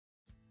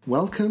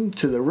Welcome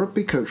to the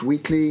Rugby Coach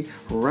Weekly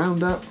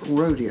Roundup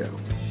Rodeo.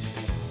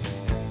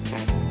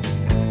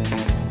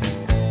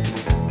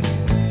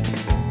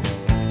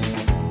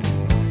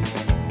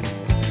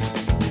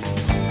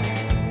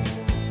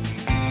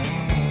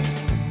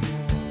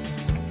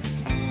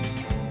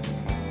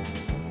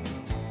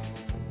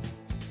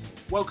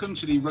 Welcome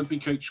to the Rugby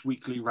Coach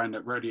Weekly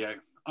Roundup Rodeo.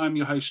 I'm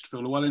your host,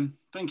 Phil Llewellyn.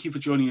 Thank you for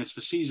joining us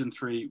for Season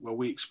 3, where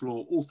we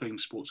explore all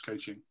things sports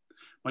coaching.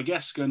 My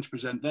guests are going to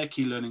present their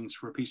key learnings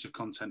for a piece of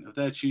content of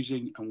their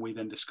choosing, and we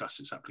then discuss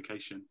its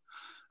application.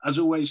 As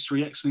always,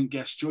 3 excellent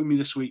guests join me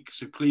this week,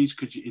 so please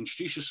could you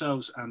introduce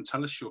yourselves and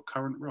tell us your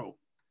current role?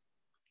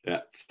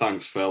 Yeah,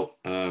 thanks, Phil.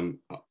 My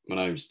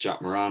name's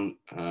Jack Moran.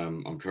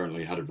 I'm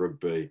currently head of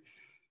rugby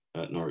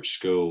at Norwich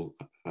School.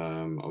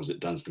 I was at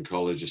Denstone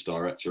College as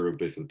director of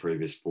rugby for the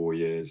previous 4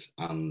 years,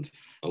 and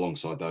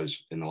alongside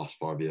those, in the last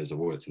 5 years, I've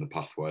worked in the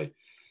pathway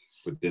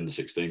within the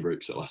 16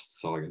 groups at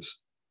Leicester Tigers.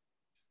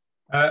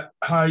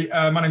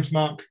 Hi, my name's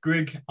Mark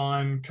Grigg.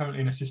 I'm currently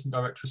an assistant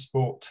director of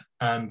sport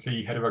and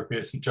the head of rugby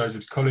at St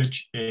Joseph's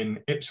College in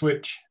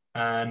Ipswich.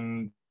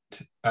 And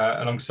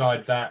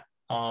alongside that,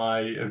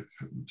 I have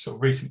sort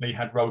of recently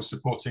had roles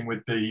supporting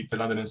with the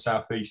London and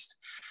South East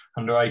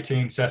under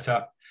 18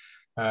 setup.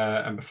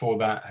 And before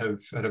that, have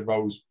had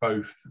roles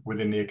both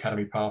within the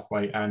academy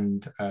pathway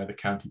and the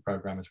county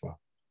programme as well.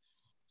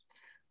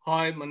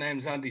 Hi, my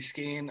name's Andy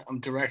Skeen. I'm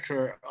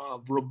Director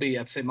of Rugby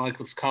at St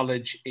Michael's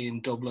College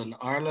in Dublin,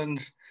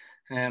 Ireland.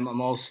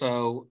 I'm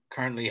also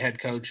currently head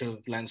coach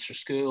of Leinster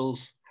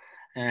Schools,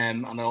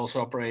 and I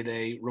also operate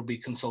a rugby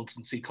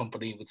consultancy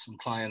company with some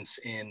clients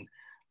in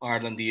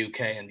Ireland, the UK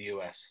and the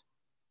US.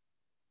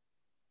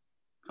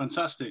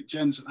 Fantastic.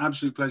 Gents, an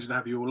absolute pleasure to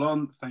have you all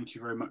on. Thank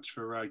you very much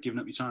for giving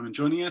up your time and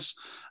joining us.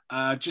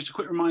 Just a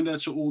quick reminder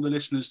to all the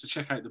listeners to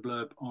check out the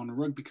blurb on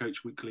Rugby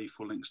Coach Weekly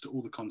for links to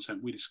all the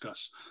content we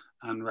discuss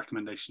and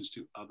recommendations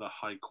to other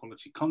high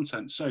quality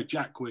content. So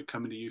Jack, we're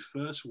coming to you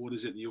first. What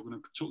is it that you're going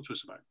to talk to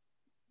us about?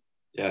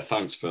 Yeah,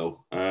 thanks,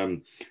 Phil.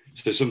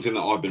 So something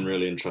that I've been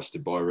really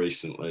interested by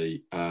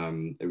recently,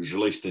 it was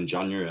released in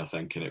January, I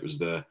think, and it was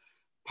the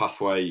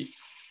Pathway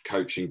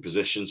Coaching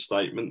Position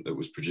Statement that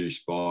was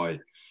produced by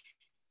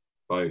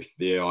both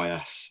the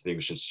EIS, the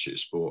English Institute of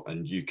Sport,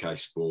 and UK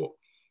Sport,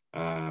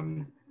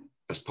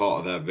 as part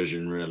of their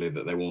vision, really,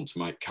 that they want to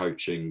make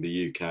coaching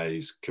the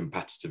UK's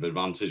competitive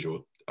advantage,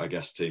 or I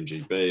guess Team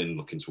GB, and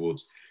looking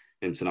towards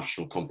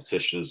international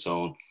competition and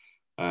so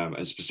on.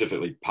 And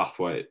specifically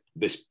Pathway,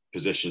 this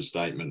position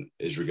statement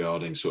is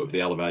regarding sort of the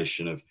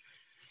elevation of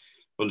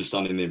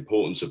understanding the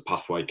importance of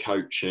pathway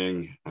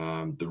coaching,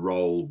 the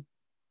role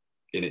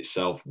in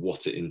itself,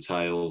 what it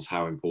entails,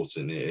 how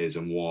important it is,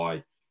 and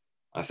why.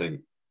 I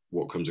think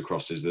what comes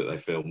across is that they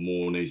feel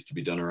more needs to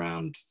be done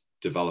around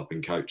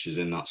developing coaches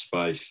in that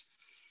space,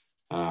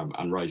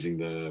 and raising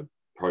the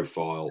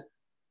profile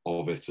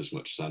of it as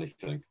much as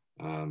anything.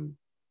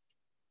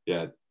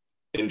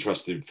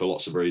 Interested for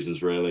lots of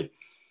reasons, really.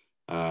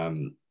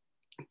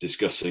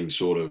 Discussing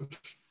sort of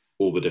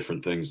all the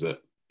different things that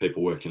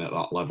people working at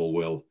that level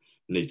will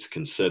need to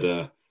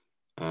consider,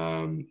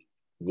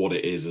 what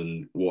it is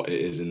and what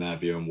it is in their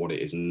view and what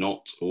it is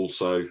not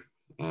also.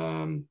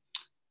 And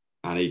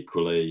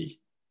equally,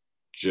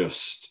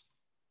 just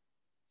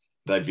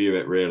they view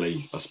it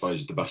really, I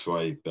suppose the best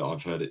way that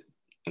I've heard it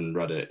and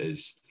read it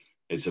is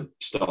it's a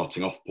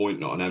starting off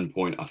point, not an end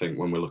point. I think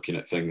when we're looking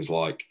at things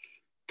like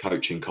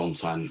coaching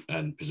content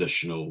and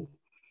positional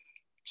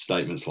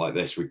statements like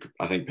this,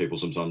 I think people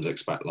sometimes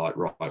expect, like,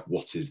 right,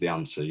 what is the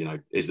answer? You know,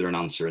 is there an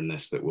answer in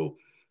this that will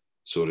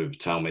sort of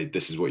tell me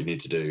this is what you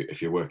need to do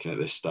if you're working at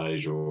this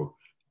stage or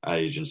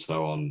age and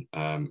so on,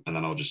 and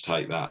then I'll just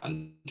take that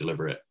and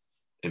deliver it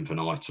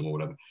infinitum or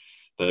whatever.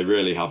 They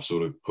really have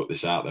sort of put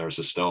this out there as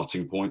a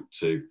starting point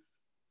to,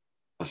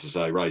 as I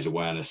say, raise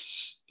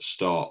awareness,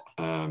 start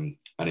an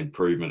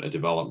improvement, a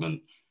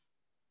development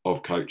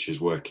of coaches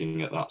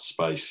working at that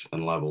space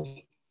and level.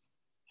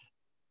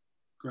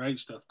 Great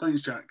stuff.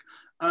 Thanks, Jack.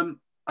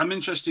 I'm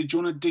interested, do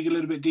you want to dig a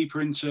little bit deeper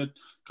into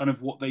kind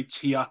of what they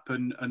tee up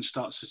and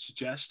start to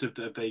suggest? Are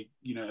they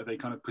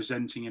kind of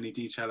presenting any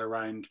detail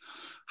around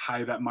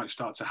how that might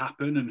start to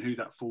happen and who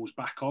that falls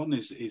back on?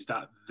 Is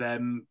that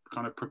them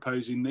kind of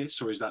proposing this,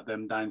 or is that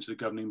them down to the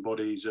governing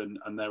bodies and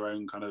their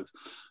own kind of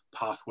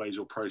pathways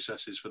or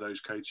processes for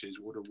those coaches?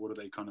 What are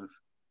they kind of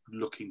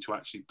looking to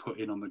actually put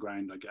in on the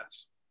ground, I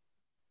guess?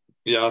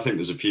 Yeah, I think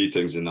there's a few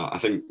things in that. I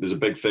think there's a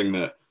big thing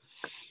that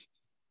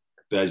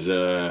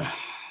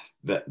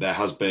there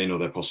has been, or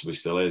there possibly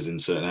still is in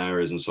certain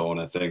areas and so on,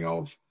 a thing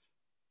of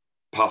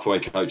pathway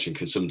coaching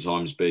can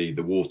sometimes be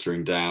the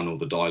watering down or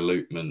the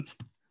dilutement,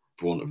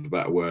 for want of a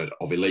better word,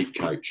 of elite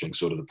coaching.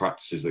 Sort of the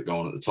practices that go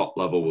on at the top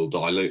level, we'll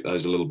dilute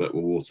those a little bit,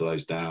 we'll water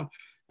those down,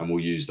 and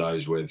we'll use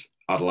those with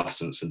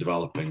adolescents and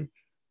developing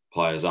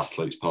players,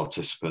 athletes,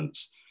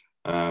 participants.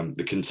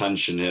 The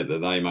contention here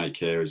that they make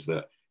here is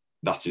that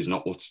is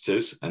not what it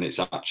is, and it's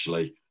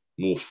actually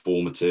more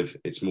formative.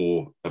 It's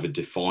more of a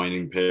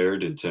defining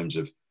period in terms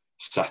of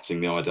setting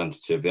the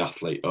identity of the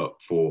athlete up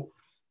for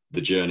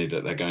the journey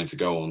that they're going to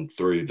go on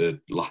through the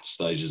latter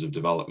stages of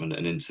development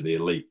and into the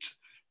elite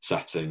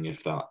setting,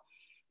 if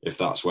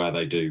that's where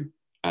they do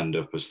end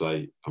up, as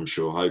they, I'm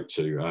sure, hope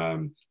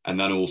to. And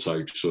then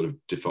also sort of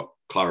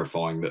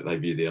clarifying that they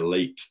view the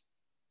elite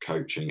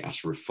coaching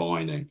as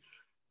refining,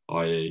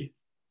 i.e.,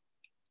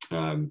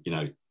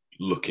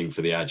 looking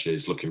for the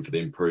edges, looking for the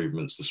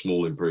improvements, the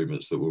small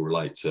improvements that will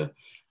relate to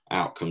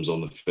outcomes on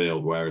the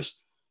field, whereas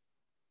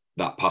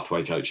that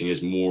pathway coaching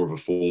is more of a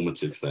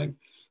formative thing.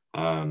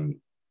 And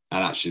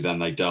actually then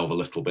they delve a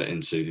little bit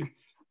into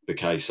the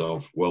case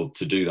of, well,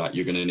 to do that,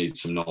 you're going to need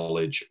some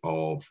knowledge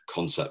of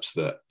concepts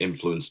that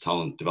influence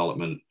talent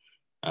development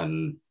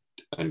and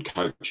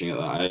coaching at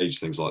that age,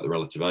 things like the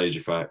relative age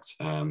effect.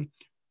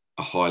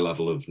 A high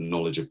level of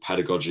knowledge of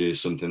pedagogy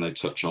is something they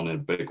touch on in a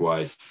big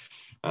way.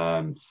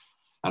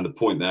 And the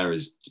point there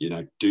is,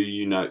 do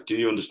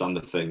you understand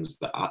the things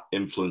that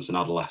influence an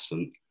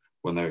adolescent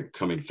when they're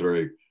coming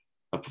through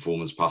a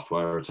performance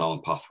pathway or a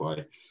talent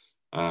pathway,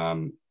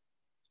 and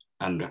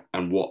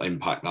what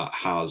impact that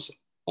has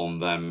on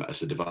them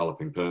as a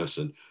developing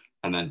person?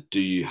 And then do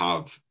you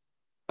have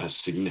a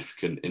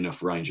significant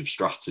enough range of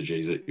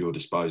strategies at your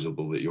disposal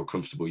that you're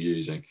comfortable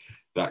using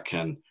that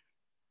can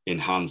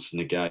enhance,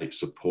 negate,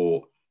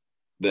 support,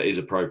 that is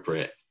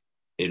appropriate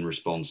in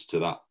response to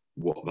that,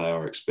 what they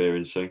are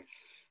experiencing?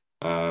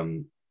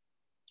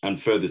 And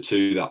further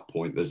to that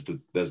point, there's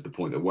the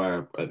point that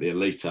where at the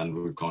elite end,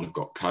 we've kind of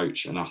got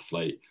coach and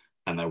athlete,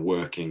 and they're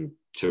working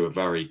to a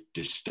very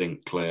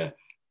distinct, clear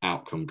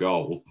outcome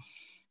goal.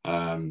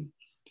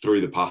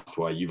 Through the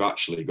pathway, you've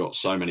actually got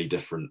so many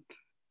different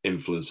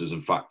influences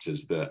and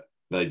factors that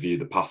they view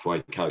the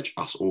pathway coach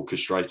as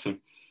orchestrating.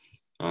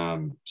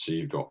 So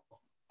you've got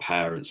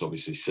parents,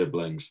 obviously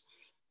siblings,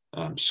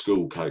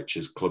 school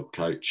coaches, club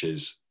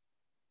coaches,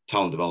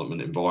 talent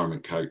development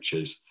environment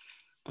coaches,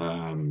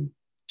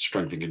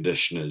 strength and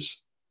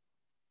conditioners,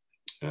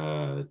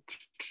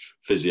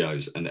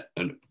 physios,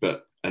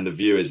 and the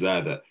view is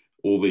there that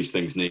all these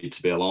things need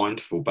to be aligned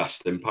for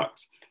best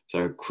impact.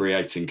 So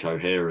creating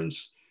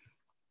coherence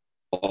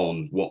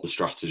on what the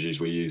strategies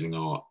we're using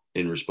are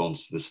in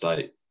response to the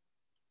state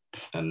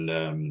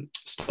and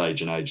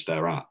stage and age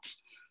they're at.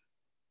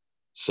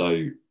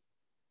 So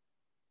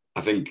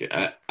I think,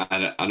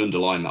 and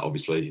underline that,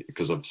 obviously,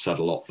 because I've said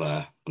a lot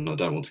there, and I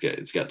don't want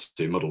to get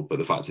too muddled, but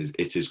the fact is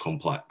it is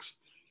complex,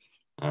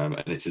 and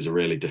it is a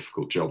really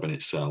difficult job in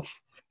itself.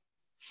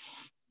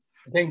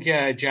 I think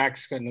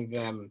Jack's kind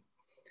of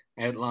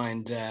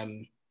outlined,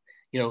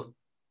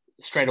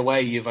 straight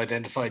away you've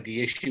identified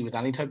the issue with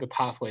any type of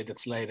pathway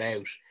that's laid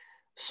out.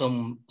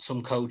 Some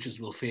coaches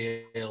will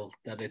feel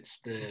that it's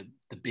the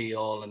be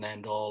all and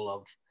end all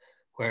of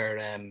where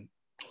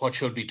what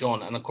should be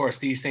done. And of course,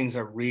 these things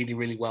are really,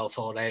 really well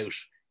thought out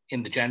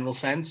in the general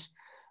sense.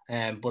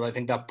 But I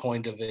think that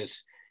point of it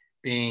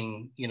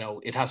being,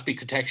 it has to be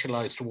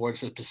contextualized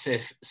towards a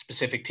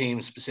specific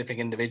team, specific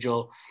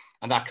individual.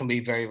 And that can be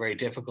very, very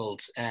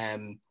difficult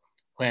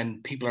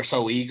when people are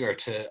so eager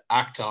to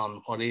act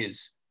on what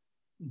is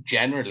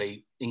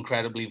generally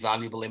incredibly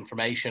valuable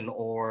information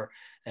or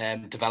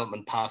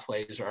development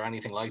pathways or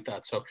anything like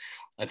that. So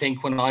I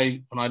think when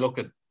I look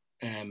at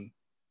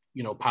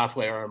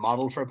pathway or a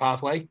model for a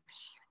pathway,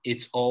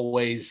 it's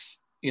always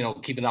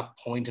keeping that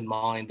point in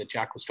mind that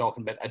Jack was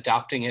talking about,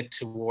 adapting it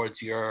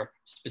towards your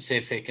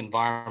specific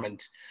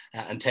environment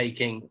and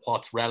taking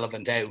what's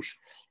relevant out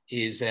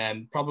is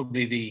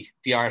probably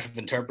the art of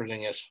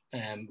interpreting it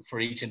for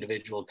each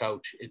individual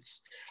coach.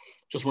 It's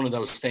just one of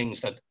those things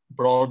that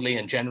broadly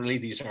and generally,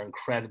 these are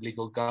incredibly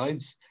good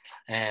guides,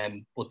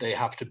 but they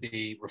have to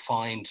be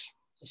refined,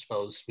 I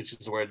suppose, which is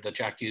the word that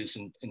Jack used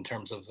in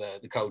terms of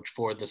the coach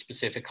for the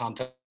specific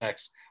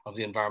context of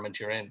the environment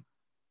you're in.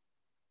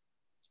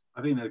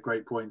 I think they're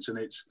great points, and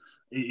it's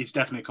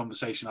definitely a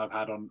conversation I've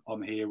had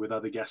on here with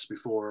other guests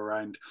before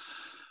around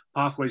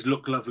pathways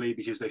look lovely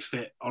because they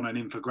fit on an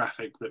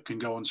infographic that can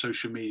go on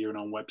social media and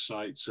on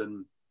websites,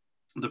 and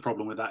the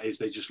problem with that is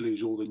they just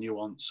lose all the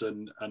nuance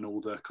and all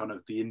the kind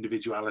of the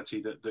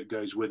individuality that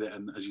goes with it,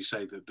 and as you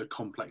say, the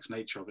complex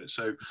nature of it.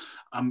 So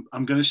I'm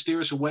going to steer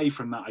us away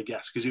from that, I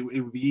guess, because it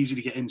would be easy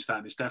to get into that,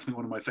 and it's definitely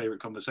one of my favorite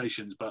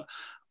conversations. But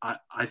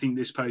I think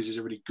this poses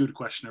a really good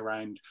question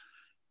around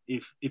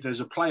if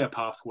there's a player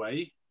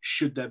pathway,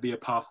 should there be a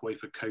pathway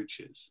for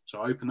coaches? So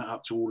I open that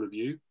up to all of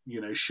you.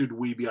 Should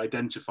we be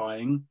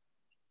identifying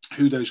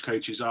who those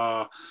coaches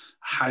are,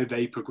 how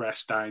they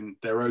progress down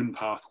their own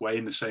pathway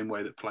in the same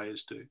way that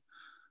players do?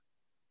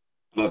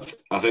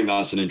 I think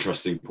that's an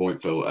interesting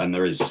point, Phil. And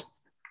there is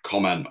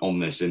comment on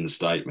this in the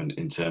statement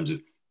in terms of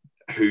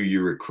who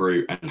you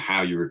recruit and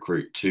how you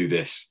recruit to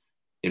this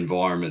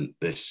environment,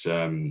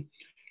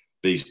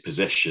 these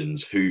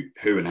positions, who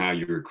and how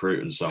you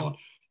recruit and so on.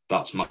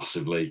 That's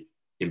massively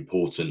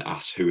important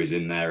as who is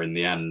in there in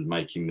the end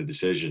making the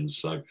decisions.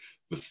 So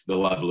the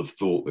level of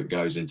thought that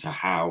goes into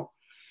how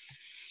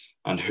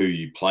and who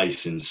you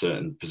place in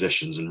certain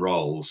positions and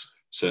roles,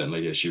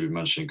 certainly as you were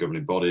mentioning,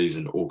 governing bodies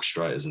and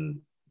orchestrators and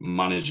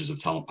managers of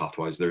talent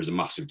pathways, there is a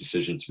massive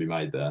decision to be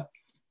made there.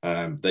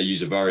 They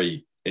use a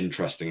very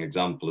interesting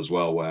example as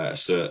well, where a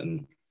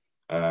certain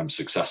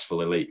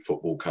successful elite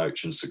football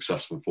coach and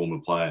successful former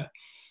player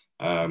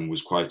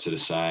was quoted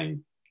as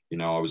saying, you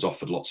know, I was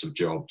offered lots of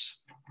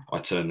jobs. I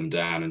turned them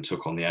down and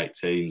took on the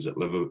 18s at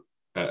Liverpool,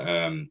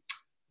 a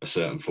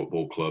certain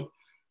football club,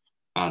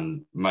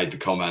 and made the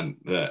comment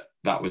that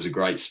that was a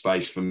great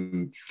space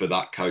for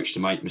that coach to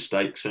make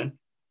mistakes in.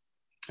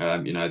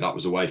 You know, that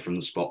was away from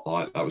the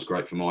spotlight. That was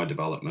great for my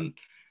development.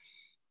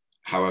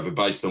 However,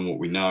 based on what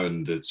we know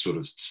and the sort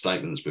of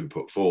statement that's been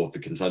put forth, the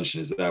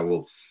contention is there,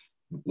 well,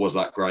 was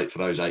that great for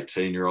those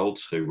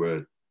 18-year-olds who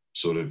were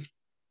sort of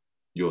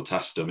your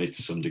test dummy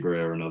to some degree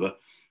or another?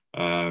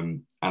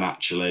 And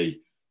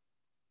actually,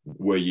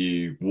 were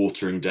you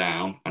watering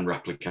down and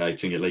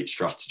replicating elite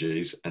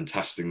strategies and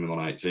testing them on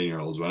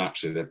 18-year-olds when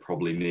actually they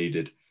probably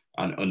needed,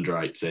 and under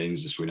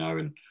 18s, as we know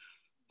in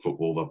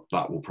football,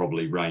 that will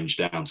probably range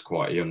down to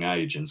quite a young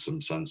age in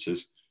some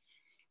senses.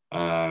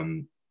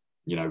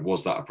 You know,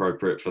 was that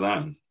appropriate for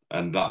them?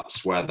 And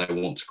that's where they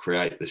want to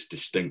create this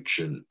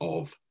distinction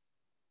of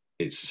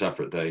it's a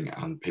separate thing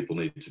and people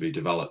need to be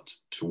developed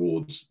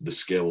towards the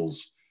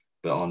skills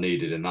that are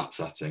needed in that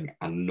setting,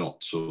 and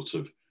not sort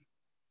of,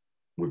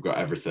 we've got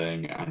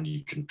everything and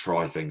you can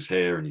try things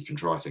here and you can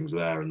try things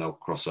there and they'll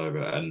cross over,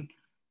 and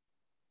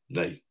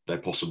they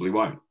possibly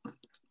won't.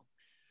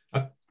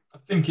 I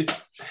think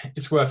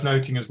it's worth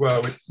noting as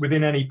well,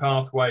 within any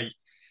pathway,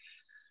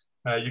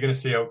 you're going to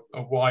see a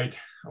wide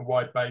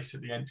base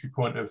at the entry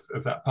point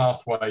of that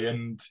pathway,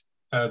 and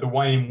the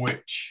way in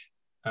which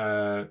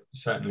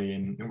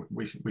certainly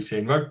we see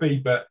in rugby,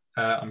 but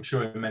I'm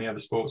sure in many other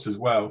sports as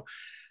well,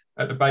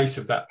 at the base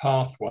of that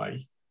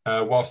pathway,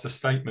 whilst the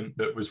statement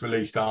that was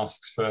released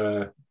asks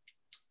for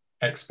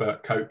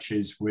expert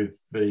coaches with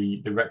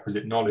the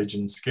requisite knowledge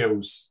and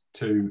skills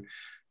to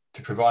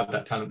provide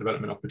that talent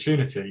development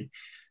opportunity,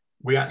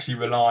 we actually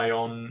rely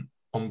on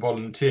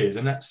volunteers,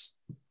 and that's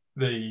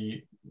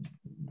the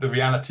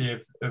reality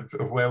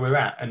of where we're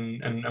at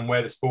and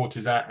where the sport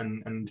is at,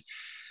 and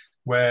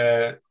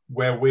where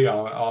we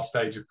are at our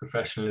stage of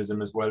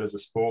professionalism as well as a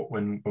sport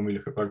when we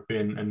look at rugby,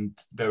 and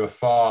there are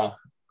far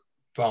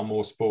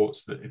more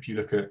sports that, if you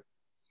look at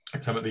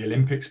some of the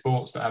Olympic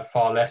sports, that have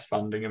far less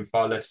funding and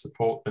far less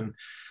support than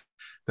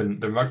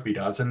rugby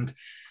does, and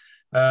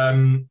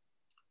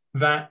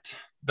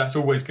that's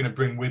always going to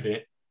bring with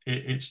it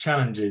its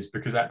challenges,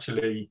 because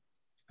actually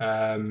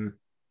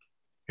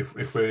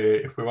if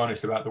we're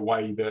honest about the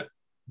way that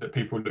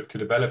people look to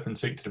develop and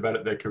seek to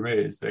develop their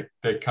careers,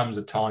 there comes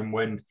a time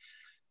when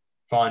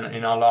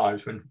in our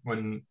lives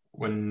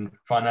when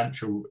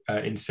financial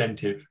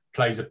incentive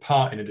plays a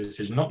part in a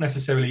decision, not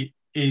necessarily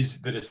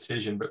is the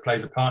decision, but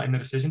plays a part in the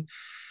decision.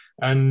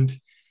 And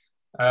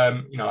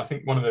you know, I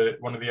think one of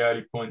the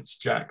early points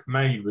Jack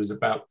made was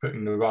about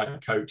putting the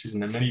right coaches,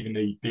 and then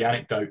even the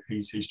anecdote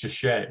he's just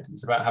shared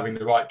is about having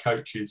the right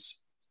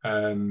coaches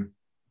in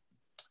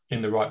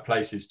the right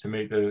places to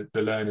meet the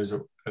learners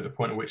at the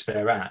point at which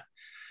they're at.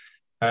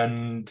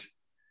 And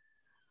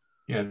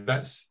you know,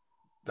 that's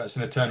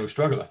an eternal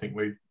struggle I think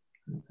we're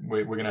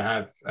going to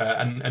have.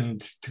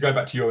 And to go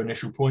back to your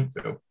initial point,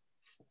 Phil,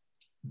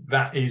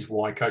 that is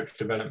why coach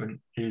development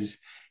is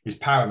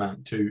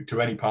paramount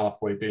to any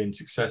pathway being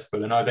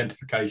successful, and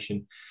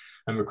identification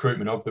and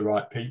recruitment of the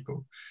right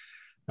people.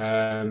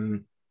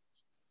 The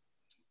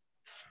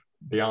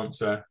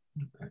answer,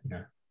 you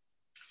know,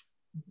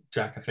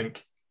 Jack, I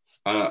think.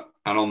 And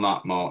on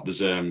that, Mark,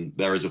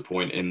 there is a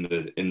point in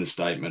the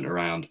statement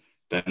around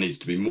there needs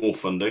to be more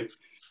funding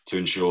to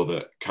ensure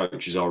that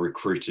coaches are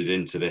recruited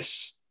into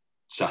this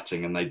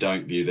setting and they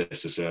don't view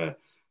this as a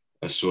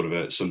sort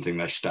of something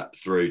they step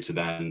through to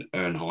then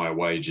earn higher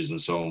wages and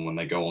so on when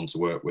they go on to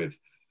work with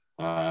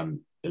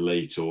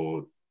elite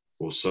or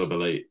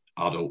sub-elite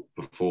adult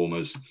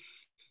performers,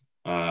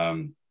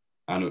 and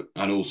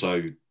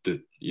also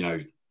the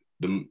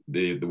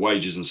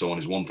wages and so on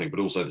is one thing, but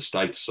also the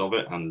status of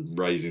it and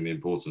raising the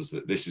importance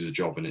that this is a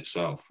job in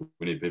itself.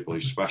 We need people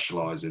who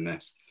specialise in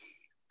this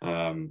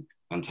and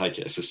take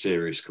it as a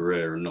serious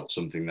career and not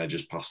something they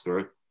just pass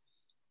through.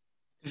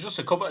 There's just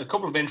a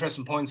couple of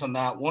interesting points on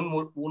that. One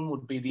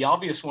would be, the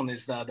obvious one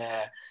is that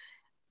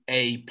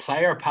a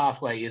player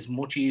pathway is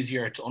much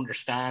easier to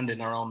understand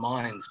in our own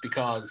minds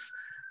because,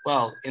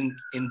 well, in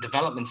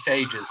development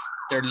stages,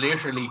 they're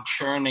literally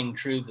churning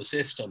through the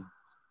system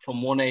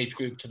from one age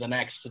group to the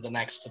next, to the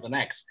next, to the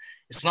next.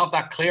 It's not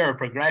that clear a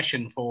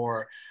progression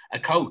for a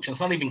coach. It's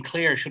not even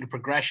clear should a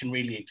progression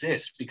really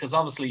exist, because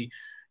obviously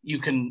you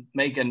can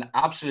make an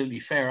absolutely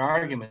fair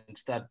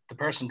argument that the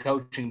person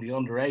coaching the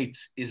under 8s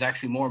is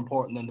actually more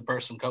important than the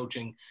person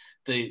coaching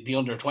the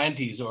under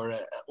 20s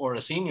or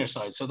a senior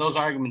side. So those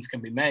arguments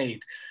can be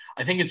made.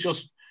 I think it's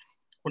just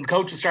when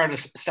coaches start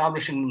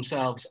establishing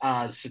themselves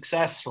as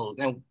successful,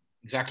 now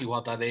exactly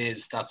what that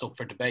is, that's up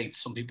for debate.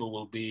 Some people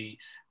will be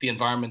the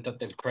environment that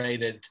they've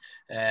created,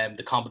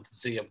 the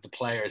competency of the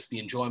players, the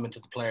enjoyment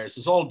of the players.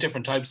 There's all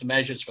different types of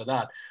measures for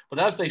that. But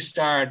as they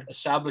start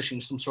establishing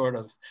some sort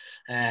of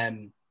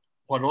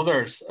what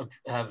others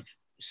have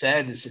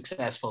said is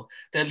successful,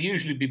 they'll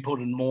usually be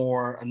put in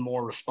more and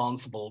more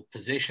responsible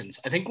positions.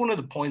 I think one of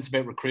the points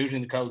about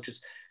recruiting the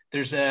coaches,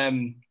 there's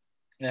a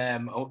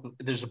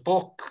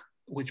book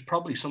which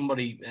probably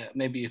somebody,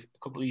 maybe a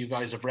couple of you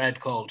guys have read,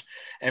 called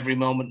Every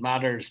Moment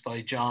Matters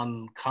by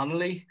John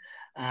Connolly.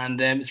 And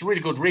it's a really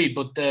good read.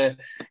 But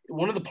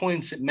one of the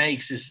points it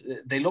makes is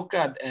they look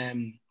at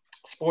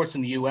sports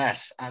in the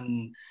US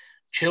and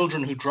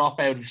children who drop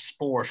out of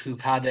sport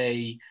who've had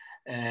a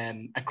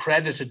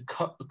accredited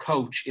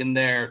coach in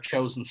their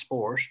chosen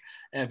sport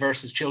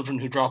versus children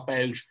who drop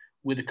out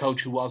with a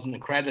coach who wasn't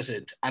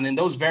accredited. And in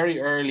those very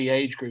early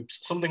age groups,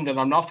 something that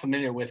I'm not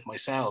familiar with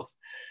myself,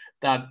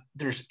 that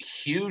there's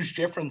huge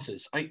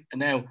differences. I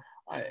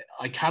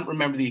can't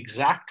remember the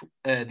exact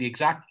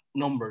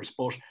numbers,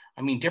 but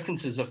I mean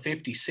differences of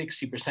 50,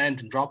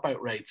 60% in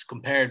dropout rates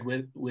compared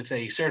with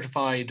a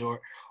certified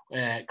or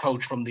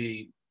coach from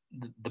the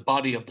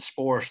body of the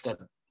sport that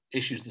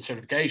issues the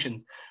certification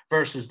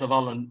versus the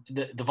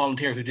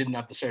volunteer who didn't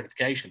have the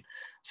certification.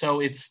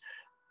 So it's,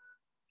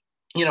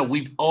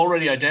 we've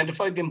already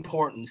identified the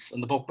importance,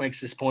 and the book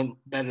makes this point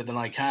better than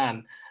I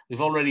can.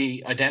 We've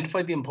already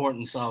identified the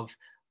importance of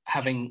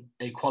having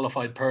a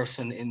qualified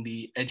person in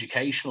the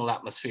educational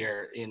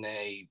atmosphere in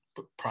a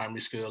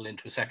primary school,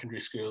 into a secondary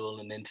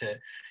school, and into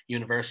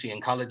university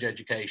and college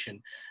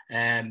education.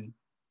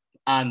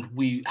 And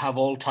we have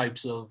all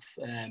types of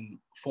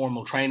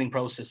formal training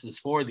processes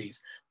for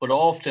these, but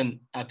often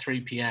at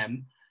 3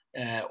 p.m.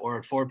 Or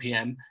at 4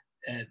 p.m.,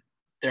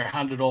 they're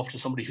handed off to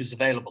somebody who's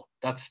available.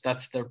 That's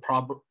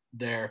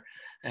their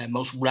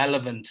most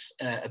relevant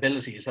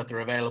abilities that they're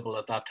available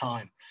at that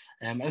time.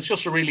 And it's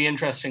just a really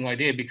interesting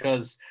idea,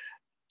 because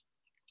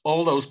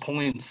all those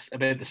points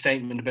about the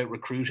statement about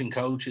recruiting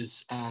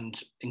coaches and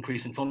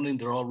increasing funding,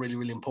 they're all really,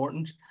 really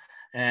important.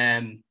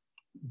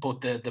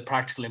 But the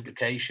practical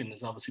implication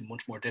is obviously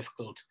much more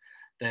difficult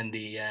than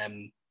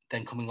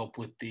coming up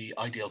with the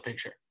ideal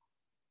picture.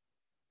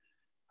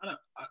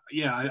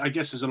 I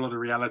guess there's a lot of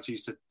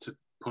realities to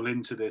pull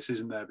into this,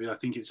 isn't there? But I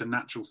think it's a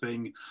natural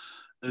thing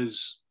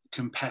as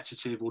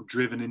competitive or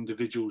driven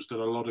individuals that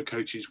a lot of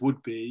coaches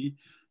would be.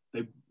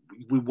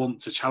 We want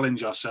to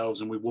challenge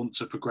ourselves and we want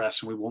to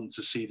progress and we want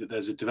to see that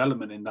there's a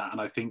development in that. And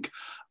I think,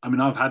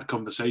 I've had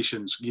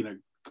conversations,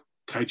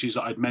 coaches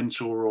that I'd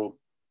mentor or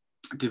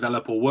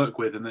develop or work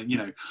with, and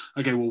then,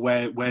 okay, well,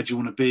 where do you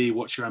want to be?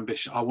 What's your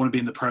ambition? I want to be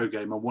in the pro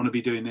game. I want to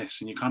be doing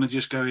this. And you're kind of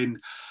just going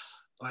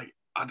like,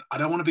 I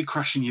don't want to be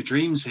crushing your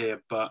dreams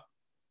here, but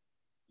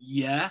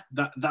yeah,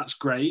 that's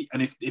great.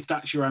 And if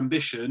that's your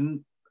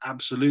ambition,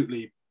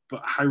 absolutely.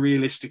 But how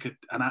realistic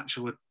an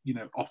actual,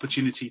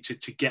 opportunity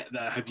to get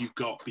there have you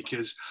got?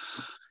 Because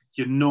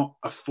you're not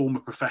a former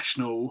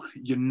professional.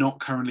 You're not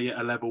currently at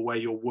a level where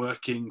you're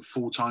working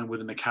full time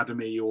with an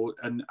academy,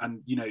 and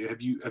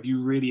have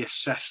you really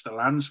assessed the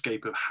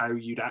landscape of how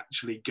you'd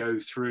actually go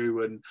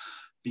through and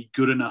be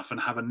good enough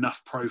and have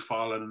enough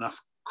profile and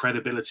enough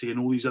credibility and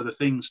all these other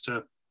things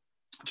to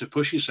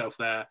push yourself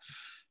there,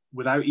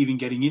 without even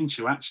getting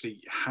into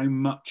actually how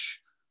much.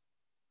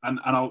 And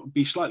I'll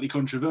be slightly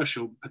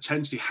controversial,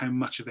 potentially how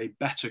much of a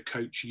better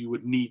coach you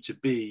would need to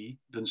be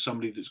than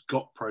somebody that's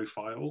got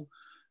profile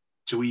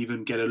to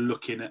even get a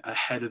look in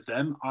ahead of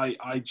them.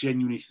 I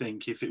genuinely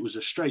think if it was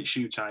a straight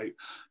shootout,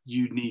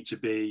 you'd need to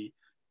be,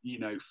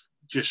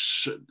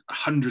 just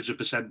hundreds of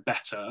 %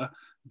 better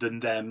than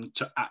them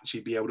to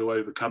actually be able to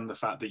overcome the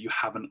fact that you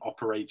haven't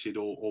operated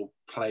or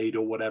played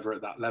or whatever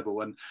at that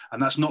level. And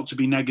that's not to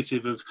be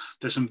negative of,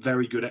 there's some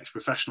very good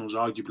ex-professionals,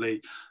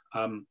 arguably,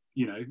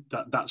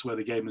 that's where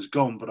the game has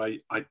gone. But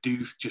I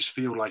do just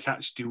feel like,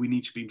 actually, do we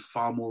need to be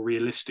far more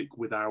realistic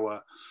with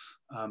our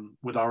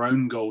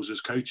own goals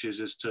as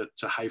coaches as to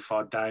how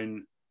far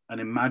down an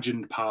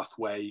imagined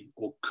pathway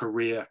or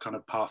career kind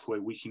of pathway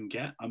we can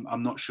get?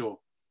 I'm not sure.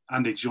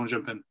 Andy, do you want to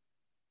jump in?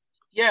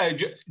 Yeah,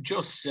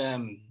 just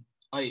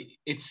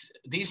it's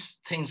these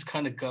things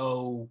kind of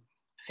go,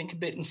 I think, a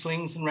bit in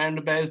swings and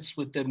roundabouts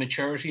with the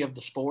maturity of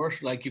the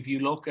sport. Like if you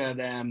look at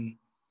the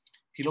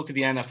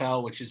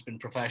NFL, which has been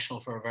professional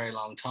for a very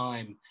long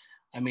time,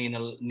 I mean,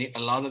 a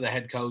lot of the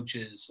head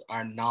coaches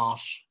are not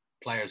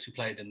players who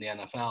played in the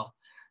NFL.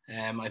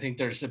 I think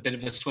there's a bit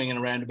of a swing and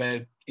a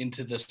roundabout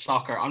into the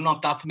soccer. I'm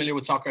not that familiar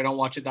with soccer. I don't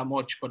watch it that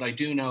much, but I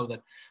do know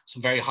that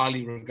some very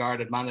highly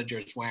regarded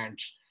managers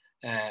weren't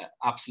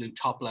absolute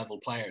top level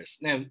players.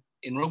 Now,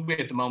 in rugby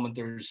at the moment,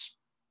 there's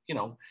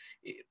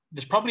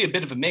probably a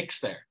bit of a mix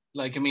there.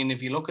 Like, I mean,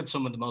 if you look at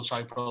some of the most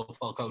high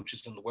profile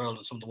coaches in the world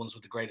and some of the ones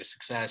with the greatest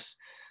success,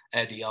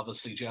 Eddie,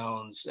 obviously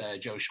Jones,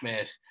 Joe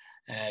Schmidt,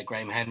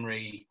 Graham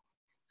Henry,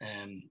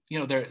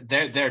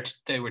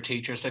 they were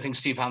teachers. I think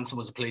Steve Hansen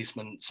was a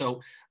policeman.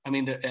 So,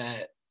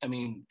 I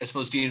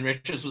suppose Dean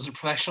Richards was a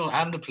professional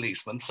and a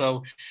policeman.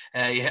 So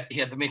he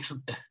had the mix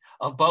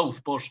of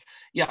both. But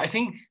yeah, I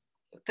think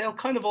they'll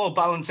kind of all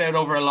balance out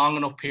over a long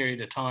enough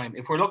period of time.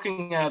 If we're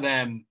looking at,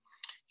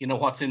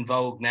 what's in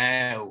vogue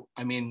now,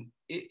 I mean,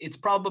 it's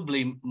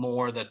probably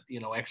more that,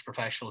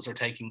 ex-professionals are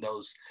taking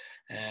those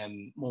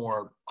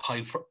more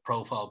high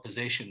profile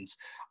positions.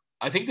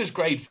 I think there's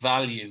great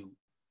value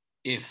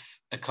if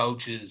a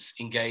coach is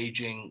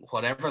engaging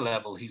whatever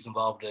level he's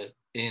involved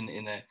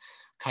in a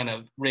kind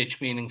of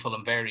rich, meaningful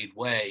and varied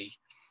way,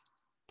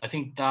 I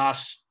think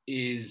that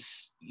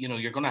is,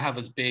 you're going to have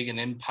as big an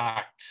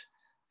impact.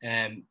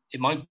 It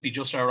might be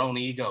just our own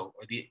ego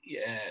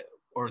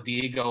or the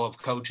ego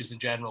of coaches in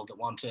general that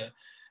want to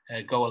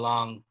go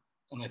along.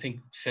 And I think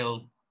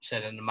Phil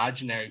said an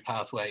imaginary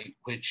pathway,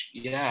 which,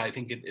 I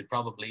think it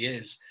probably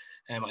is.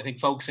 I think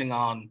focusing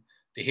on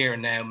the here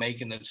and now,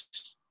 making it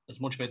as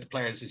much about the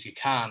players as you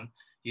can,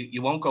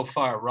 you won't go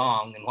far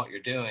wrong in what you're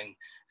doing.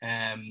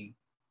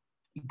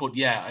 But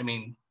I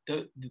mean,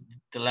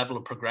 the level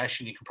of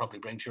progression you can probably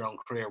bring to your own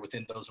career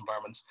within those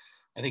environments,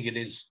 I think it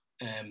is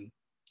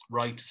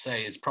right to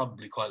say is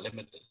probably quite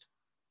limited.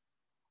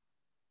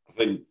 I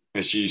think,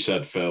 as you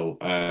said, Phil,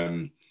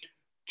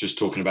 just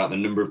talking about the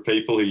number of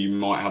people who you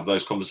might have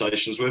those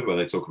conversations with, where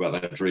they talk about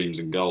their dreams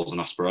and goals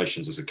and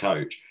aspirations as a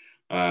coach.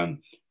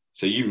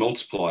 So you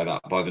multiply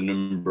that by the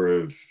number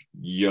of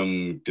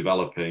young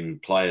developing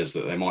players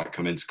that they might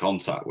come into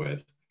contact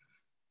with.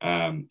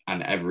 And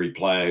every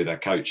player who they're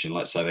coaching,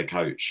 let's say they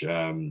coach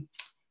in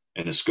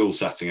a school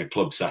setting, a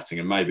club setting,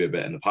 and maybe a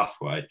bit in the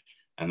pathway.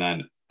 And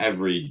then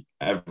every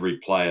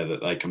player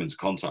that they come into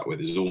contact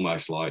with is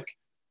almost like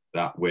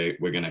that we're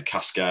going to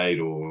cascade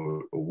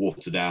or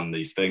water down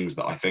these things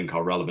that I think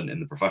are relevant in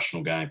the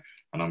professional game,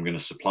 and I'm going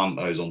to supplant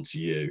those onto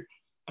you.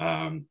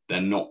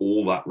 They're not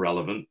all that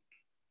relevant.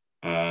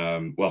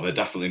 Well, they're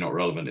definitely not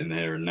relevant in the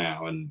here and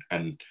now.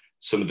 And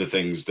some of the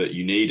things that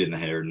you need in the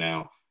here and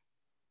now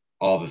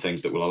are the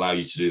things that will allow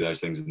you to do those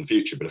things in the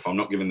future. But if I'm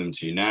not giving them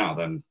to you now,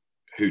 then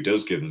who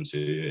does give them to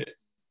you,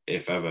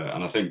 if ever?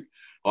 And I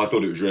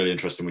thought it was really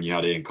interesting when you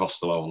had Ian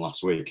Costello on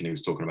last week, and he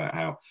was talking about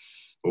how,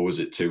 or was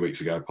it 2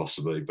 weeks ago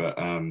possibly, but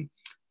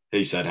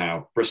he said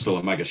how Bristol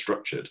are mega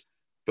structured,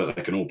 but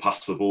they can all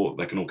pass the ball,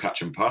 they can all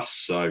catch and pass.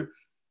 So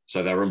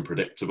they're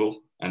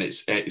unpredictable, and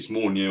it's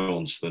more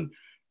nuanced than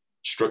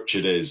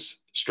structured is,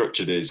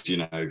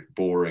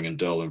 boring and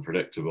dull and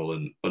predictable,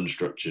 and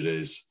unstructured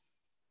is,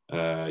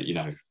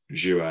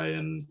 jouet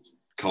and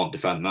can't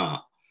defend that.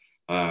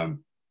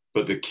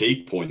 But the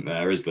key point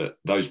there is that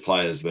those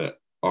players that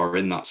are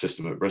in that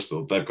system at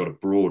Bristol, they've got a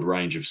broad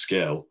range of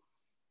skill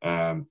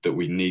that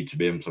we need to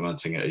be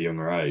implementing at a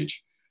younger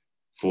age.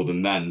 For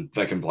them, then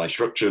they can play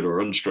structured or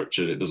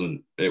unstructured.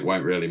 It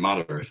won't really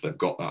matter if they've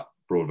got that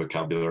broad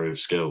vocabulary of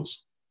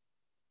skills.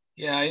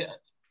 Yeah,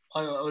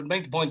 I would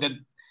make the point that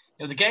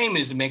the game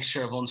is a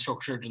mixture of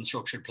unstructured and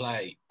structured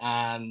play,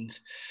 and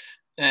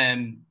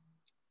I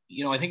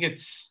think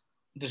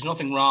there's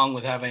nothing wrong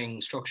with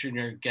having structure in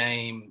your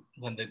game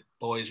when the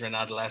boys are in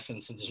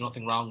adolescence, and there's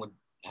nothing wrong with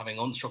having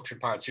unstructured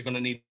parts. You're going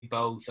to need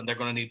both, and they're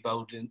going to need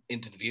both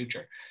into the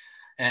future.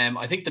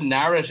 I think the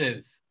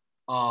narrative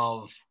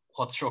of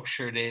what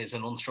structured is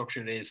and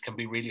unstructured is can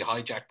be really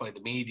hijacked by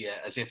the media,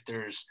 as if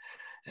there's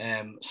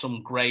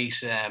some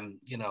great,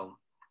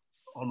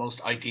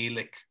 almost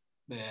idyllic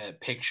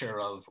picture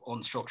of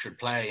unstructured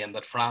play, and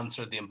that France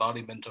are the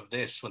embodiment of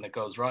this when it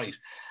goes right.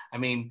 I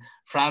mean,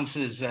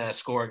 France's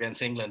score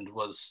against England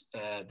was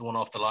the one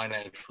off the line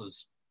out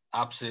was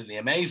absolutely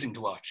amazing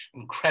to watch.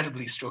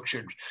 Incredibly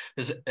structured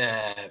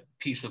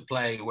piece of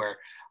play where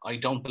I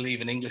don't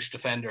believe an English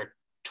defender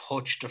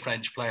touched a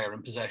French player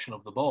in possession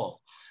of the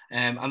ball,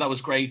 and that was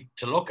great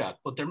to look at.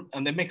 But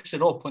they mix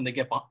it up when they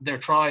get their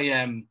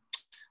try.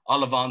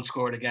 Olivon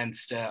scored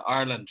against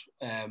Ireland,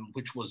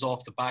 which was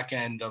off the back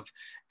end of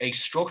a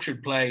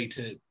structured play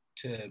to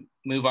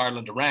move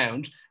Ireland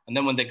around. And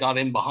then when they got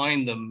in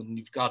behind them, and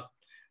you've got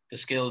the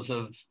skills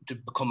to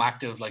become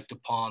active like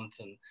Dupont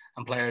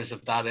and players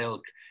of that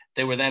ilk,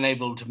 they were then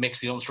able to mix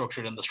the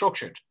unstructured and the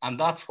structured. And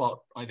that's what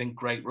I think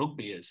great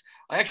rugby is.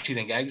 I actually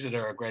think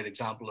Exeter are a great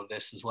example of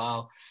this as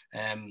well,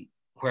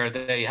 where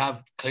they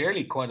have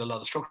clearly quite a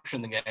lot of structure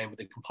in the game, but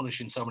they can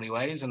punish in so many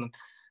ways.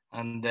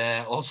 And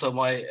also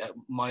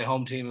my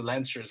home team of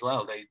Leinster as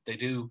well. They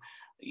do,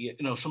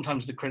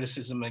 sometimes the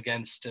criticism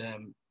against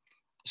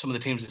some of the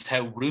teams is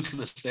how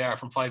ruthless they are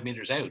from 5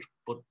 meters out.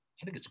 But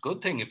I think it's a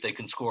good thing if they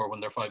can score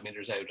when they're 5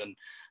 meters out.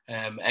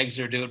 And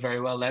Exeter do it very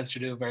well, Leinster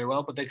do it very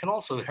well, but they can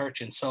also hurt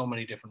you in so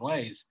many different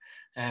ways.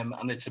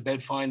 And it's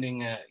about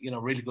finding a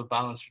really good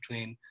balance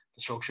between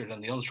the structured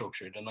and the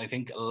unstructured. And I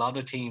think a lot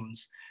of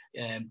teams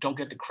don't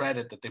get the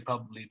credit that they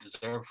probably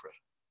deserve for it.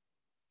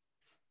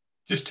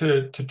 Just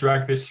to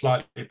drag this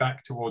slightly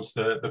back towards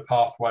the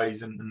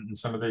pathways and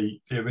some of the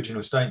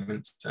original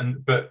statements,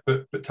 but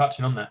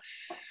touching on that,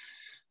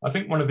 I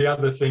think one of the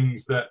other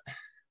things that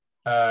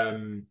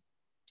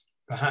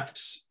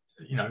perhaps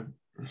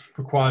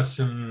requires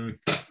some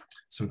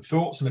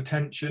thought, some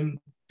attention,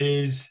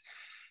 is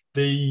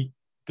the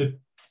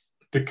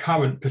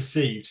current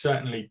perceived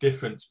certainly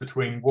difference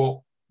between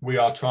what we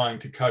are trying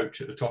to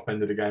coach at the top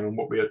end of the game and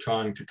what we are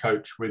trying to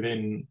coach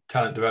within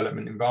talent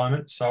development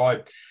environments.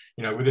 So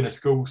within a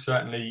school,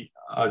 certainly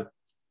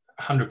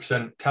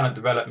 100% talent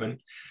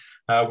development,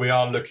 we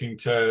are looking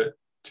to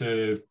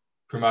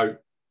promote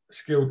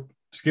skill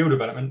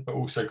development, but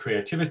also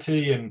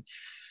creativity and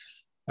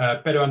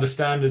better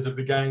understanders of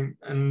the game.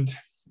 And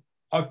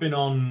I've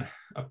been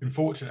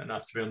fortunate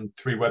enough to be on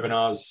 3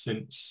 webinars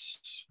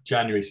since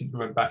January, since we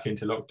went back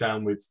into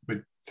lockdown with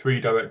 3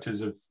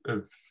 directors of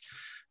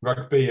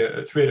rugby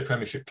at 3 of the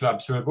Premiership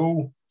clubs who have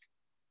all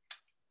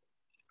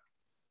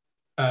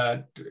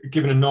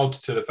given a nod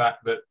to the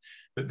fact that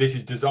this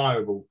is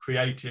desirable.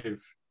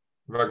 Creative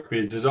rugby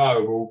is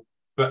desirable,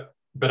 but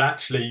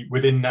actually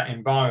within that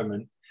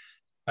environment,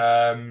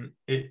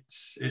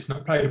 it's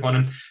not played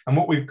upon. And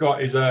what we've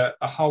got is a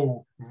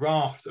whole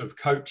raft of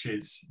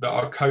coaches that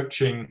are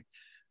coaching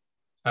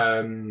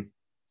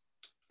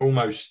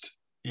almost,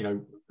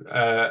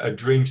 a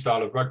dream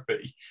style of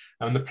rugby.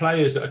 And the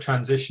players that are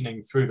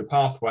transitioning through the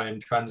pathway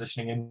and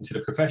transitioning into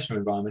the professional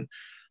environment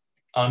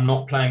are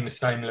not playing the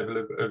same level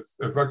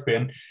of rugby.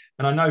 And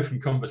I know from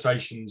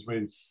conversations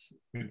with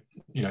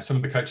some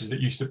of the coaches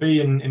that used to be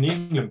in the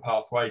England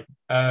pathway,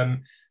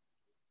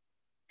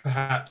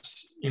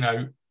 perhaps,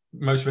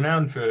 most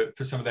renowned for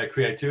some of their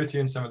creativity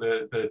and some of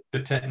the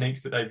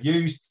techniques that they've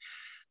used.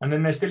 And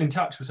then they're still in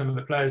touch with some of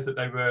the players that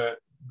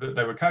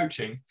they were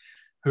coaching,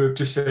 who have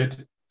just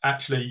said,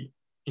 actually,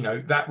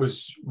 that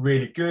was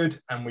really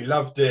good and we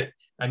loved it.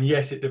 And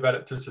yes, it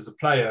developed us as a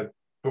player,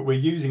 but we're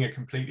using a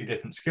completely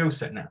different skill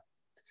set now.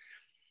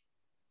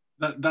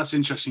 That's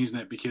interesting, isn't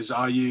it? Because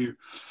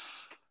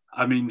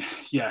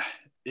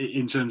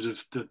in terms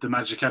of the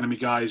Magic Academy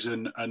guys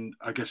and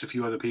I guess a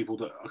few other people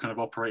that are kind of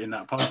operate in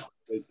that part,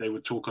 they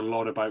would talk a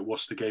lot about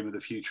what's the game of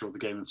the future or the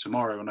game of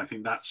tomorrow. And I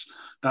think that's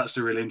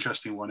the really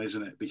interesting one,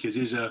 isn't it? Because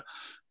is a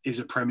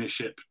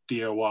Premiership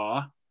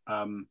DOR,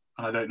 and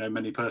I don't know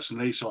many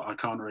personally, so I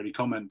can't really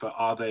comment, but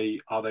are they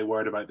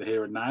worried about the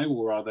here and now,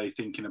 or are they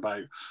thinking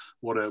about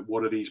what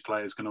are these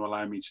players going to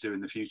allow me to do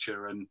in the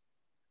future? And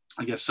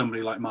I guess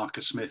somebody like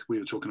Marcus Smith, we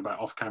were talking about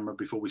off camera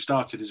before we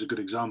started, is a good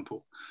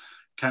example.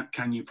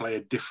 Can you play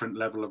a different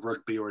level of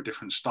rugby or a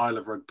different style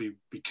of rugby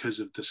because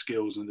of the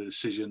skills and the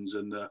decisions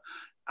and the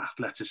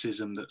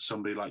athleticism that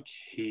somebody like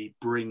he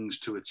brings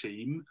to a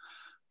team?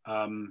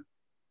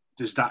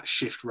 Does that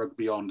shift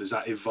rugby on? Does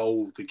that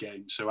evolve the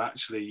game? So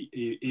actually,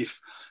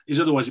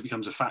 otherwise it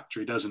becomes a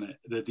factory, doesn't it?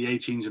 The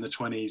 18s and the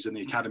 20s and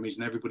the academies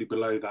and everybody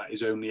below that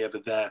is only ever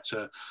there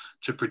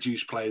to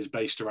produce players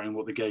based around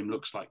what the game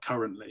looks like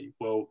currently.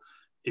 Well,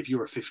 if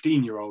you're a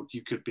 15-year-old,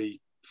 you could be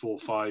 4,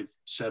 5,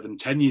 7,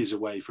 10 years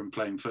away from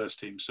playing first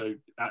team. So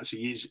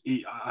actually,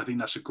 I think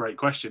that's a great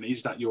question.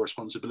 Is that your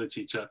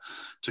responsibility to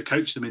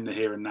coach them in the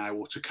here and now,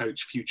 or to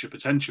coach future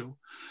potential?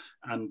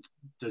 And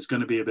there's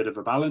going to be a bit of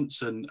a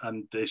balance, and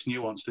it's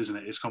nuanced, isn't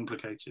it? It's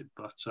complicated,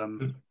 but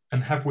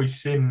and have we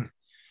seen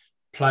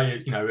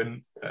player,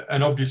 and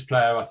an obvious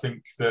player I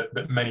think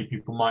that many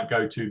people might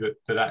go to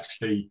that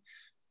actually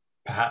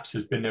perhaps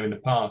has been there in the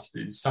past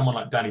is someone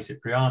like Danny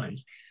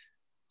Cipriani.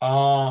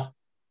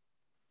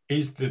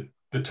 Is the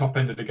top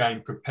end of the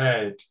game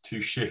prepared to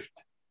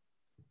shift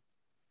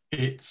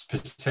its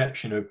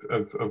perception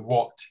of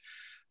what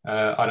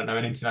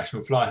an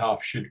international fly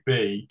half should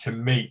be to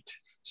meet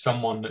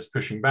someone that's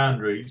pushing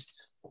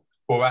boundaries?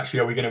 Or actually,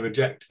 are we going to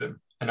reject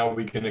them, and are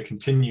we going to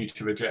continue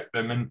to reject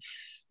them? And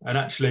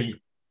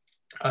actually,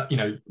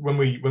 when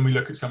we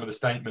look at some of the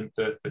statement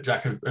that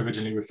Jack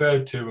originally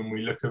referred to, and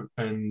we look at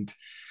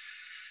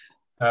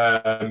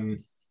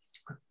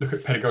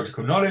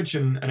pedagogical knowledge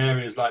and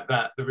areas like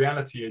that, the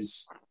reality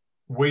is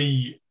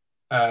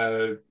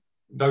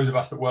those of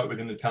us that work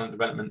within the talent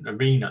development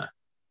arena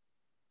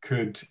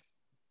could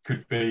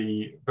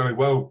be very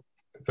well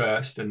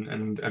versed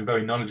and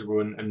very knowledgeable,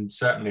 and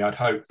certainly I'd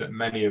hope that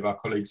many of our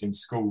colleagues in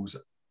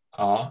schools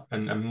are,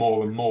 and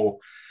more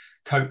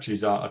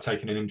coaches are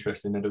taking an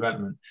interest in their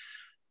development.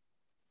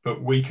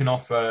 But we can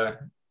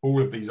offer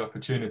all of these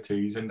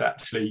opportunities, and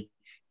actually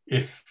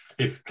if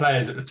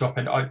players at the top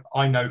end,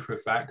 I know for a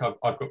fact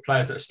I've got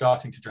players that are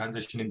starting to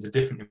transition into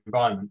different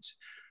environments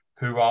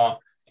who are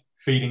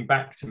feeding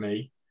back to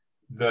me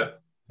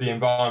that the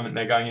environment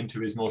they're going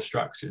into is more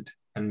structured,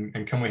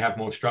 and can we have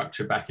more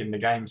structure back in the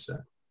game,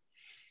 sir?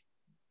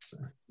 So.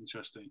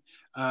 Interesting.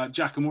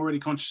 Jack, I'm already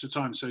conscious of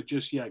time, so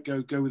just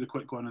go with a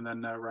quick one and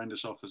then round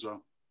us off as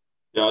well.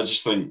 Yeah, I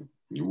just think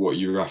what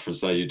you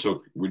referenced there,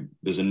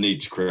 there's a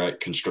need to create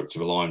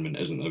constructive alignment,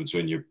 isn't there,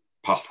 between your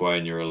pathway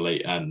and your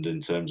elite end, in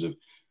terms of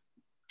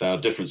there are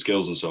different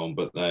skills and so on,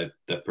 but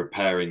they're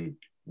preparing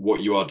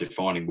what you are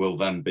defining will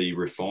then be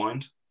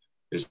refined.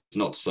 It's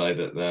not to say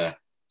that they're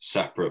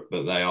separate,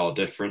 but they are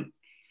different.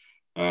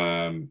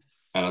 And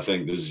I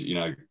think there's,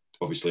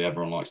 obviously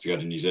everyone likes to go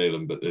to New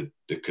Zealand, but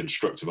the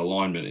constructive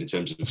alignment in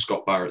terms of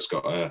Scott Barrett's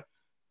got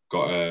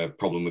a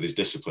problem with his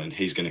discipline.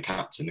 He's going to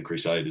captain the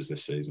Crusaders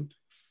this season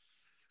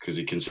because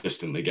he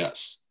consistently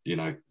gets,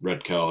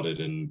 red carded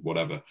and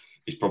whatever.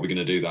 He's probably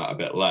going to do that a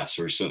bit less,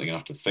 or he's certainly going to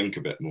have to think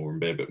a bit more and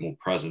be a bit more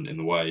present in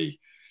the way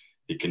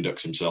he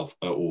conducts himself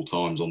at all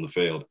times on the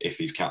field if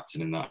he's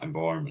captain in that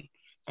environment.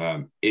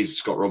 Is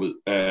Scott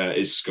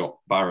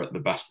Barrett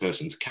the best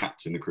person to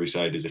captain the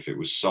Crusaders if it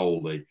was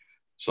solely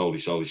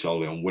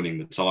on winning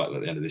the title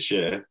at the end of this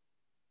year?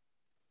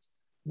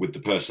 With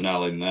the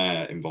personnel in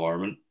their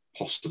environment,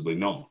 possibly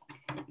not.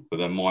 But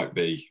there might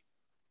be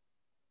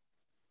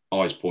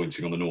eyes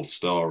pointing on the North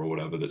Star or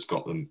whatever that's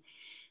got them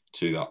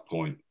to that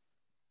point.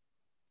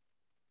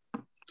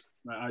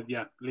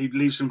 Yeah,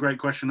 leave some great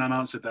question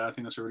unanswered there. I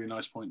think that's a really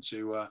nice point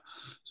to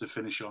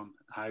finish on.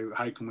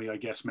 How can we, I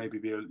guess, maybe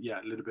be a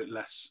little bit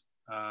less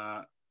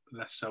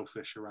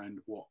selfish around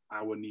what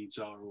our needs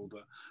are or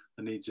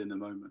the needs in the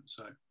moment.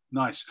 So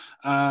nice,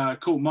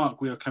 cool.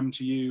 Mark, we are coming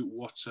to you.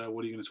 What are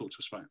you going to talk to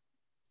us about?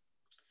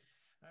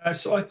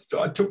 So I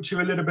thought I'd talk to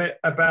you a little bit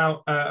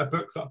about a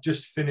book that I've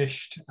just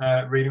finished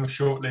reading, or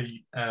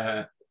shortly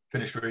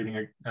finished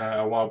reading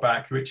a while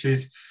back, which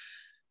is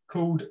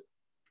called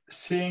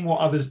Seeing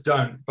What Others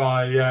Don't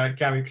by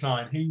Gary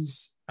Klein.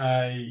 He's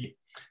a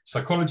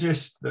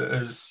psychologist that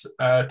has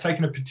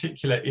taken a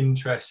particular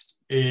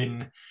interest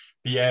in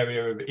the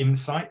area of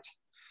insight.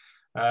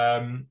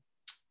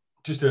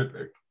 Just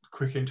a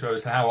quick intro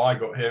as to how I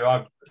got here.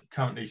 I'm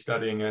currently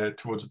studying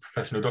towards a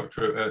professional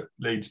doctorate at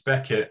Leeds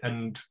Beckett,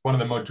 and one of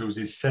the modules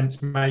is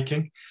sense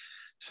making.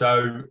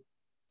 So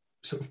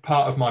sort of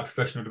part of my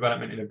professional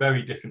development in a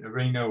very different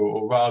arena,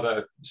 or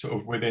rather sort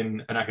of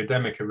within an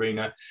academic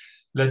arena,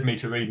 led me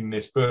to reading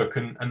this book.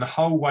 And the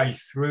whole way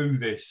through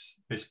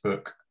this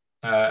book,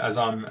 as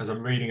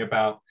I'm reading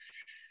about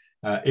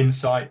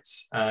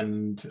insights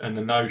and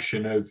the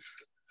notion of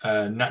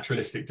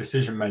naturalistic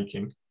decision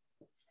making,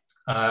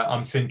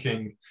 I'm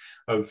thinking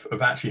of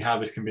actually how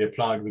this can be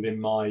applied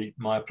within my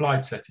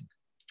applied setting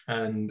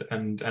and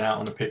out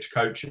on a pitch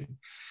coaching.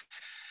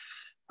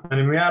 And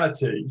in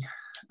reality,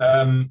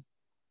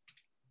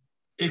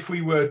 if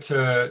we were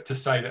to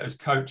say that as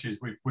coaches,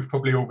 we've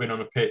probably all been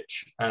on a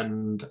pitch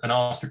and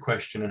asked a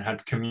question and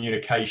had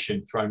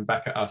communication thrown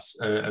back at us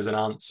as an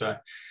answer,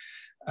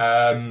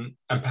 and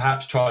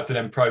perhaps tried to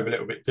then probe a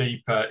little bit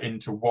deeper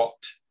into what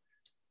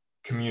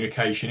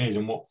communication is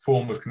and what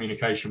form of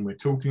communication we're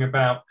talking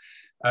about.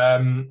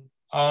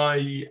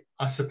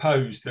 I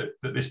suppose that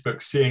this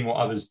book, Seeing What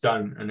Others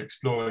Don't and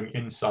Exploring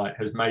Insight,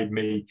 has made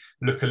me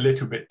look a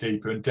little bit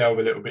deeper and delve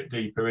a little bit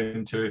deeper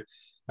into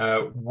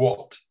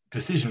what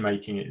decision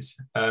making is.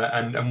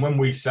 And when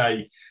we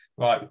say,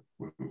 right,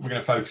 we're going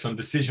to focus on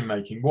decision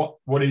making,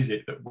 what is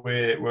it that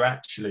we're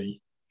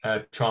actually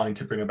trying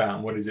to bring about,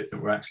 and what is it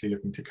that we're actually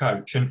looking to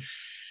coach? And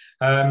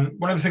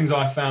one of the things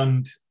I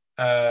found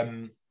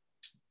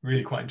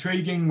really quite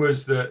intriguing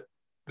was that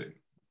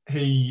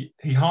he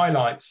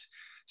highlights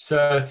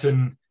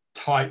certain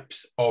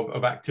types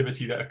of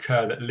activity that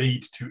occur that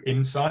lead to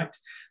insight,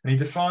 and he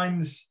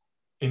defines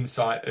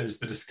insight as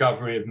the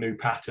discovery of new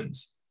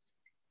patterns.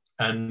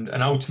 And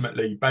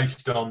ultimately,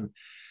 based on,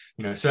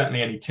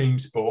 certainly any team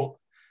sport,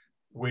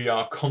 we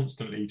are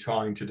constantly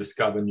trying to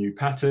discover new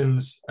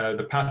patterns.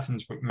 The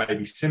patterns may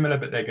be similar,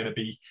 but they're going to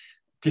be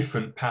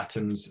different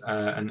patterns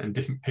and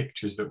different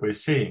pictures that we're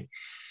seeing.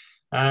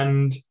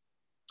 And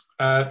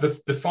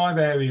the 5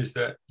 areas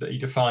that he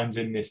defines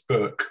in this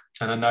book,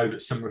 and I know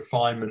that some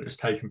refinement has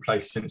taken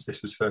place since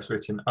this was first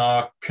written,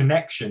 are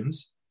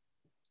connections,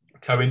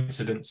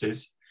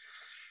 coincidences,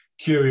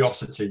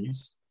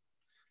 curiosities,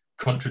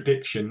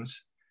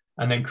 contradictions,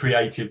 and then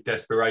creative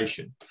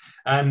desperation.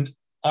 And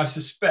I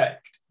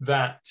suspect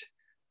that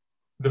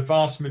the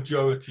vast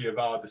majority of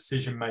our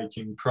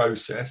decision-making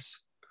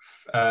process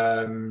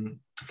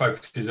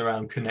focuses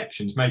around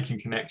connections, making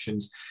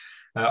connections,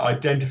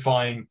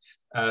 identifying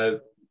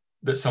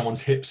that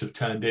someone's hips have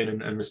turned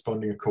in and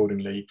responding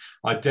accordingly,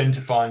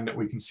 identifying that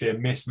we can see a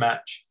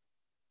mismatch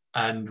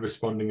and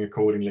responding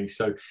accordingly.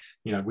 So,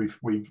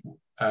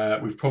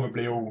 we've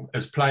probably all,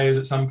 as players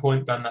at some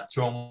point, done that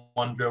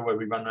 2-on-1 drill where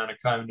we run around a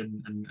cone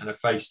and are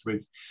faced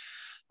with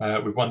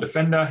one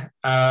defender.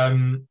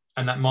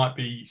 And that might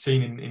be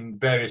seen in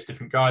various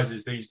different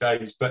guises these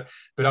days, but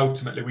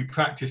ultimately we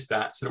practice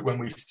that so that when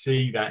we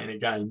see that in a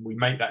game, we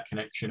make that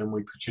connection and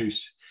we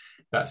produce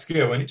that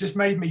skill. And it just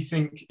made me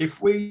think,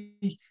 if we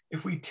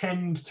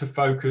tend to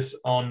focus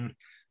on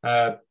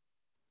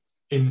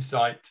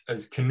insight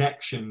as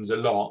connections a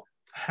lot,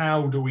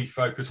 how do we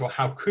focus, or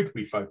how could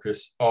we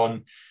focus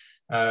on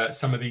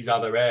some of these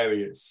other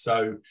areas?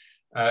 So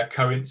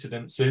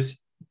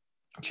coincidences,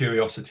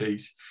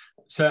 curiosities.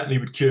 Certainly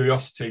with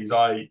curiosities,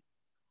 I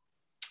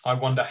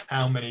wonder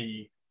how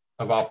many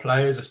of our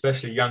players,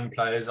 especially young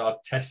players, are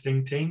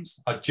testing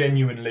teams, are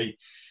genuinely,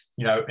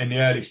 in the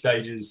early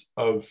stages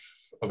of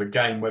a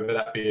game, whether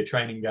that be a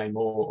training game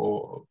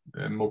or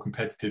a more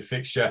competitive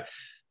fixture,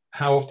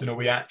 how often are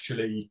we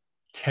actually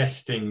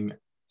testing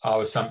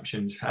our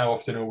assumptions? How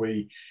often are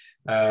we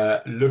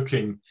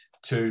looking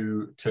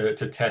to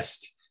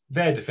test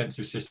their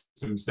defensive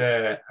systems,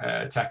 their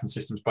attacking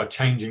systems, by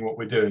changing what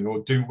we're doing?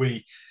 Or do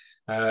we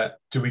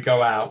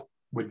go out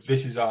with,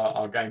 this is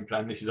our game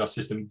plan, this is our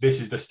system,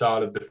 this is the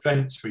style of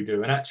defense we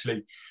do? And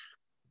actually,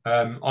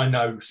 I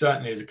know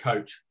certainly as a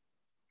coach,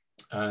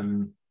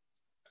 and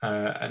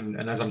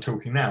as I'm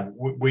talking now,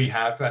 we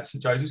have at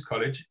St Joseph's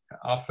College,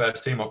 our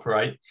first team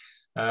operate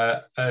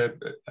a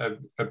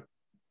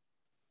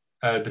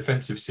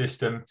defensive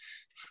system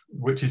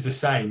which is the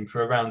same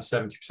for around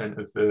 70%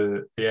 of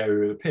the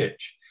area of the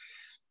pitch.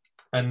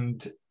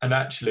 And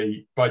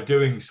actually, by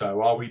doing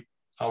so, are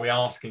we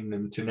asking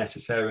them to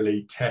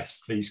necessarily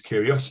test these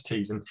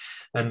curiosities and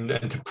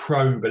to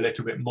probe a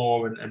little bit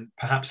more and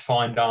perhaps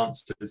find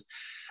answers?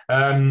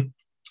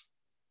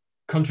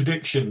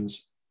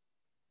 Contradictions.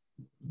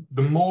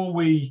 The more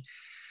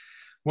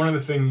one of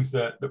the things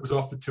that was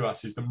offered to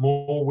us is the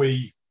more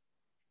we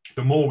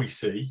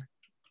see,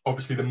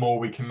 obviously the more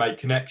we can make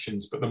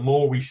connections, but the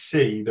more we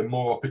see, the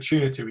more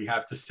opportunity we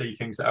have to see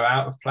things that are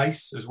out of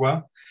place as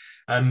well.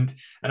 And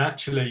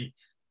actually,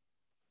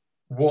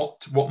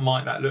 what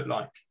might that look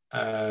like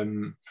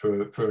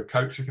for a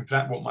coach looking for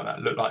that? What might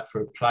that look like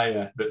for a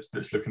player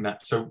that's looking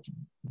at? So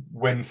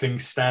when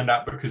things stand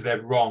out because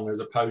they're wrong as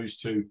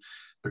opposed to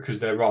because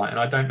they're right. And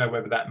I don't know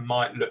whether that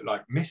might look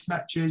like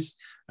mismatches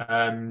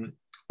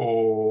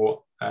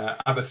or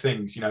other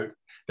things. You know,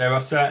 there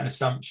are certain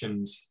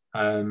assumptions.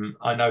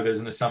 I know there's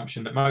an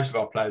assumption that most of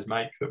our players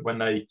make that when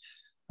they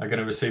are going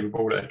to receive a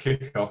ball at a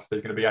kickoff,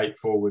 there's going to be 8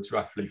 forwards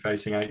roughly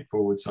facing 8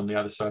 forwards on the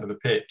other side of the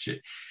pitch.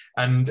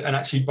 And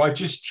actually, by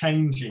just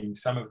changing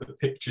some of the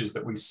pictures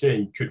that we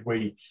see, could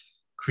we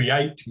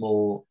create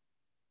more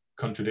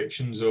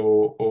contradictions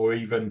or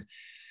even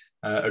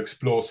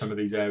explore some of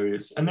these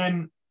areas? And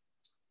then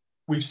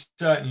we've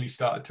certainly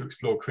started to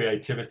explore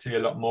creativity a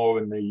lot more,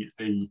 and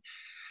the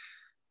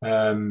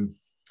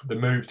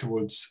move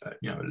towards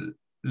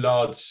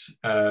large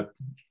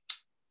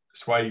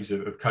swathes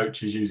of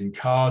coaches using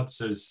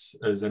cards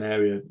as an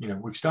area. You know,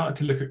 we've started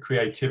to look at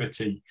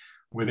creativity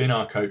within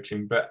our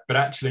coaching, but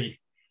actually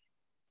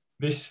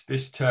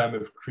this term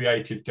of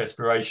creative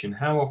desperation,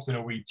 how often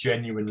are we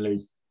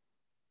genuinely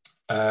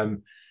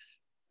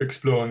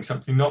exploring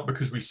something, not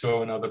because we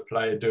saw another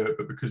player do it,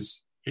 but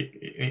because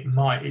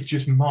it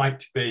just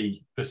might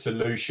be the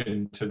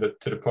solution to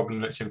the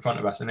problem that's in front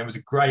of us? And there was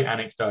a great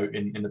anecdote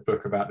in the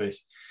book about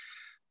this.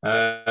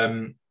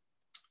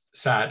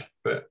 Sad,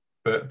 but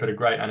a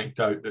great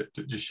anecdote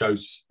that just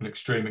shows an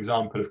extreme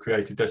example of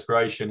creative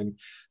desperation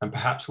and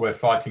perhaps where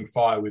fighting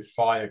fire with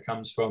fire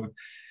comes from.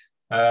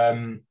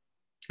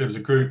 There was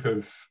a group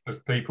of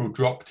people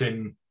dropped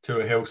in to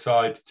a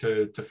hillside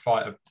to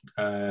fight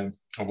a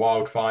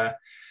wildfire,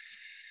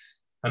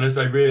 and as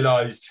they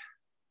realised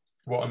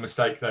what a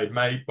mistake they'd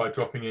made by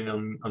dropping in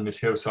on this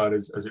hillside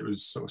as it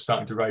was sort of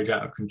starting to rage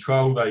out of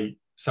control,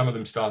 some of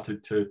them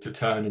started to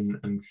turn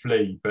and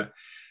flee. But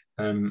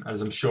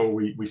as I'm sure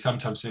we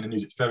sometimes see in the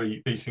news,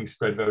 these things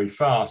spread very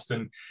fast.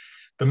 And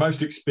the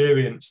most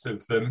experienced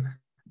of them,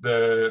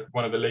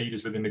 one of the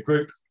leaders within the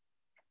group,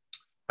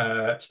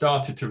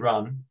 started to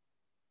run,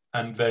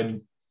 and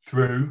then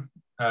through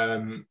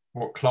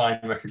what Klein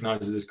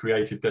recognises as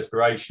creative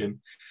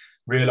desperation,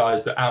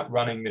 realised that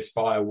outrunning this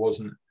fire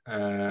wasn't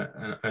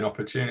an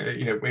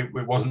opportunity.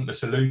 It wasn't the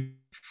solution,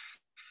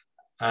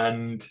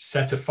 and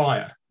set a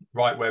fire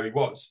right where he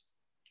was.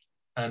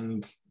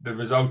 And the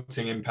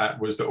resulting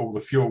impact was that all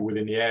the fuel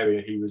within the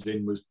area he was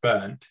in was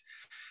burnt,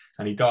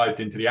 and he dived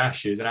into the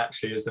ashes. And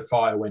actually, as the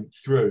fire went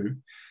through,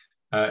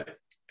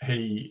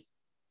 he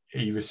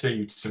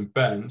received some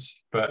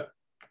burns, but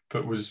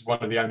was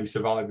one of the only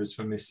survivors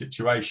from this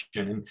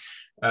situation.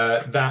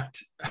 And that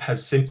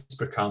has since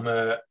become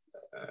a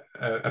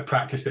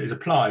practice that is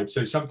applied.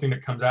 So something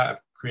that comes out of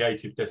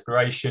creative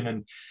desperation,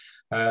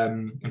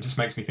 and just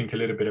makes me think a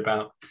little bit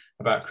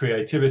about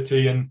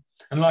creativity. And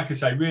like I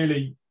say,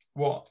 really,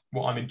 what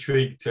I'm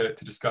intrigued to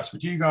discuss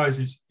with you guys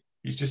is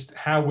just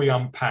how we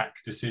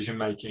unpack decision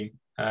making,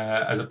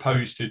 as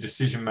opposed to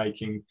decision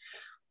making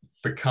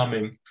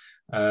becoming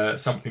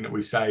something that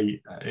we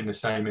say in the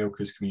same ilk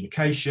as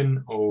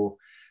communication or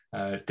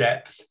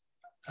depth,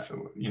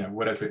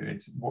 whatever it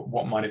is.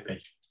 What might it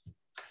be?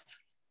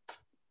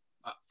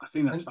 I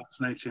think that's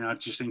fascinating. I'm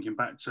just thinking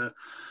back to,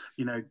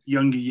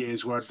 younger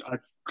years where I'd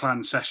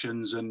plan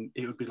sessions and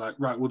it would be like,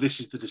 right, well, this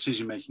is the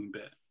decision-making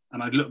bit.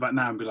 And I'd look back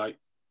now and be like,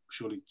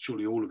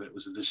 surely all of it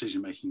was the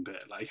decision-making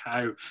bit. Like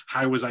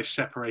how was I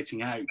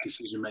separating out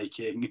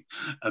decision-making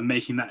and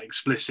making that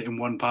explicit in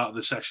one part of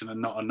the session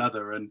and not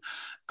another? And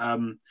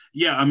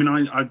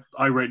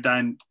I wrote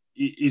down,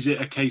 is it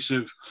a case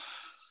of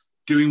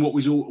doing what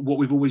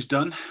we've always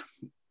done?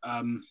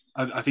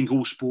 I think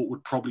all sport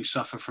would probably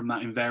suffer from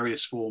that in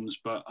various forms,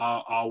 but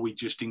are we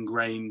just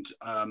ingrained?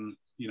 I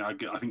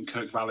think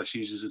Kirk Vallis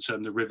uses the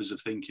term the rivers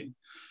of thinking.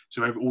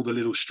 So all the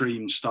little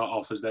streams start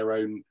off as their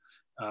own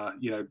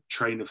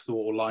train of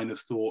thought or line of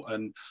thought,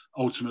 and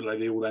ultimately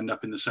they all end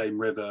up in the same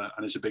river,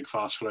 and it's a big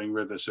fast flowing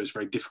river, so it's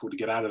very difficult to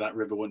get out of that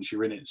river once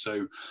you're in it.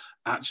 So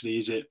actually,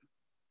 is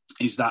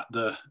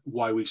that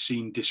why we've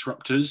seen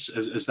disruptors?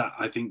 As that,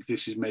 I think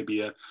this is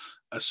maybe a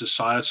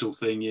societal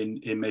thing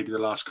in maybe the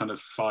last kind of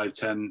 5,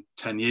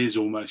 10 years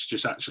almost,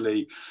 just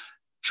actually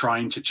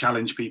trying to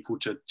challenge people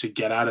to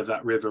get out of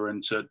that river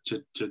and to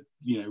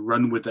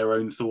run with their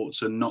own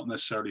thoughts and not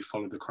necessarily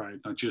follow the crowd.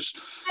 And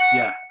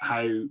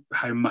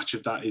how much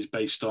of that is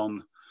based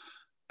on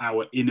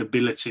our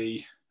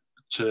inability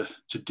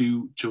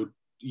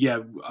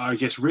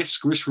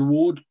risk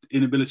reward,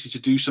 inability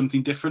to do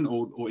something different,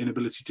 or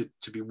inability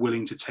to be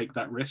willing to take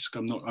that risk.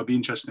 I'd be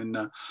interested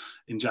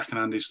in Jack and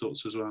Andy's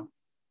thoughts as well.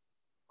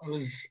 I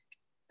was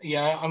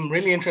Yeah, I'm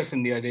really interested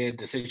in the idea of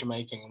decision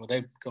making, and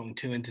without going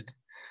too into,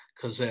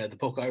 because the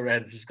book I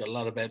read has got a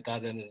lot about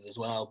that in it as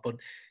well. But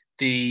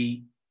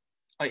the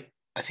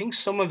I think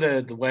some of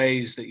the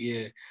ways that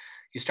you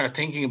start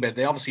thinking about,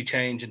 they obviously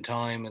change in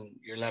time and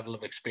your level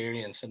of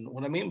experience. And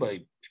what I mean by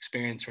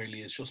experience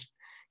really is just,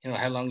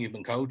 how long you've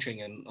been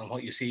coaching and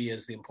what you see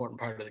as the important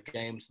part of the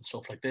games and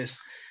stuff like this.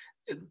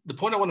 The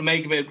point I want to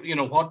make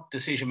about, what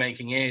decision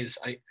making is,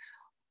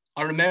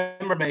 I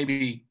remember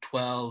maybe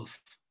 12,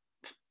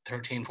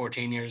 13,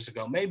 14 years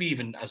ago, maybe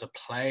even as a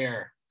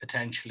player,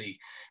 potentially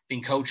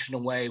being coached in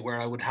a way where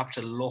I would have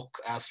to look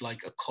at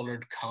like a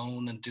colored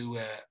cone and do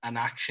an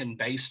action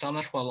based on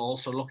it while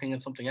also looking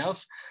at something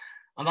else.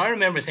 And I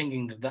remember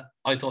thinking that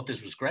I thought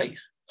this was great.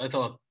 I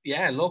thought,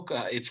 yeah, look,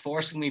 it's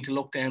forcing me to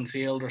look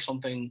downfield or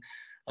something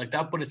like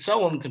that. But it's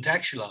so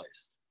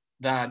uncontextualized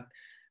that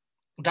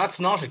that's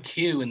not a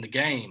cue in the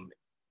game,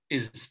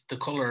 is the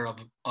color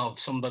of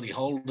somebody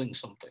holding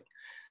something.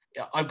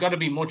 I've got to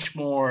be much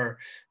more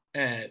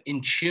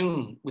in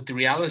tune with the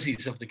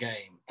realities of the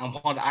game and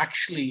what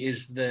actually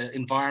is the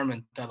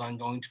environment that I'm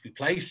going to be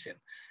placed in.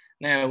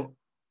 Now,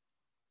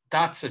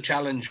 that's a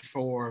challenge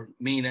for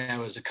me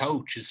now as a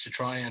coach, is to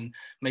try and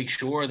make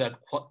sure that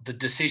what the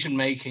decision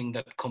making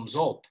that comes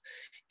up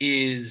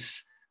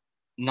is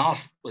not,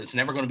 well, it's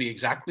never going to be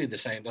exactly the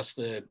same. That's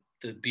the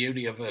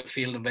beauty of a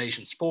field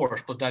invasion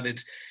sport, but that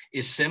it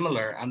is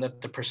similar, and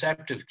that the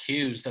perceptive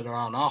cues that are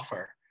on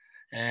offer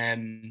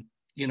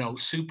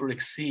super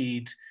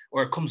exceed,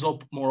 or it comes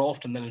up more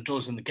often than it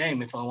does in the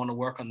game if I want to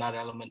work on that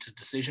element of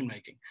decision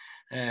making.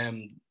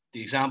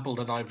 The example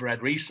that I've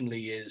read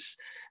recently is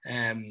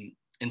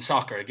in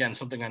soccer, again,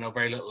 something I know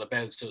very little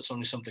about, so it's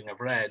only something I've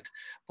read,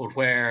 but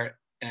where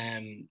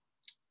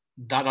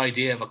that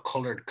idea of a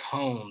colored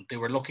cone, they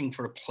were looking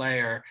for a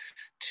player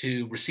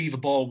to receive a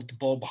ball with the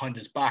ball behind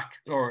his back,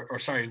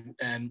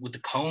 with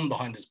the cone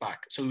behind his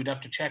back. So he would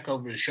have to check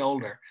over his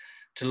shoulder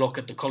to look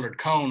at the colored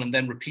cone and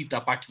then repeat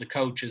that back to the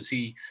coach as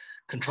he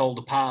controlled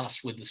the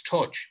pass with his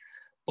touch.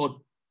 But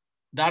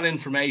that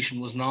information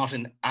was not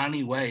in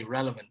any way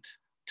relevant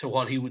to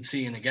what he would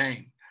see in a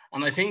game.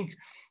 And I think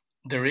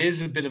there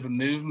is a bit of a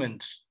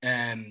movement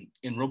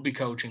in rugby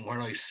coaching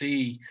where I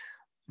see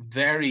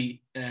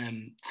very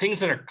things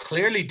that are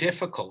clearly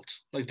difficult,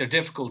 like they're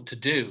difficult to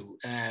do.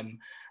 I'm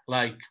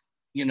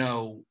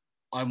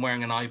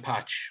wearing an eye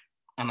patch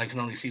and I can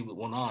only see with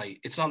one eye.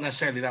 It's not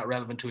necessarily that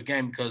relevant to a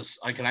game because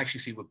I can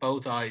actually see with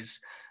both eyes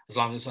as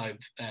long as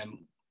I've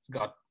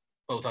got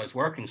both eyes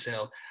working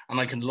still, and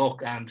I can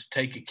look and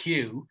take a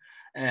cue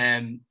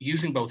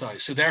using both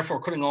eyes. So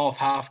therefore, cutting off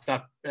half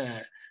that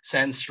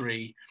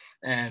sensory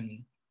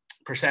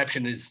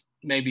perception is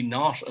maybe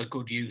not a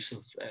good use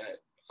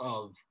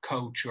of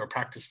coach or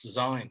practice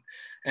design.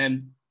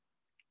 And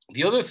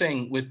the other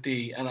thing with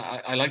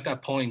I like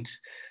that point,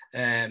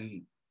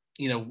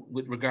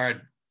 with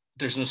regard,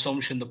 there's an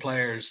assumption the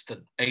players that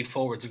 8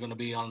 forwards are going to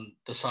be on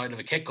the side of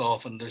a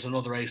kickoff and there's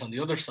another 8 on the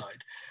other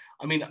side.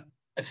 I mean,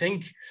 I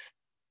think,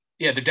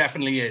 yeah, there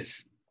definitely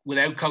is.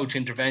 Without coach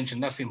intervention,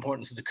 that's the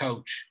importance of the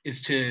coach,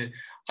 is to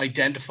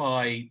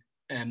identify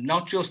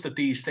not just that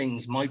these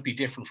things might be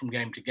different from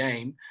game to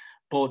game,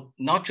 but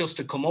not just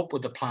to come up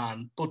with a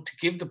plan, but to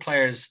give the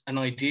players an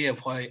idea of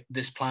why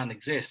this plan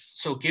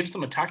exists. So it gives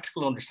them a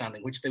tactical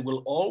understanding, which they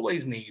will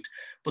always need,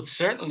 but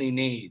certainly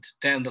need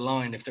down the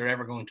line if they're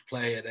ever going to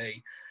play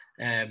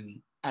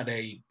at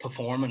a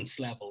performance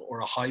level or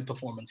a high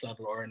performance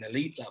level or an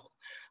elite level.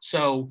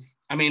 So,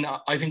 I mean,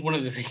 I think one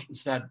of the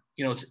things that,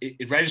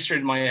 it registered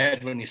in my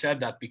head when you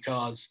said that,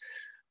 because,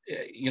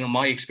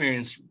 my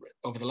experience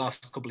over the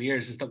last couple of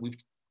years is that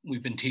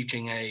we've been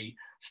teaching a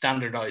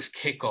standardized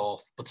kickoff,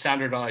 but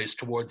standardized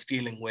towards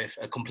dealing with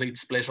a complete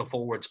split of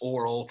forwards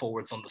or all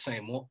forwards on the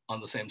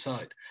same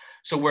side.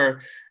 So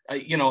we're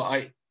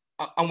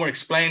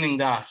explaining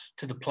that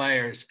to the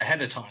players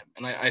ahead of time,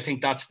 and I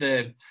think that's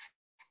the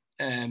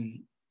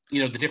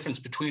difference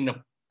between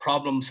a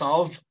problem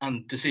solve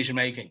and decision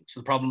making. So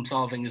the problem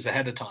solving is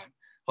ahead of time,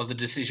 while the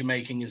decision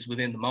making is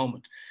within the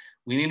moment.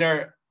 We need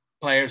our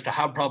players to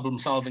have problem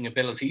solving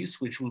abilities,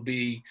 which will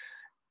be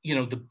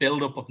the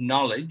buildup of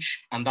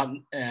knowledge, and that,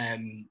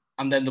 and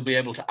then they'll be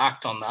able to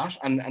act on that.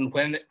 And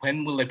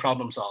when will they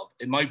problem solve?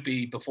 It might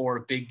be before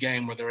a big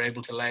game where they're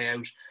able to lay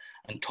out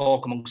and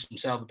talk amongst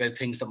themselves about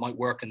things that might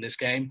work in this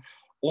game,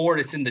 or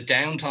it's in the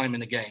downtime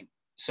in the game.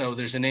 So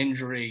there's an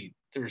injury,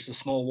 there's a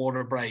small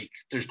water break,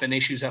 there's been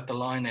issues at the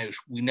line out.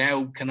 We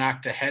now can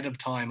act ahead of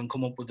time and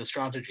come up with a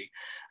strategy.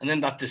 And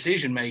then that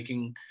decision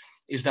making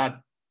is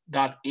that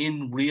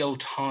in real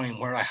time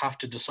where I have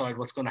to decide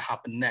what's going to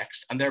happen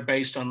next. And they're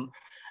based on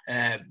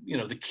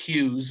the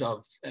cues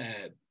of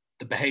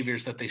the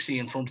behaviors that they see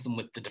in front of them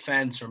with the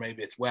defense, or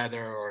maybe it's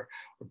weather, or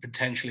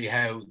potentially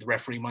how the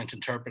referee might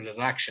interpret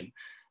an action.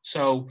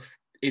 So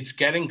it's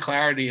getting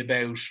clarity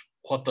about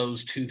what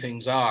those two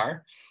things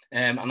are.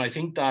 And I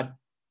think that,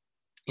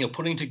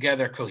 putting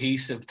together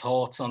cohesive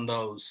thoughts on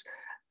those,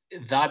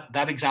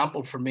 that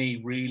example for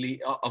me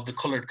really of the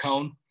colored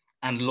cone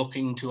and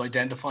looking to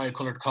identify a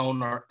coloured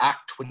cone or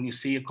act when you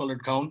see a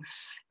coloured cone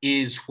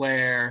is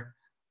where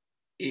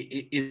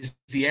it is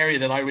the area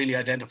that I really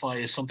identify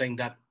as something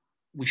that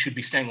we should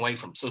be staying away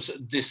from. So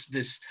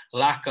this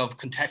lack of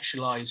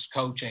contextualized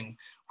coaching,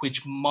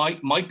 which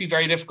might be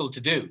very difficult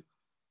to do,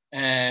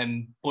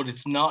 but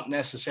it's not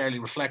necessarily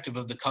reflective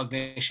of the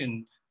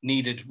cognition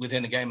needed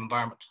within a game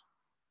environment.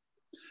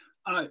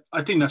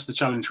 I think that's the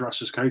challenge for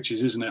us as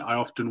coaches, isn't it? I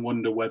often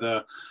wonder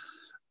whether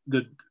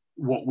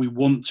what we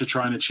want to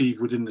try and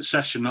achieve within the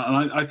session,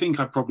 and I think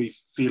I probably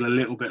feel a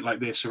little bit like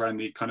this around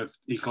the kind of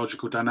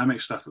ecological dynamic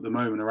stuff at the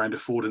moment, around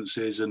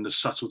affordances and the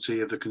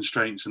subtlety of the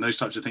constraints and those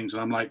types of things.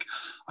 And I'm like,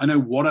 I know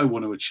what I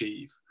want to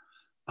achieve.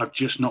 I've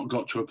just not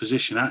got to a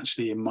position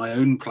actually in my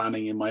own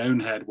planning, in my own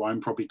head, where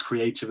I'm probably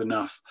creative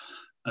enough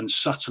and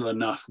subtle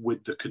enough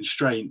with the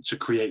constraint to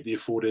create the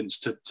affordance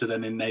to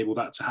then enable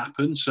that to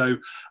happen. So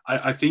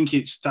I think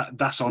it's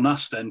that's on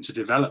us then to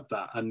develop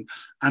that. And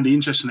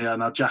interestingly, and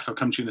now Jack, I'll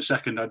come to you in a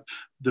second,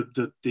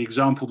 the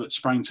example that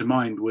sprang to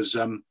mind was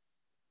from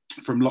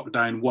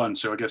lockdown 1,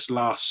 so I guess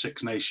last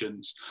Six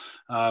Nations,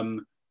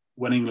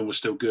 when England was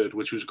still good,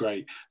 which was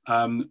great,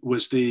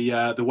 was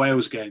the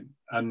Wales game.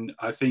 And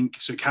I think,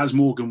 so Kaz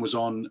Morgan was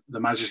on the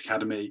Magic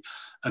Academy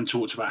and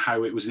talked about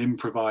how it was an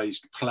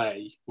improvised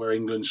play where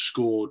England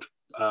scored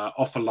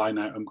off a line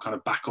out and kind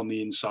of back on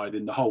the inside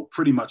in the hole,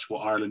 pretty much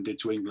what Ireland did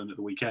to England at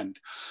the weekend.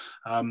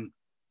 And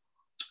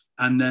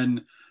then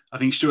I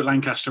think Stuart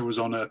Lancaster was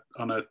on a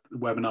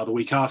webinar the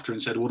week after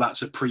and said, well,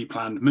 that's a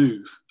pre-planned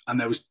move. And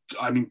there was,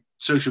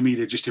 social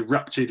media just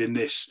erupted in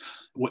this,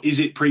 well, is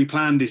it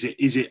pre-planned? Is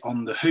it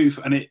on the hoof?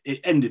 And it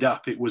ended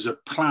up, it was a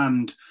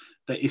planned,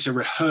 that it's a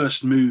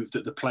rehearsed move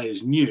that the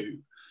players knew,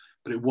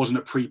 but it wasn't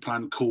a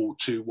pre-planned call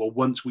to, well,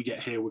 once we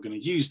get here, we're going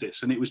to use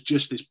this. And it was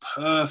just this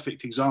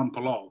perfect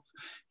example of,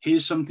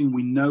 here's something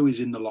we know is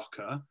in the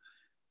locker,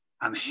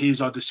 and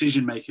here's our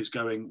decision makers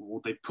going,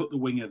 well, they put the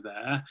winger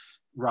there.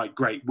 Right,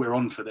 great, we're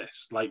on for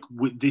this. Like,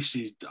 this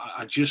is,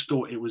 I just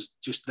thought it was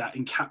just that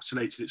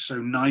encapsulated it so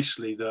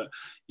nicely that,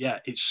 yeah,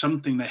 it's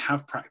something they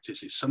have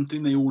practiced. It's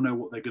something they all know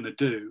what they're going to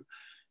do.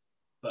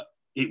 But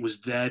it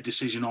was their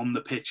decision on the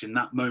pitch in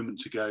that moment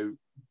to go,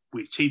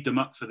 we've teed them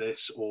up for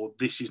this, or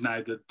this is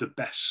now the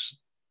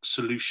best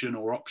solution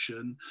or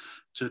option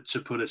to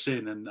put us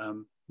in. And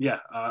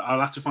I'll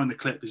have to find the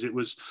clip, because it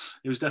was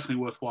definitely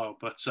worthwhile.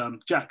 But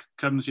Jack,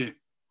 coming to you.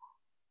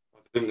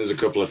 I think there's a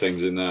couple of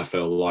things in there,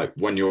 Phil, like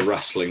when you're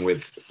wrestling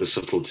with the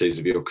subtleties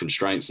of your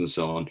constraints and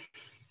so on,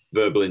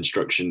 verbal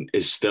instruction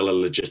is still a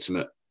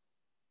legitimate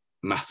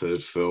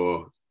method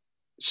for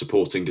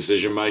supporting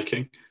decision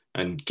making,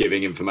 and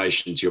giving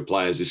information to your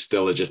players is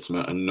still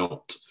legitimate and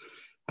not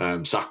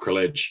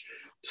sacrilege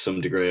to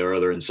some degree or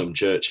other in some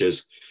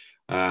churches.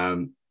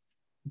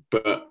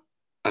 But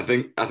I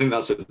think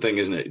that's the thing,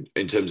 isn't it?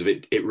 In terms of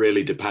it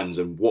really depends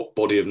on what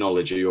body of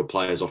knowledge are your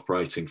players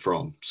operating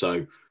from.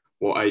 So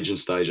what age and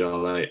stage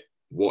are they?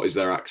 What is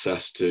their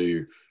access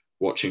to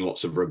watching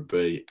lots of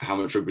rugby? How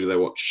much rugby do they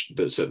watch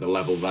that's at the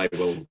level they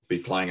will be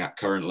playing at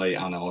currently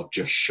and are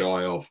just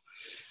shy of?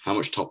 How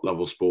much top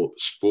level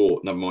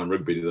sport, never mind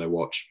rugby, do they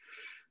watch?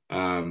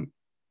 And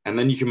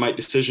then you can make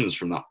decisions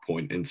from that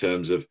point in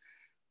terms of,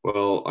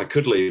 well, I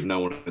could leave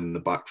no one in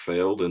the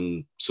backfield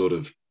and sort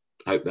of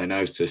hope they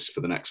notice for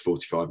the next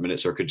 45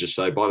 minutes. Or I could just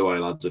say, by the way,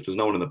 lads, if there's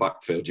no one in the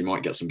backfield, you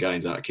might get some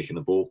gains out of kicking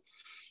the ball.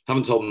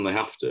 Haven't told them they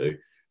have to,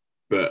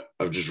 but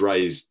I've just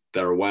raised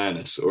their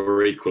awareness.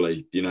 Or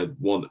equally, is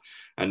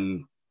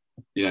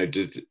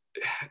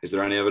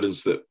there any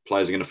evidence that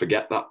players are going to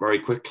forget that very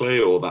quickly,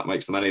 or that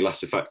makes them any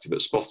less effective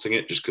at spotting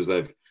it just because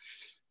they've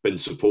been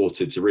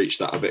supported to reach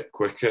that a bit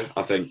quicker?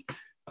 I think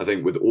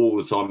with all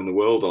the time in the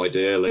world,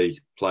 ideally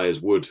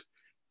players would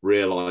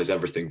realise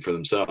everything for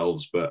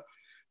themselves, but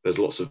there's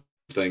lots of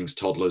things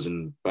toddlers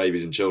and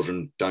babies and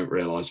children don't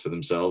realise for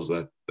themselves.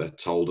 They're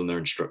told and they're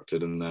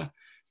instructed and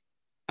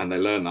they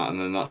learn that, and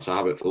then that's a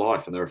habit for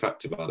life and they're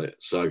effective at it.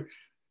 So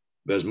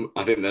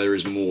I think there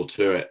is more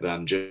to it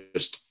than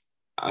just,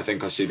 I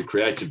think I see the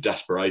creative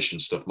desperation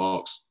stuff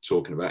Mark's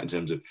talking about in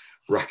terms of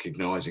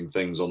recognising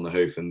things on the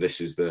hoof, and this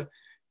is the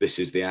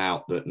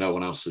out that no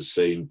one else has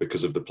seen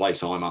because of the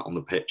place I'm at on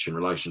the pitch in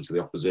relation to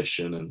the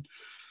opposition and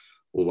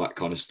all that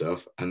kind of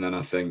stuff. And then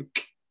I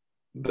think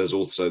there's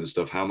also the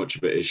stuff, how much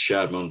of it is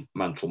shared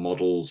mental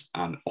models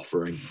and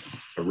offering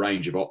a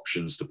range of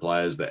options to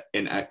players that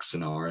in X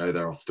scenario,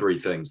 there are 3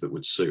 things that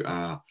would suit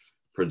our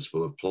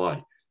principle of play.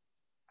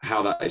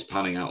 How that is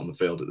panning out on the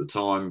field at the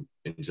time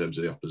in terms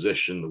of the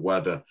opposition, the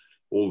weather,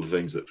 all the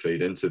things that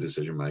feed into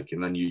decision making.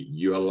 Then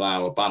you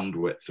allow a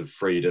bandwidth of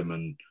freedom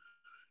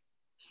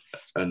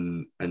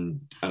and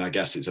I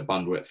guess it's a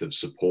bandwidth of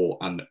support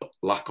and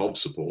lack of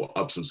support,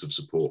 absence of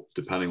support,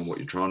 depending on what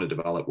you're trying to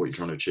develop, what you're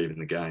trying to achieve in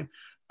the game.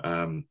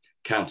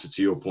 Counter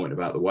to your point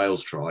about the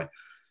Wales try,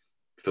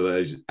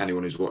 for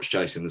anyone who's watched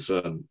Chasing the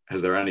Sun,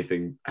 has there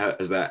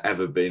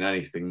ever been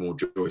anything more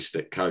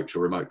joystick coach or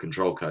remote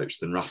control coach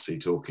than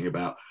Rassie talking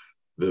about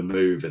the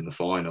move in the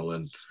final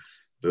and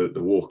the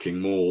walking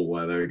maul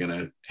where they were going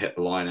to hit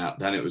the line out,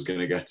 then it was going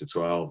to get to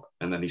 12,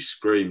 and then he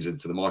screams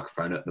into the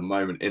microphone, at the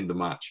moment in the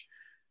match,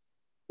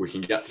 we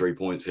can get 3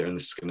 points here and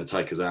this is going to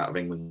take us out of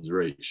England's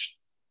reach.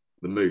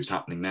 The move's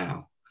happening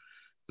now.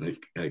 And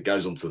it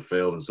goes onto the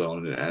field and so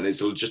on, and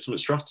it's a legitimate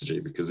strategy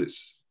because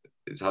it's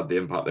had the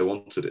impact they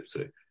wanted it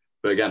to.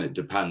 But again, it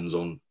depends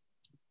on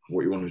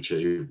what you want to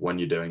achieve, when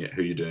you're doing it,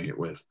 who you're doing it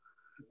with.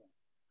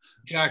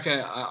 Jack,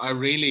 I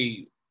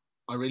really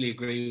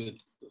agree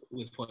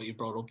with what you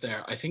brought up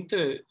there. I think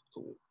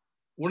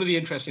one of the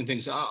interesting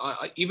things,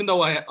 even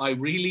though I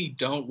really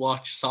don't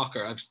watch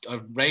soccer,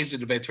 I've raised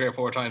it about 3 or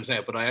 4 times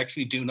now, but I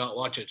actually do not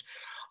watch it.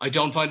 I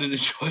don't find it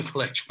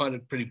enjoyable. I find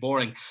it pretty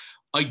boring.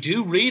 I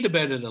do read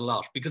about it a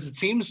lot because it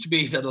seems to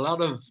be that a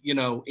lot of,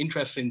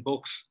 interesting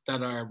books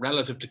that are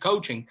relative to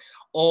coaching,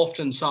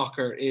 often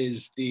soccer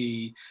is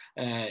the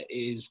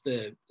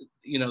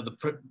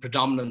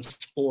predominant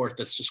sport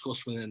that's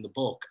discussed within the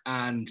book.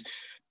 And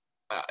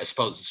I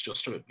suppose it's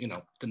just,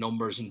 the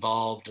numbers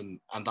involved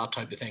and that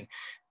type of thing.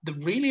 The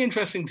really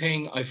interesting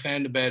thing I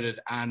found about it,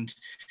 and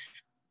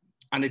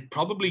it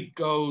probably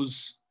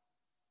goes,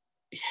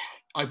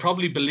 I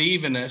probably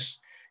believe in it,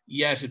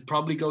 yet it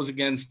probably goes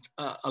against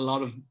a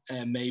lot of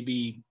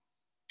maybe,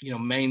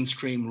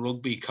 mainstream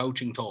rugby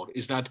coaching thought,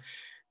 is that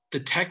the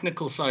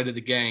technical side of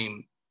the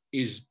game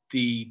is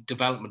the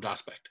development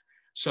aspect.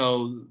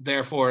 So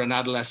therefore, an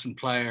adolescent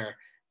player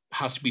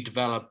has to be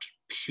developed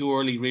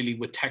purely really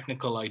with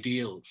technical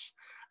ideals,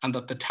 and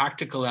that the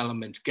tactical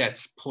element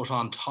gets put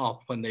on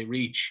top when they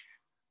reach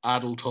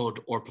adulthood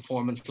or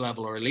performance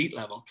level or elite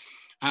level.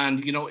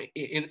 And,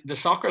 in the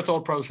soccer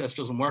thought process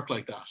doesn't work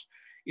like that.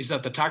 Is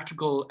that the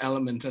tactical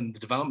element and the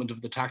development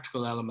of the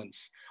tactical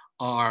elements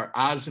are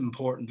as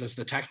important as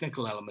the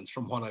technical elements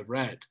from what I've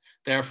read.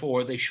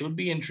 Therefore, they should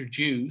be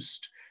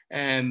introduced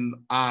at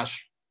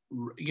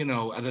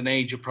an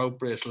age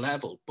appropriate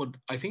level. But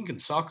I think in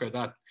soccer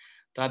that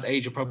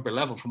age appropriate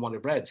level from what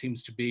I've read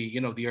seems to be,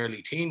 the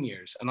early teen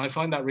years. And I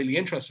find that really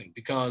interesting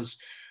because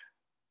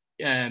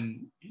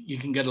you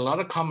can get a lot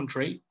of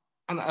commentary,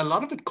 and a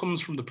lot of it comes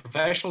from the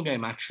professional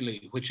game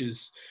actually, which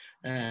is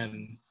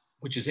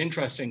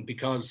interesting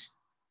because,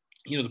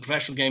 the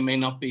professional game may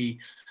not be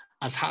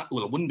it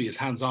wouldn't be as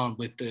hands-on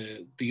with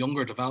the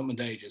younger development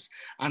ages.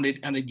 And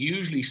it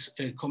usually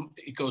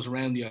it goes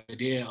around the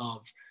idea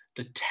of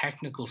the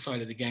technical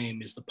side of the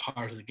game is the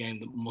part of the game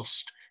that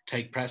must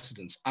take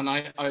precedence. And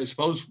I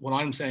suppose what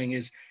I'm saying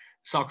is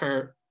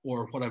soccer,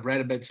 or what I've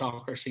read about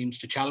soccer, seems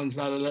to challenge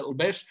that a little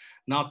bit.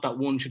 Not that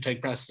one should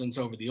take precedence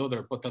over the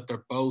other, but that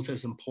they're both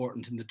as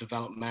important in the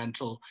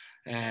developmental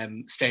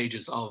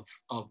stages of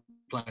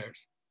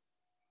players.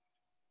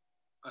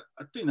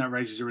 I think that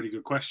raises a really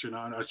good question.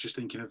 I was just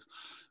thinking of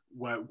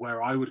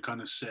where I would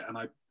kind of sit, and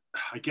I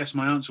guess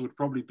my answer would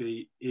probably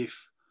be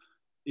if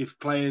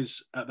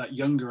players at that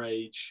younger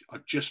age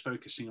are just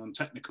focusing on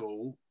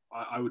technical,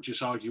 I would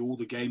just argue all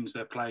the games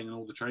they're playing and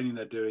all the training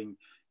they're doing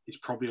is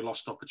probably a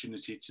lost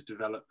opportunity to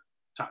develop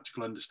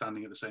tactical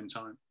understanding at the same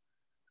time.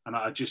 And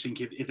I just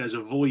think if there's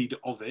a void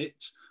of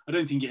it, I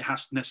don't think it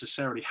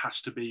necessarily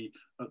has to be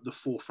at the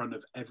forefront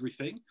of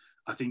everything.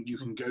 I think you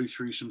can go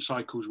through some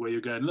cycles where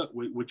you're going, look,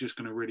 we're just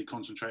going to really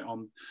concentrate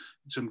on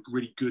some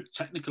really good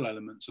technical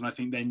elements. And I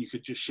think then you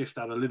could just shift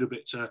that a little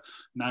bit to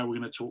now we're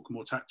going to talk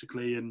more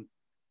tactically and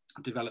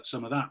develop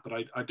some of that. But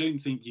I don't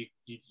think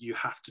you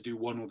have to do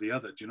one or the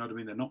other. Do you know what I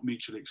mean? They're not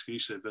mutually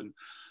exclusive. And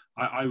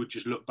I would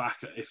just look back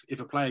at if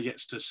a player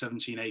gets to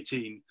 17,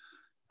 18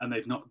 and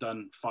they've not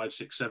done 5,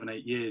 6, 7,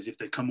 8 years, if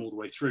they come all the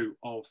way through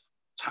of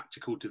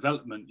tactical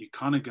development, you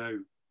kind of go,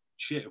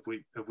 shit,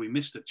 have we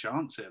missed a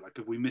chance here? Like,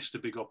 have we missed a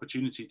big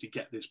opportunity to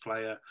get this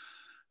player,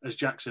 as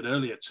Jack said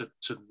earlier,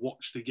 to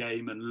watch the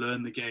game and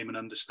learn the game and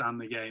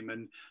understand the game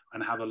and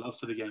have a love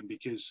for the game?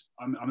 Because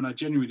I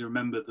genuinely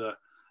remember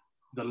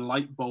the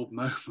light bulb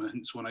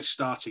moments when I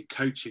started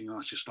coaching. I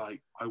was just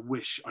like, I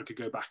wish I could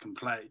go back and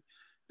play,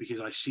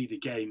 because I see the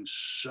game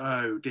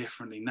so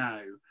differently now.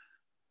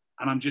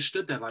 And I'm just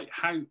stood there like,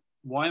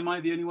 why am I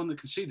the only one that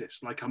can see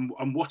this? Like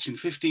I'm watching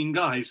 15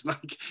 guys,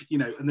 like,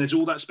 and there's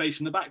all that space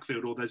in the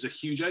backfield, or there's a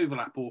huge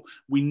overlap, or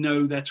we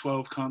know their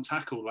 12 can't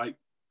tackle. Like,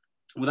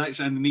 without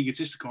sounding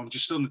egotistical, I'm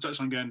just still on the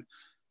touchline going,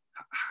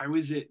 how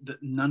is it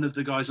that none of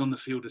the guys on the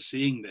field are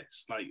seeing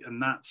this? Like,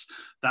 and that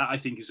I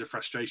think is a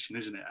frustration,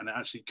 isn't it? And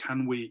actually,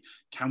 can we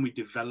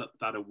develop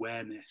that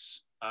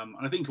awareness? And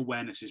I think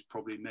awareness is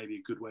probably maybe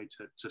a good way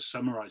to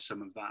summarize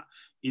some of that.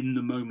 In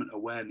the moment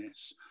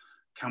awareness,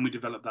 can we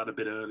develop that a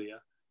bit earlier?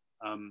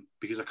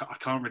 Because I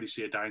can't really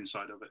see a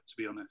downside of it, to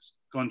be honest.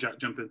 Go on, Jack,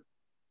 jump in.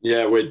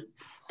 Yeah,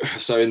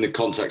 so in the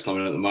context I'm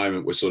in at the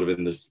moment, we're sort of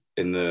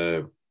in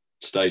the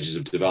stages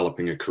of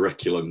developing a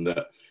curriculum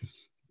that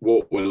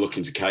what we're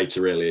looking to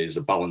cater really is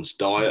a balanced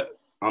diet,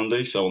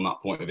 Andy. So on that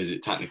point of, is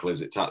it technical,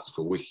 is it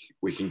tactical?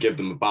 We can give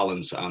them a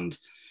balance, and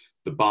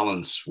the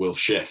balance will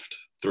shift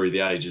through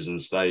the ages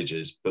and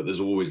stages, but there's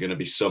always going to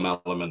be some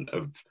element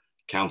of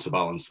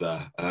counterbalance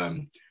there.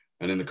 And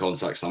in the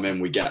context I'm in,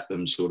 we get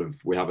them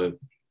we have a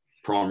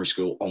primary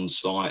school on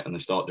site, and they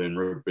start doing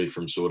rugby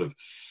from sort of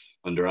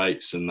under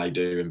 8s, and they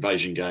do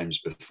invasion games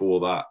before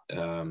that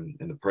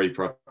in the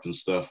pre-prep and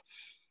stuff.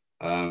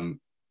 And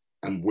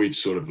we've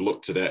sort of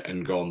looked at it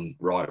and gone,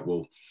 right,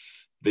 well,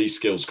 these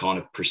skills kind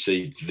of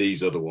precede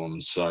these other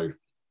ones. So,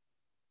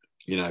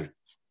 you know,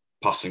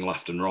 passing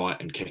left and right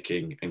and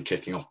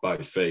kicking off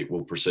both feet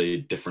will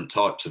precede different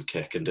types of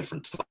kick and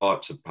different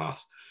types of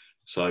pass.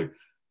 So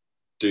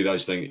do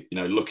those things, you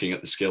know, looking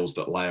at the skills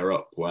that layer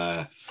up,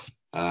 where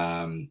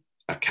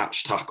a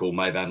catch tackle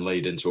may then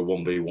lead into a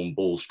 1v1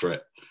 ball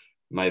strip,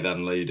 may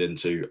then lead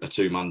into a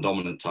 2-man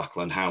dominant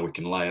tackle, and how we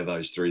can layer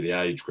those through the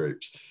age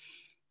groups.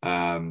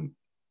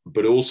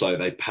 But also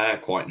they pair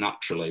quite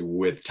naturally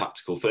with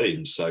tactical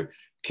themes. So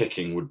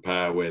kicking would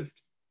pair with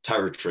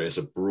territory as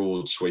a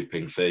broad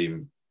sweeping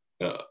theme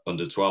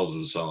under 12s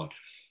and so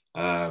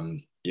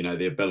on. You know,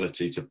 the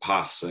ability to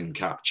pass and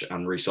catch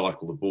and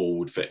recycle the ball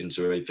would fit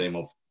into a theme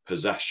of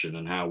possession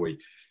and how we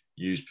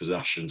use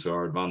possession to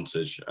our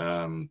advantage.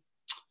 And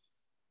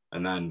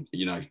then,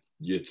 you know,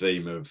 your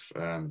theme of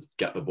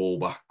get the ball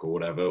back or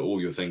whatever, all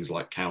your things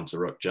like counter,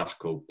 ruck,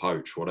 jackal,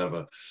 poach,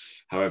 whatever,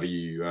 however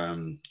you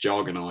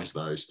jargonize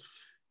those,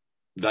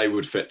 they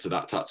would fit to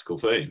that tactical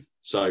theme.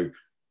 So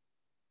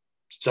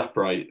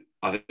separate,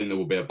 I think there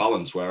will be a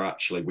balance where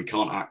actually we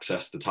can't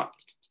access the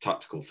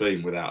tactical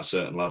theme without a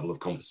certain level of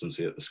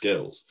competency at the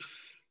skills.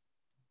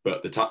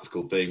 But the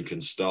tactical theme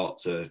can start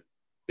to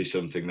be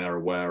something they're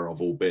aware of,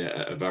 albeit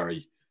at a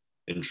very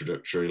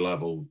introductory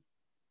level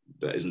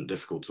that isn't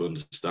difficult to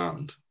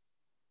understand.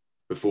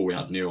 Before we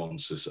add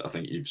nuances, I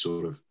think you've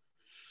sort of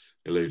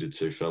alluded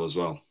to, Phil, as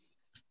well.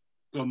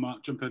 Go on,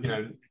 Mark, jump in. You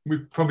know, we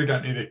probably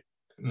don't need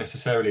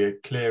necessarily a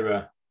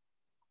clearer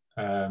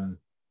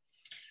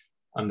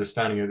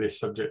understanding of this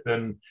subject.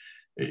 Then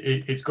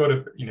it's got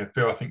to, you know,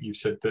 Phil, I think you've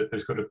said that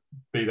there's got to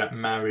be that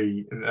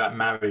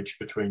marriage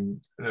between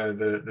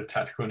the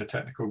tactical and the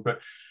technical. But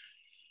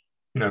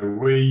you know,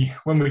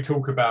 when we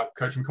talk about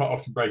coaching, we quite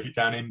often break it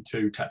down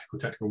into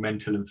tactical,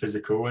 mental, and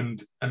physical.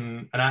 And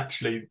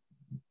actually,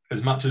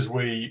 as much as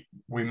we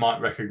might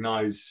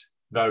recognise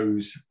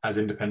those as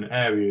independent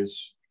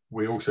areas,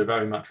 we also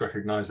very much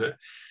recognise that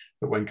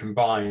when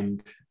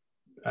combined,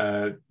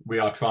 we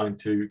are trying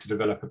to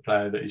develop a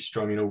player that is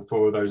strong in all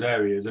 4 of those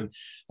areas. And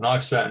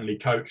I've certainly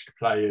coached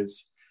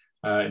players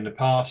in the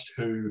past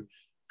who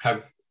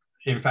have,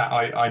 in fact,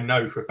 I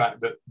know for a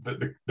fact that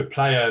the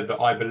player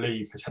that I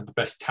believe has had the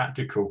best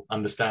tactical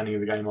understanding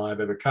of the game I have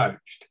ever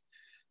coached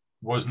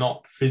was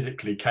not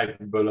physically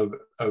capable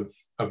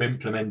of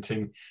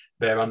implementing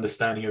their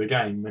understanding of the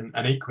game.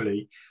 And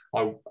equally,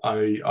 I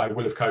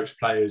will have coached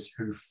players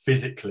who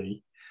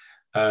physically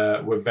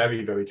were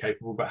very, very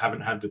capable, but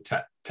haven't had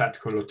the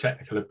tactical or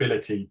technical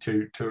ability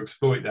to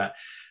exploit that.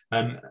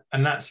 And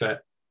that's it.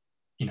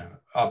 You know,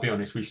 I'll be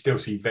honest, we still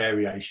see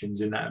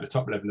variations in that at the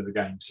top level of the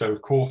game. So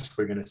of course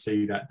we're going to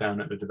see that down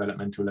at the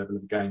developmental level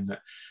of the game that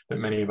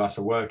many of us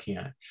are working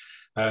at.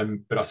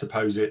 But I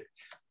suppose it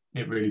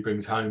really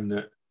brings home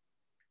that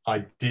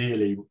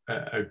ideally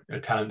a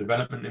talent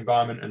development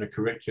environment and a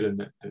curriculum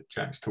that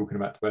Jack's talking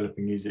about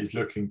developing is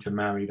looking to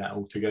marry that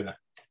all together.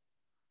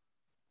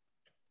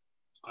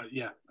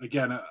 Yeah,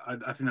 again, I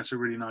think that's a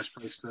really nice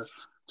place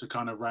to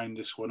kind of round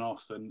this one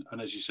off. And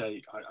as you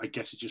say, I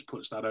guess it just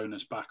puts that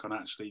onus back on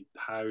actually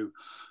how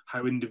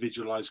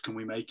individualized can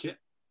we make it.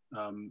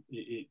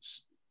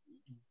 It's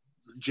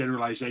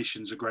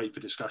generalizations are great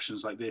for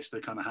discussions like this. They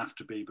kind of have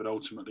to be, but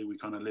ultimately we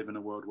kind of live in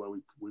a world where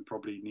we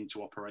probably need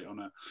to operate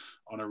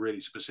on a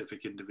really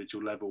specific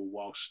individual level,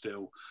 while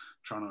still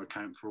trying to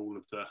account for all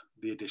of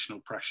the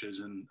additional pressures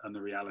and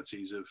the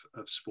realities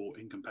of sport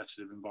in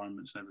competitive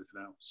environments and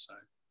everything else. So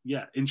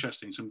yeah,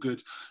 interesting. Some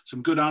good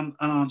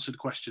unanswered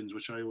questions,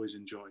 which I always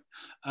enjoy.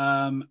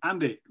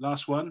 Andy,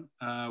 last one.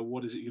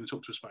 What is it you're going to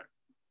talk to us about?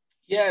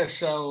 Yeah,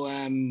 so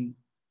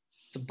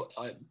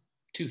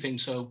 2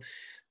 things. So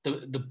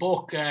the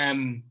book,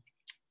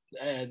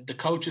 The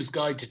Coach's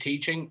Guide to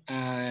Teaching,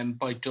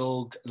 by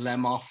Doug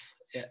Lemov.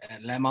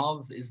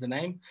 Lemov is the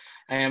name,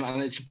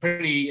 and it's a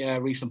pretty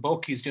recent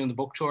book. He's doing the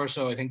book tour,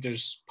 so I think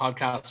there's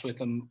podcasts with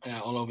him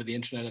all over the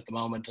internet at the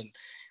moment. And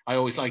I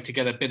always like to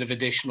get a bit of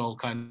additional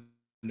kind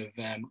of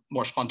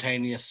more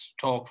spontaneous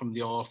talk from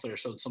the author,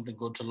 so it's something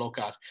good to look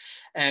at.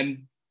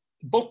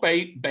 Book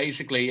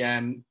basically,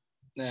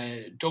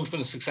 Doug's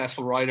been a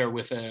successful writer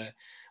with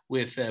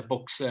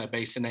books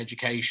based in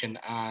education,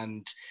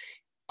 and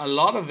a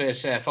lot of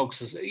it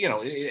focuses, you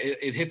know,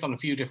 it hits on a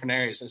few different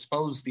areas. I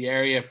suppose the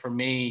area for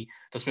me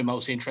that's been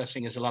most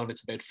interesting is a lot of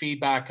it's about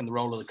feedback and the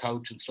role of the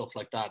coach and stuff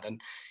like that.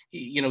 And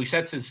he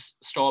sets his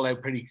stall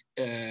out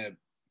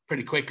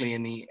pretty quickly,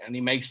 and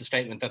he makes the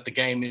statement that the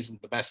game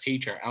isn't the best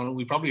teacher. And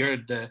we probably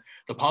heard the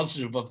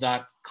positive of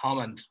that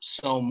comment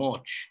so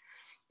much.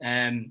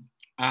 And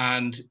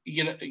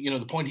you know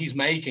the point he's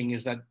making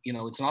is that, you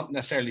know, it's not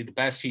necessarily the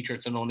best teacher,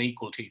 it's an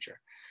unequal teacher.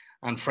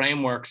 And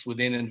frameworks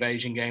within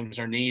invasion games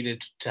are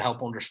needed to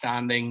help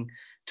understanding,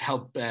 to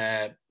help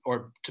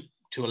or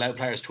to allow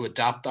players to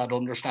adapt that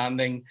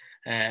understanding,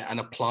 and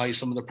apply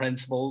some of the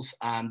principles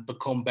and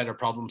become better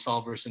problem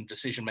solvers and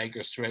decision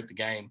makers throughout the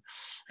game.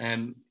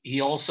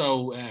 He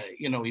also,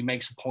 he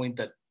makes a point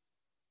that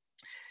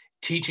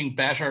teaching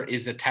better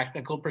is a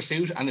technical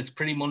pursuit, and it's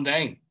pretty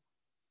mundane.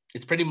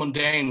 It's pretty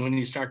mundane when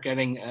you start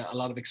getting a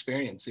lot of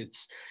experience.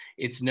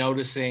 It's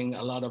noticing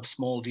a lot of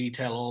small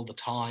detail all the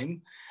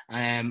time,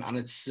 and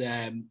it's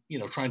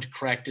trying to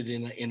correct it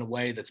in a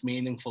way that's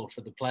meaningful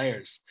for the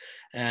players.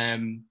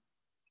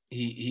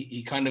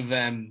 He kind of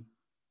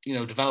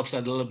develops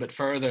that a little bit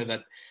further.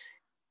 That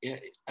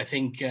I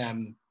think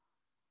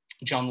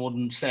John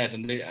Wooden said,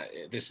 and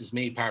this is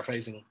me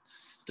paraphrasing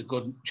the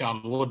good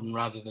John Wooden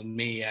rather than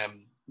me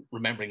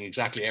remembering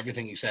exactly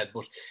everything he said,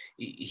 but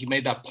he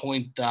made that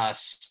point that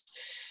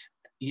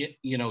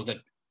that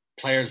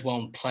players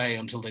won't play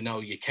until they know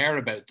you care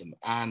about them.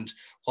 And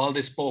while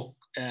this book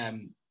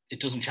it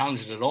doesn't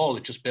challenge it at all,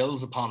 it just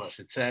builds upon it.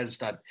 It says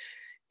that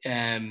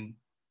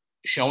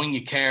showing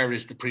you care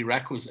is the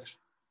prerequisite,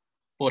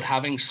 but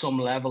having some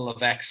level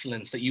of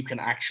excellence that you can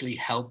actually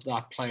help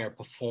that player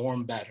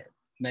perform better,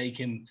 make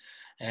him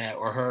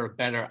or her a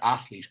better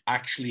athlete,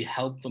 actually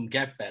help them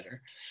get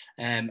better.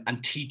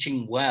 And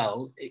teaching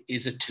well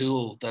is a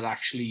tool that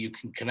actually you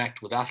can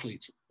connect with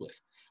athletes with.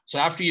 So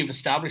after you've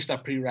established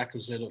that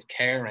prerequisite of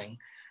caring,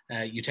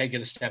 you take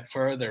it a step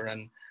further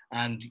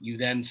and you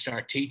then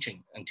start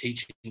teaching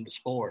the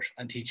sport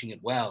and teaching it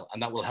well.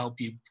 And that will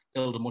help you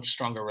build a much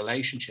stronger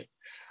relationship.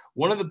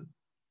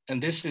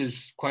 And this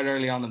is quite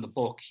early on in the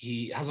book,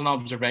 he has an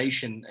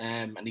observation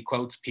and he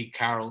quotes Pete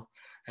Carroll,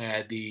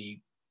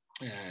 the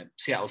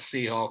Seattle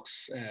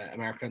Seahawks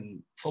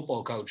American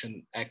football coach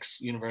and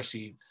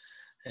ex-University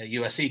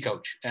USC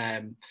coach.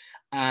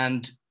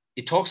 And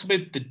it talks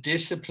about the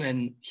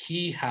discipline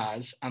he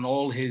has and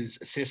all his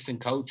assistant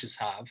coaches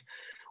have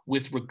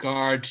with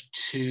regard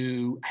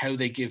to how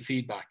they give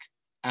feedback.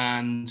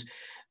 And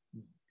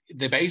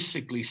they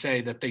basically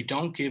say that they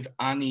don't give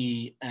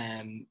any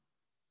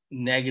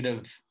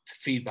negative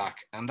feedback.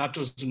 And that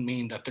doesn't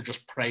mean that they're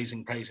just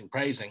praising.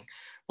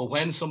 But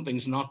when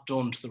something's not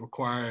done to the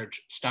required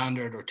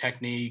standard or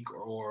technique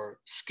or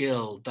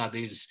skill that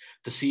is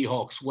the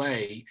Seahawks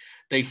way,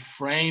 they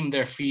frame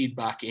their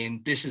feedback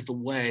in, this is the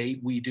way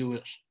we do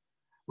it,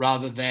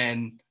 rather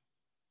than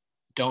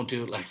don't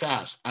do it like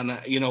that. And,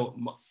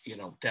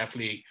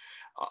 definitely,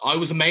 I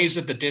was amazed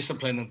at the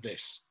discipline of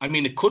this. I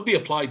mean, it could be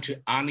applied to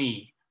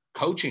any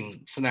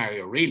coaching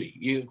scenario,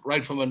 really.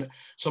 Right from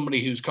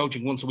somebody who's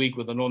coaching once a week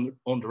with an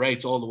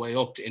under-8s all the way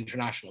up to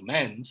international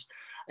men's.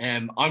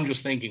 I'm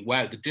just thinking,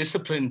 wow, the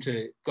discipline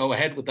to go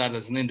ahead with that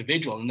as an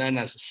individual and then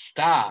as a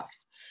staff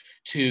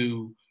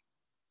to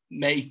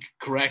make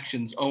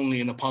corrections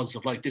only in a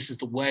positive light. This is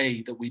the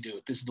way that we do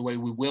it. This is the way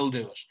we will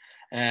do it.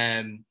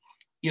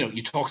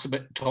 You talks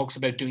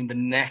about doing the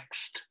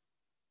next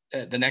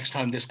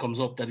time this comes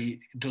up, that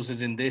he does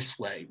it in this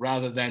way,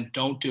 rather than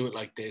don't do it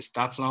like this.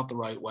 That's not the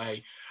right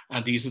way.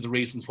 And these are the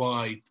reasons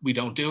why we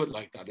don't do it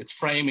like that. It's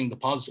framing the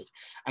positive.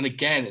 And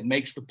again, it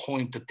makes the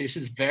point that this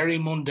is very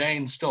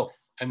mundane stuff.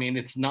 I mean,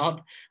 it's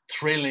not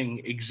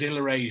thrilling,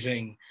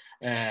 exhilarating,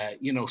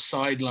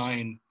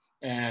 sideline,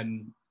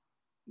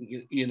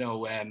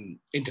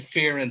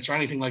 interference or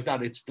anything like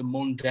that. It's the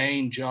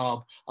mundane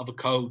job of a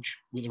coach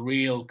with a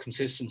real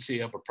consistency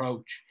of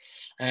approach.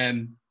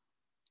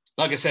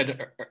 Like I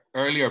said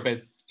earlier about,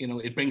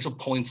 it brings up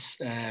points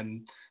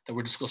that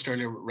were discussed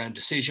earlier around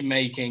decision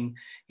making.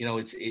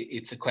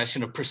 It's a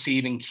question of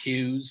perceiving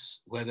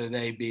cues, whether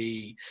they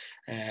be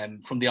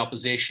from the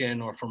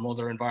opposition or from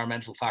other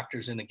environmental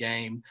factors in a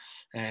game.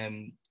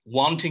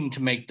 Wanting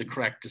to make the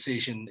correct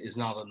decision is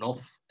not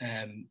enough.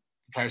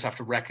 Players have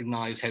to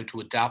recognize how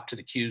to adapt to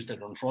the cues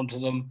that are in front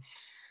of them.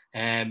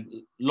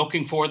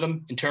 Looking for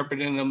them,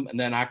 interpreting them, and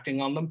then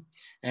acting on them.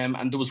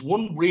 And there was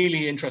one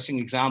really interesting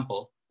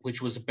example,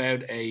 which was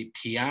about a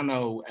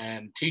piano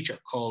teacher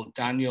called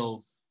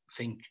Daniel, I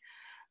think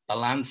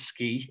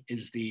Balansky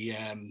is the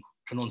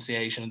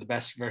pronunciation and the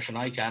best version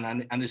I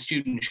can, and his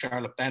student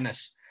Charlotte Bennett.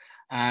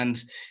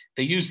 And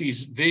they use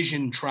these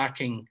vision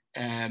tracking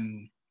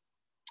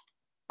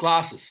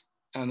glasses.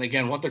 And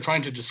again, what they're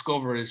trying to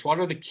discover is what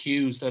are the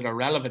cues that are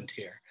relevant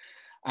here.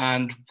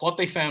 And what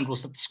they found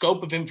was that the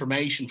scope of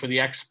information for the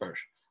expert,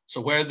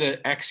 so where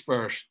the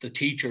expert, the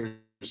teacher's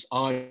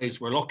eyes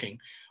were looking,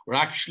 were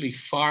actually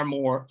far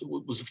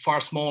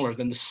smaller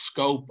than the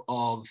scope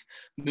of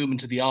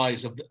movement to the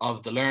eyes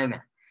of the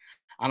learner.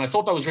 And I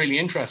thought that was really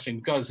interesting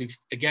because if,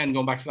 again,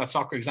 going back to that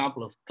soccer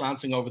example of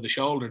glancing over the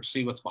shoulder to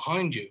see what's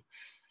behind you,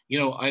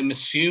 I'm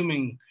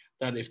assuming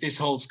that if this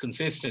holds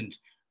consistent,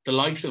 the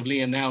likes of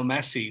Lionel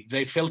Messi,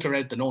 they filter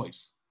out the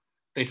noise.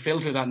 They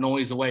filter that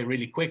noise away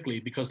really quickly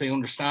because they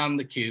understand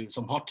the cues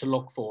and what to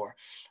look for.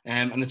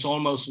 And it's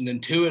almost an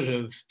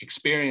intuitive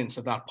experience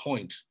at that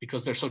point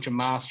because they're such a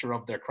master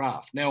of their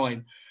craft. Now,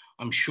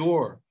 I'm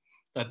sure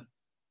that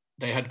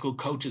they had good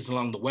coaches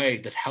along the way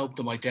that helped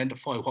them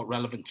identify what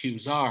relevant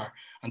cues are.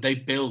 And they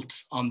built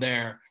on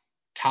their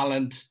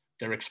talent,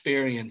 their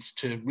experience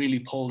to really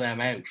pull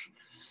them out.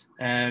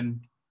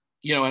 And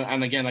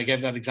again, I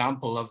gave that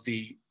example of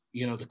the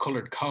the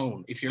coloured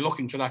cone. If you're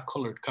looking for that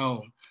coloured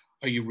cone,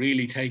 are you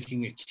really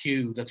taking a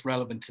cue that's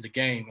relevant to the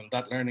game and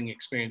that learning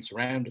experience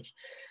around it?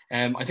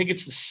 I think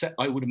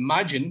I would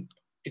imagine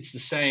it's the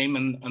same,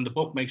 and the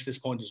book makes this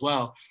point as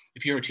well.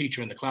 If you're a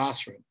teacher in the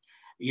classroom,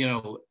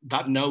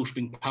 that note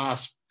being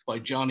passed by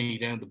Johnny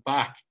down the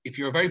back, if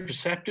you're a very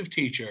perceptive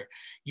teacher,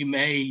 you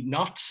may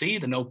not see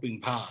the note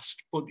being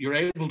passed, but you're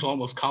able to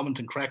almost comment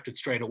and correct it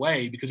straight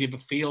away because you have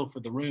a feel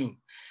for the room.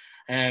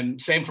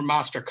 Same for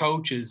master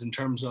coaches in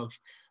terms of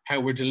how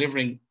we're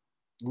delivering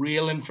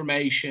real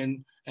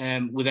information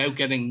without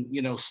getting,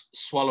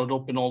 swallowed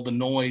up in all the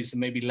noise and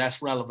maybe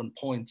less relevant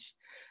points.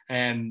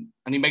 And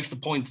he makes the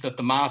point that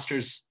the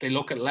masters, they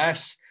look at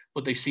less,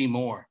 but they see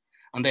more,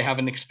 and they have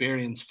an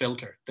experience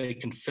filter. They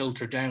can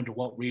filter down to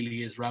what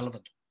really is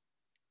relevant.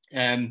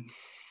 I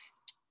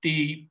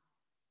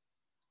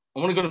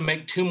want to go to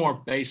make two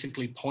more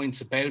basically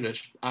points about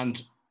it.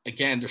 And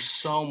again, there's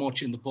so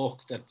much in the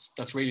book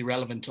that's really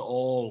relevant to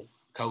all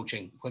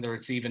coaching, whether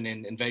it's even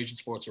in invasion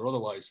sports or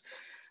otherwise.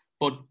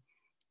 But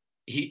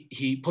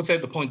he puts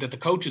out the point that the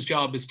coach's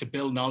job is to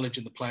build knowledge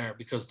in the player,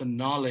 because the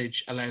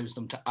knowledge allows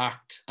them to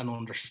act and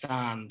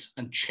understand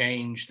and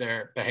change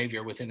their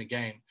behavior within a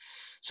game.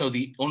 So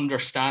the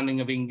understanding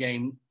of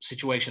in-game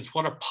situations,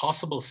 what are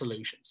possible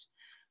solutions?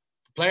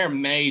 The player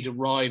may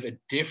derive a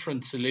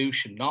different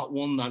solution, not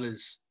one that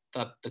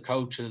the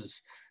coach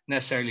has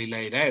necessarily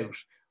laid out,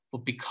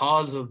 but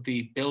because of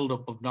the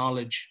buildup of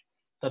knowledge,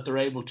 that they're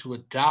able to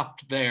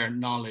adapt their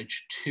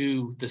knowledge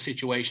to the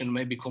situation and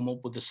maybe come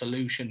up with a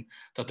solution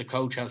that the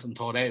coach hasn't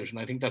thought out. And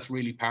I think that's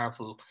really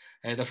powerful.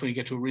 That's when you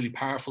get to a really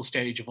powerful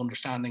stage of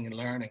understanding and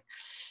learning.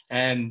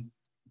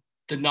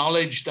 The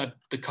knowledge that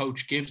the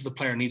coach gives the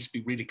player needs to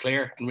be really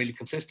clear and really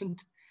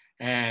consistent.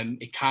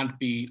 It can't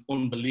be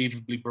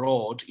unbelievably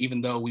broad,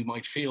 even though we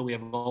might feel we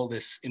have all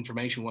this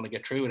information we want to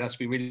get through. It has to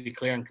be really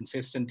clear and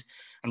consistent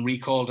and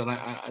recalled.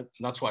 And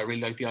that's why I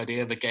really like the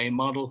idea of a game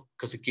model,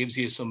 because it gives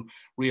you some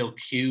real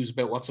cues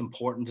about what's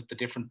important at the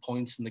different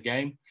points in the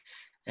game.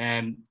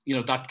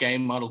 That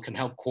game model can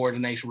help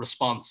coordinate a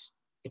response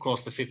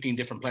across the 15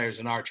 different players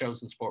in our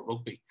chosen sport,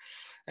 rugby.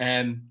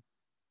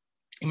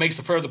 He makes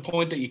a further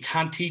point that you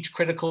can't teach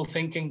critical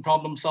thinking,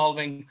 problem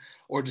solving,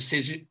 or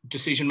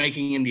decision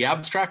making in the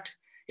abstract.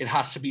 It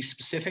has to be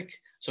specific.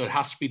 So it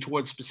has to be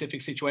towards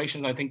specific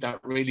situations. I think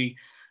that really,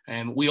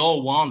 we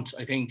all want,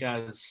 I think,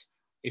 as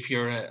if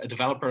you're a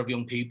developer of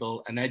young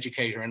people, an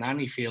educator in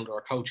any field, or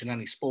a coach in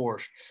any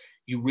sport,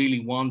 you really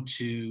want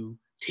to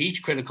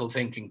teach critical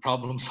thinking,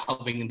 problem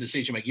solving, and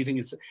decision making. You think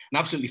it's an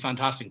absolutely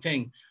fantastic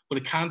thing, but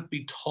it can't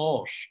be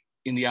taught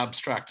in the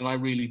abstract. And I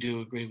really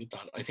do agree with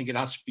that. I think it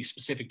has to be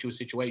specific to a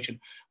situation,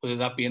 whether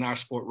that be in our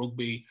sport,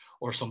 rugby,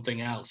 or something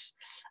else.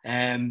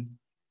 And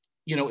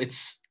he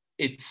gives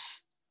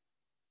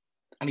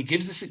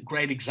this a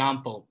great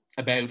example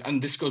about,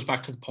 and this goes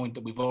back to the point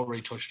that we've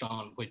already touched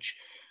on, which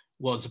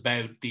was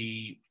about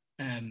the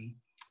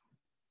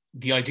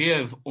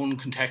idea of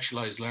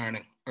uncontextualized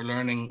learning, or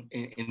learning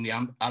in the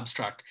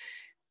abstract.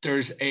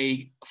 There's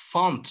a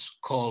font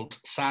called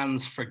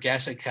Sans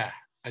Forgetica.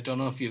 I don't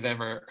know if you've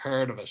ever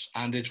heard of it.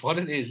 And what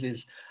it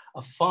is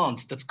a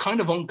font that's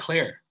kind of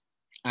unclear,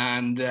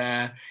 and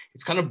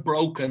it's kind of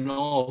broken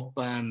up.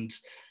 And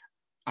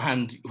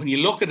when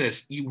you look at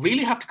it, you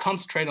really have to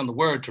concentrate on the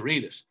word to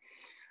read it.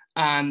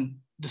 And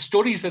the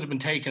studies that have been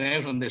taken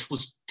out on this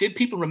was, did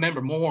people remember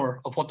more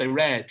of what they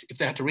read if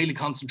they had to really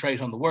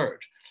concentrate on the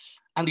word?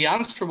 And the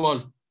answer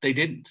was they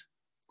didn't.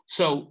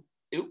 So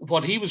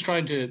what he was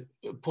trying to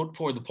put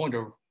forward the point,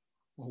 or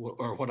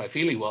what I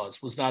feel he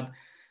was that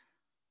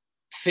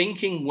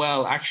thinking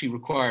well actually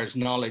requires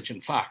knowledge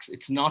and facts.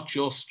 It's not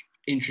just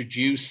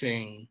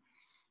introducing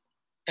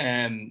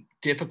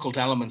difficult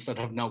elements that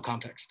have no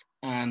context.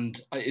 And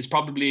it's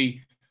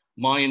probably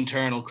my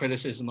internal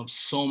criticism of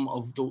some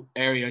of the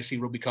area I see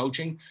rugby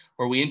coaching,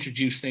 where we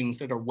introduce things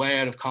that are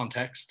way out of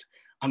context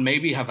and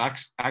maybe have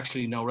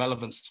actually no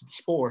relevance to the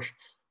sport,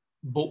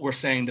 but we're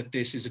saying that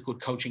this is a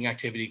good coaching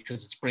activity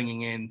because it's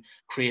bringing in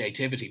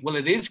creativity. Well,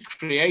 it is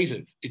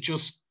creative. It's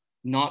just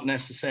not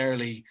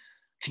necessarily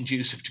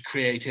conducive to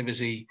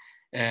creativity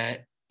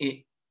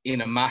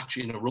in a match,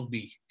 in a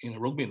rugby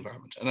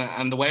environment.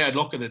 And the way I'd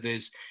look at it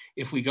is,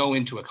 if we go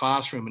into a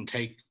classroom and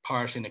take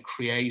part in a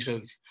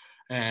creative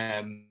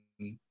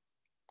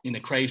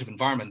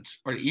environment,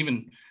 or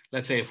even,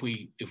 let's say, if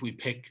we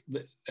pick,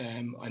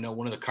 I know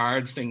one of the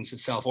cards things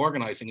is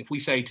self-organizing. If we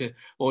say to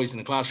boys in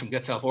the classroom,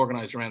 get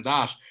self-organized around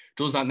that,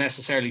 does that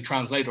necessarily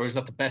translate, or is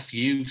that the best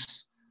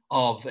use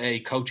of a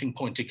coaching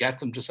point to get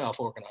them to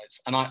self-organize?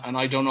 And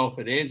I don't know if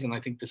it is, and I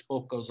think this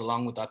book goes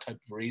along with that type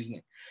of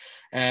reasoning.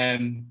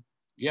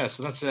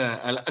 So that's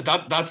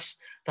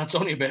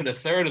only about a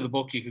third of the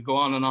book. You could go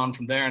on and on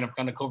from there, and I've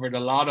kind of covered a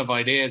lot of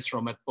ideas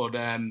from it. But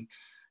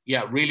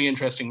really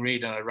interesting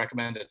read, and I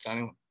recommend it to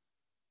anyone.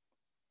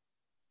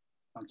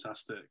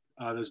 Fantastic.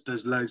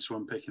 There's loads to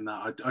unpick in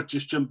that. I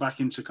just jumped back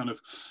into kind of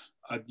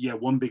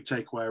one big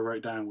takeaway I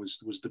wrote down was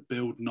the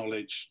build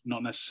knowledge,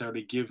 not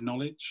necessarily give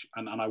knowledge.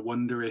 And I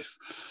wonder if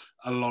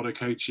a lot of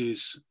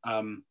coaches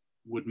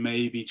would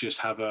maybe just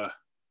have a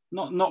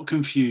not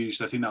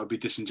confused. I think that would be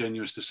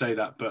disingenuous to say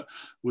that, but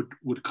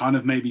would kind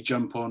of maybe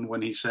jump on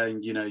when he's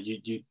saying,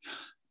 you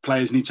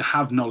players need to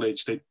have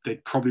knowledge.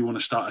 They'd probably want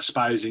to start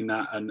espousing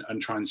that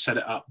and try and set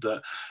it up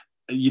that,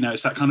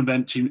 it's that kind of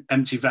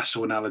empty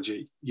vessel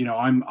analogy.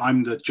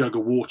 I'm the jug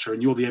of water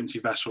and you're the empty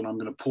vessel, and I'm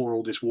going to pour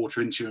all this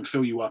water into you and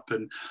fill you up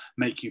and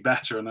make you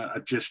better. And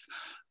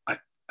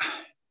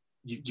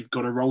you've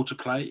got a role to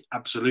play.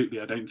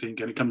 Absolutely. I don't think,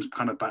 and it comes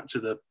kind of back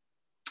to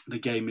the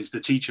game is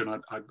the teacher.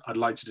 And I'd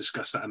like to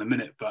discuss that in a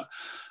minute, but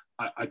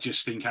I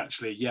just think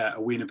actually,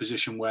 are we in a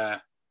position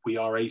where we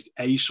are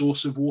a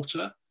source of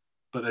water,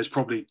 but there's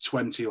probably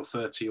 20 or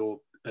 30 or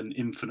an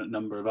infinite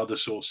number of other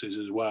sources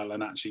as well.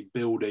 And actually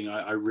building,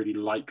 I really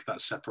like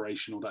that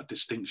separation or that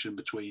distinction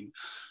between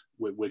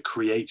we're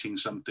creating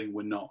something,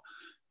 we're not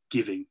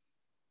giving.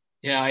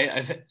 Yeah,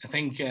 I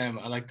think I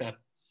like that,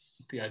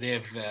 the idea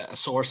of a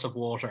source of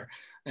water.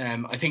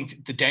 I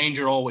think the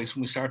danger always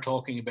when we start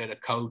talking about a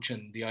coach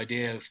and the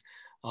idea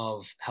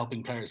of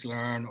helping players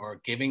learn or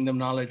giving them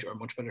knowledge, or a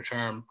much better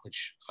term,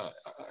 which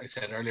I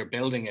said earlier,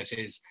 building it,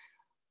 is,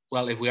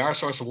 well, if we are a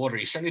source of water,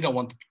 you certainly don't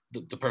want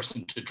the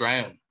person to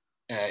drown.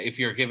 If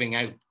you're giving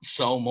out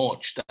so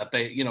much that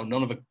they,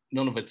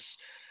 none of it's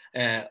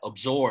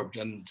absorbed.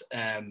 And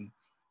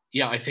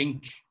I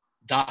think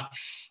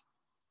that's.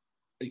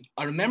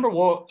 I remember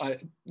what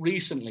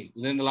recently,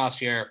 within the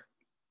last year,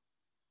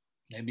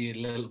 maybe a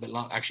little bit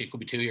long. Actually, it could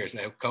be 2 years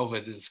now.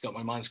 COVID has got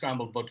my mind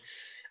scrambled. But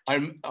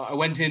I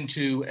went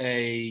into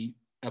a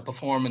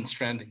performance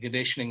strength and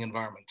conditioning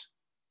environment,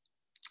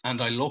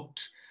 and I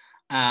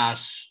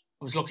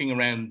was looking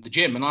around the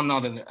gym, and I'm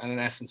not an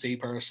S&C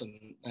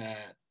person.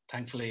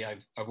 Thankfully,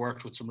 I've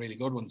worked with some really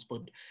good ones,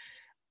 but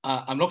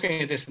I'm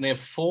looking at this, and they have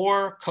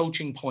 4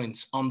 coaching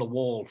points on the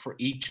wall for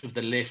each of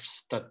the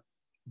lifts, that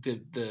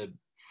the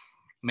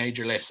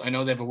major lifts. I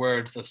know they have a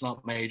word that's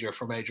not major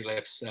for major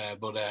lifts,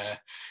 but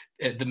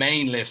the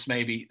main lifts,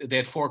 maybe, they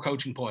had 4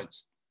 coaching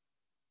points.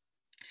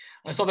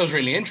 I thought that was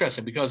really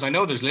interesting, because I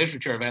know there's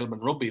literature available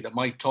in rugby that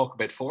might talk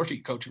about 40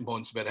 coaching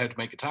points about how to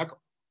make a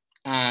tackle.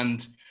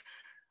 And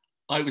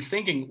I was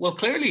thinking, well,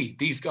 clearly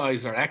these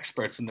guys are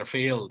experts in their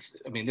field.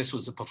 I mean, this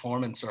was a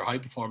performance or high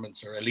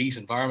performance or elite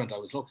environment I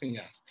was looking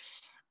at.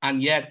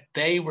 And yet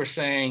they were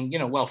saying,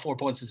 4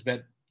 points is about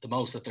the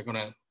most that they're going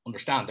to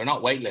understand. They're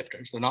not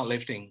weightlifters.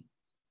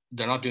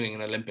 They're not doing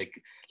an Olympic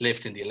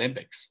lift in the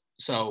Olympics.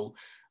 So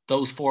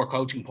those 4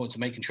 coaching points and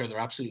making sure they're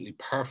absolutely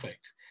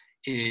perfect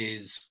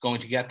is going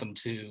to get them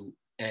to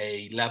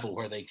a level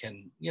where they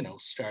can,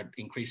 start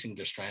increasing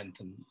their strength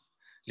and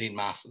lean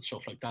mass and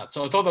stuff like that.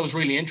 So I thought that was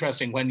really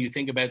interesting when you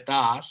think about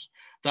that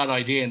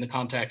idea in the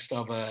context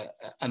of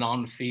an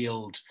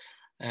on-field,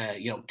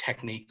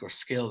 technique or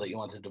skill that you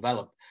want to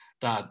develop,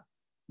 that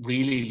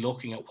really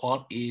looking at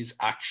what is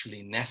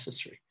actually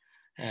necessary.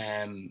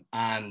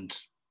 And,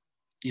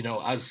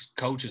 as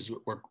coaches,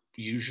 we're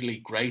usually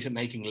great at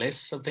making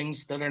lists of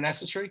things that are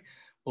necessary,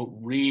 but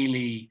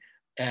really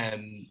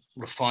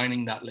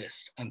refining that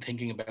list and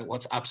thinking about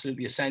what's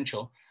absolutely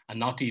essential and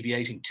not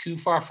deviating too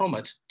far from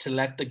it to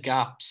let the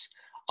gaps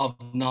of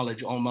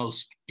knowledge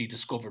almost be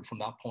discovered from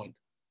that point.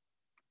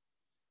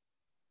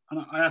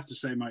 And I have to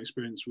say, my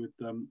experience with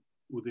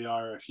the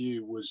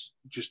RFU was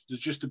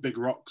just the big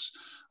rocks.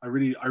 I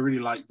really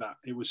liked that.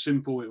 It was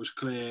simple, it was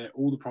clear,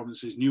 all the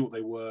provinces knew what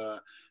they were.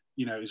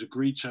 It was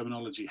agreed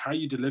terminology. How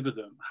you deliver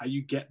them, how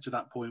you get to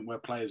that point where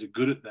players are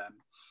good at them,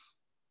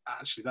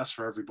 actually that's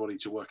for everybody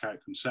to work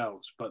out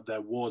themselves. But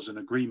there was an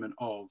agreement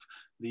of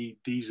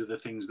these are the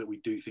things that we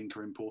do think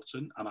are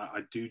important. And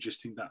I do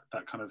just think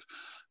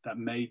that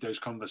made those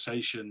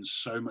conversations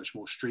so much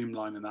more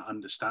streamlined, and that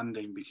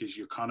understanding, because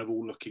you're kind of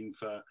all looking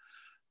for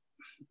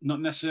not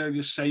necessarily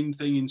the same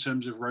thing in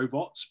terms of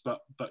robots,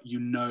 but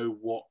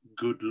what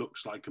good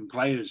looks like. And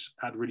players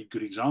had really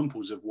good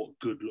examples of what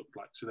good looked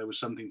like. So there was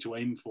something to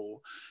aim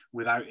for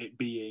without it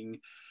being,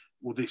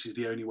 well, this is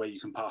the only way you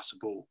can pass a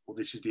ball, or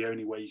this is the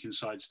only way you can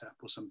sidestep,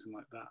 or something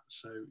like that.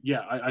 So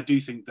I do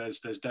think there's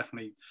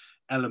definitely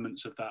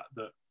elements of that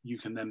you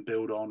can then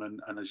build on, and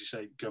as you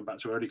say, going back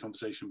to our early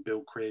conversation,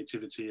 build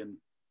creativity and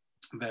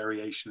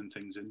variation and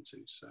things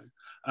into. So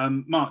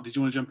Mark, did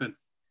you want to jump in?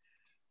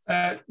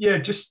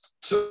 Just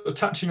sort of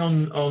touching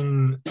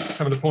on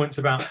some of the points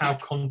about how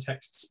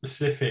context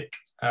specific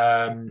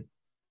that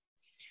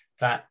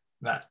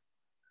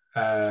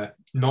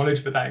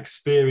knowledge, but that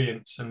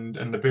experience and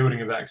the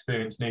building of that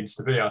experience needs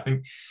to be. I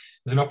think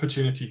there's an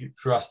opportunity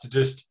for us to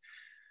just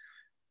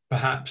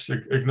perhaps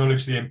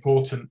acknowledge the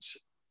importance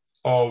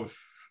of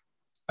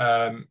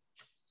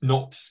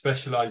not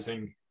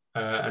specialising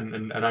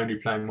and only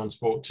playing one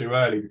sport too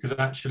early, because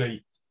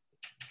actually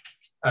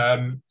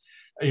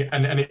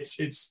and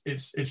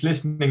it's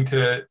listening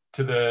to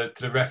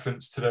the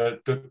reference to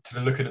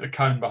the looking at the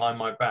cone behind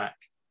my back.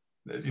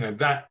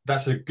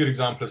 That's a good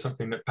example of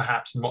something that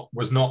perhaps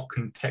was not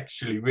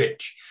contextually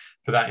rich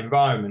for that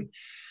environment.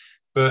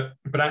 But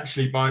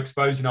actually, by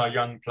exposing our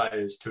young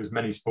players to as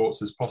many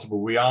sports as possible,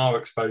 we are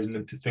exposing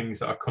them to things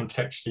that are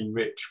contextually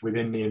rich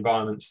within the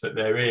environments that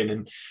they're in.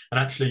 And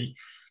actually,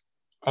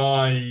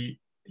 I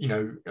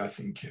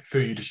think, Fu,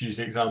 you just used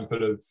the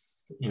example of,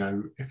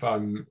 if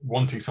I'm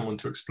wanting someone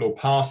to explore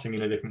passing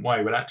in a different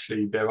way, well,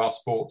 actually, there are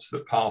sports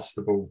that pass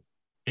the ball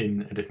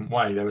in a different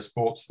way. There are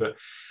sports that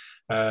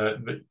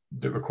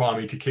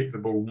require me to kick the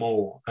ball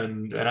more,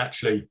 and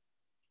actually,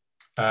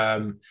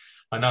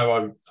 I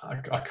know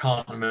I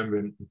can't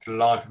remember for the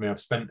life of me. I've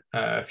spent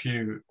a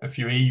few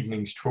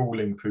evenings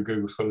trawling through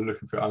Google Scholar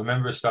looking for it. I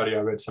remember a study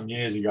I read some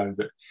years ago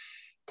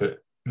that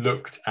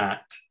looked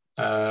at,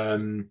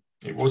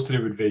 it was to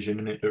do with vision,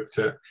 and it looked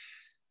at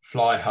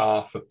fly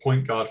half, a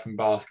point guard from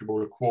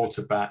basketball, a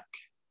quarterback,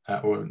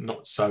 or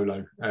not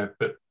solo,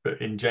 but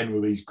in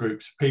general, these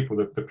groups of people,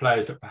 the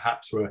players that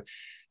perhaps were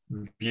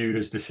viewed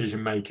as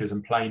decision makers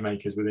and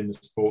playmakers within the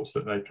sports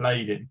that they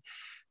played in.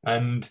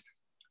 And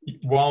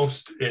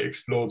whilst it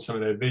explored some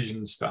of their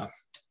vision stuff,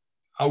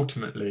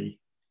 ultimately,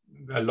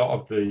 a lot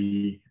of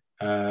the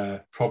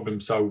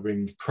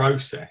problem-solving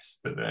process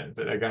that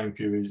they're going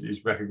through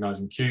is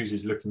recognizing cues,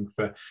 is looking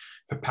for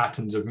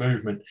patterns of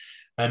movement.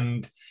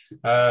 And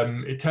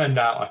it turned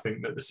out, I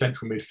think, that the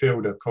central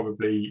midfielder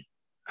probably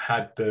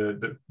had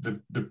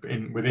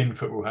within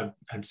football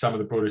had some of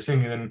the broadest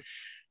thinking.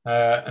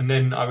 And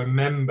then I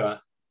remember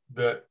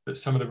that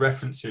some of the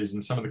references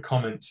and some of the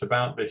comments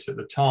about this at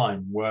the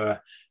time were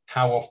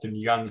how often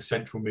young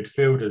central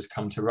midfielders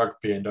come to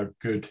rugby and are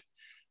good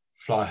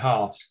fly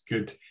halves,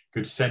 good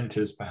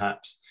centres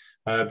perhaps,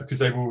 because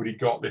they've already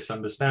got this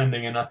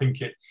understanding. And I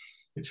think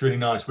it's really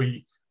nice.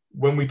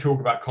 When we talk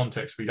about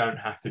context, we don't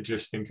have to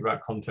just think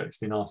about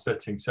context in our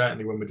setting.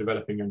 Certainly when we're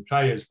developing young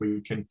players,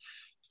 we can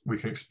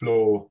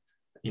explore,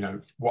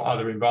 what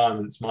other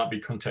environments might be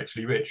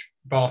contextually rich.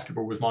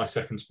 Basketball was my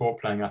second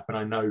sport playing up, and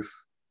I know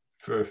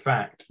for a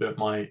fact that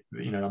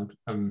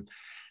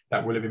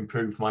that will have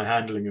improved my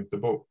handling of the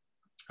ball.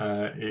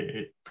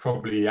 It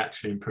probably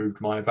actually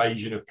improved my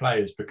evasion of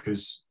players,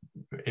 because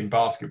in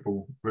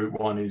basketball, route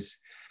one is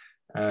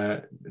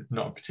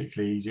not a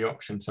particularly easy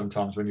option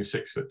sometimes when you're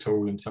 6 foot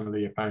tall and some of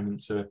the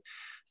opponents are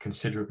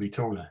considerably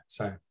taller.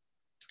 So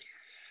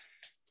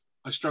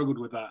I struggled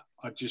with that.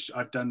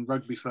 I'd done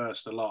rugby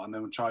first a lot, and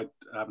then tried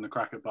having a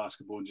crack at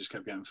basketball and just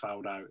kept getting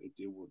fouled out.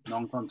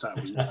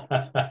 Non-contact was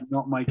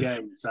not my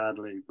game,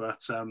 sadly.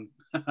 But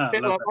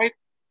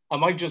I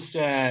might just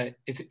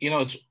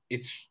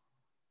it's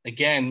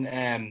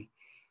again,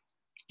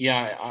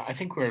 I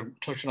think we were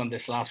touching on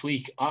this last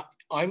week.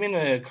 I'm in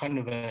a kind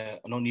of an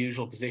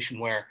unusual position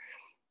where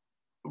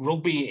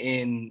rugby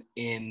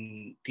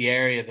in the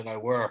area that I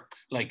work,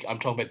 like I'm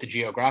talking about the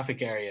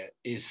geographic area,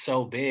 is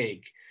so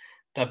big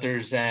that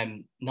there's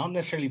not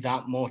necessarily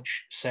that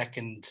much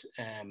second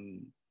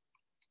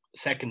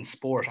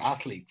sport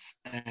athletes.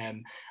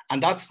 And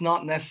that's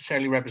not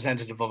necessarily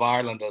representative of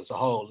Ireland as a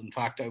whole. In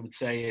fact, I would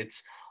say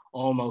it's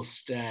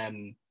almost,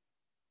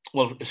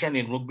 well, certainly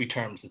in rugby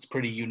terms, it's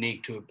pretty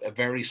unique to a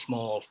very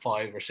small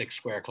 5 or 6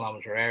 square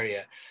kilometre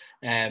area.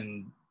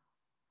 And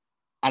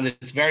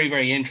it's very,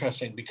 very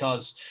interesting,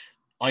 because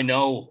I'm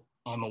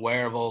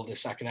aware of all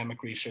this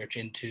academic research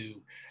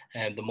into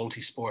the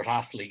multi-sport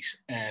athlete.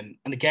 And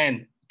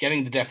again,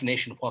 getting the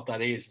definition of what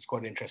that is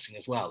quite interesting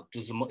as well.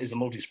 Is a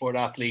multi-sport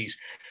athlete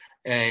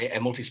a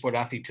multi-sport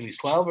athlete till he's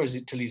 12, or is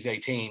it till he's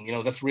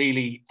 18? That's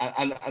really,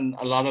 and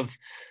a lot of,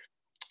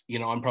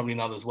 I'm probably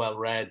not as well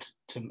read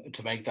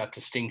to make that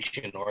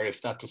distinction, or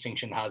if that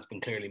distinction has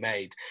been clearly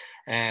made.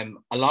 A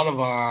lot of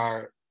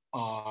our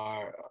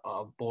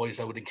boys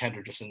I would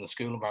encounter just in the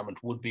school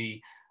environment would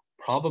be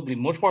probably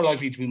much more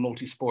likely to be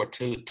multi-sport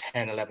to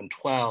 10, 11,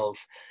 12.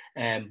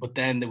 But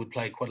then they would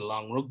play quite a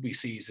long rugby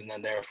season,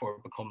 and therefore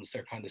it becomes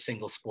their kind of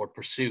single sport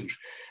pursuit.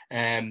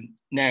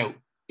 Now,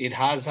 it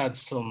has had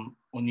some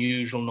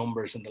unusual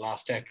numbers in the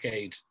last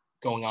decade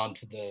going on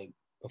to the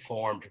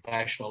perform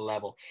professional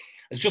level.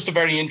 It's just a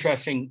very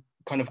interesting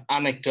kind of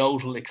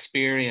anecdotal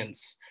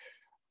experience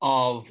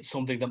of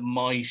something that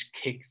might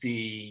kick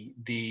the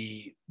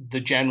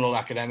general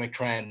academic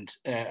trend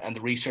and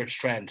the research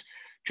trend.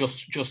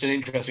 Just an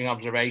interesting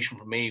observation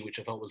for me, which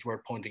I thought was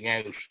worth pointing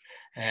out.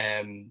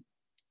 And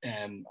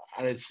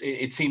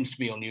it seems to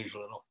be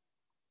unusual enough.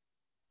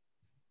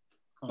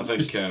 I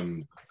think.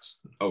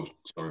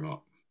 Sorry,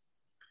 Mark.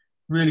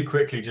 Really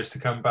quickly, just to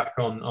come back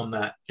on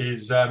that,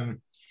 is and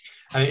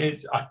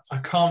it's I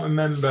can't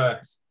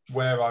remember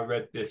where I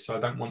read this, so I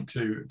don't want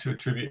to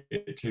attribute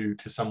it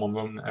to someone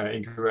wrong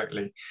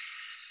incorrectly,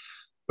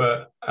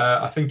 but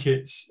I think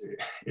it's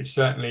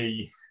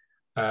certainly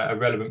a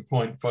relevant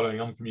point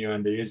following on from you,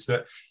 Andy, is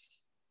that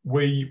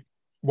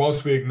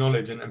whilst we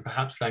acknowledge, and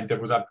perhaps playing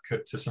devil's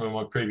advocate to some of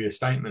my previous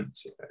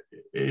statements,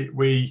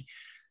 we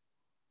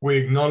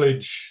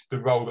acknowledge the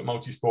role that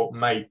multisport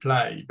may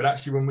play, but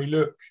actually when we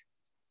look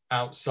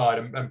outside,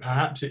 and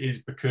perhaps it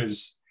is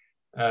because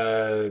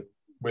we're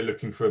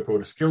looking for a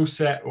broader skill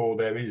set, or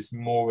there is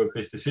more of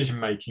this decision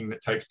making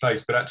that takes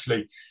place. But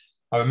actually,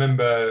 I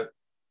remember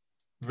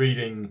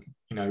reading,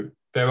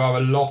 there are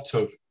a lot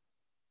of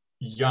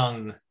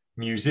young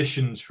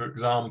musicians, for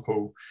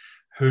example,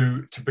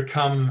 who, to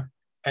become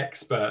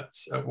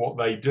experts at what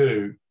they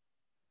do,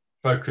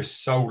 focus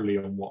solely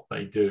on what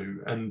they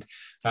do. And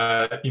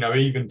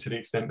even to the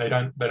extent they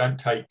don't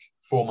take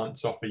 4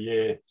 months off a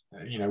year,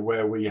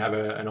 where we have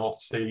an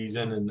off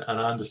season. And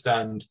I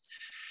understand,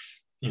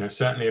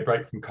 certainly a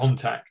break from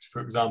contact,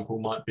 for example,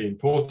 might be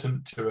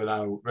important to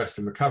allow rest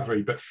and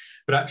recovery. But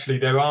actually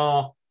there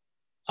are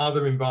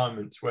other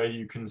environments where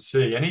you can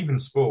see, and even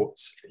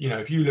sports,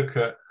 if you look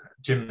at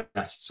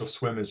gymnasts or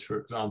swimmers, for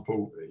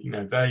example,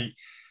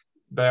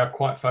 they are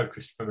quite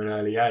focused from an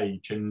early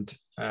age. And,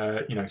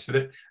 so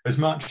that as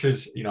much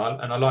as, and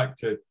I like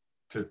to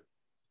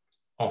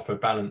offer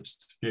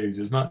balanced views,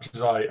 as much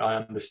as I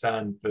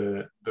understand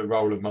the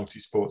role of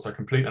multi-sports, I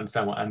completely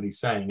understand what Andy's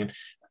saying.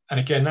 And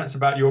again, that's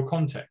about your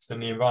context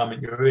and the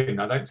environment you're in.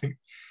 I don't think,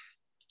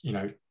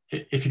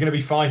 if you're going to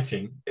be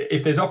fighting,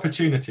 if there's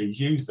opportunities,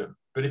 use them.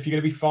 But if you're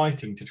going to be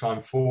fighting to try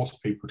and force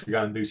people to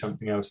go and do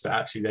something else that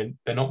actually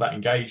they're not that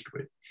engaged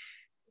with,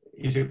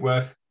 is it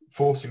worth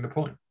forcing the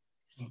point?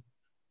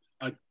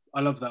 I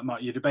love that,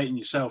 Mark. You're debating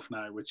yourself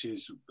now, which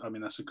is,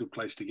 that's a good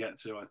place to get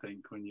to, I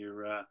think, when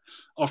you're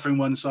offering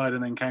one side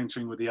and then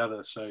countering with the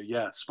other. So,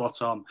 yeah,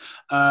 spot on.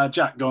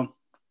 Jack, go on.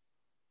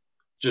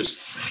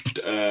 Just,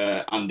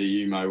 Andy,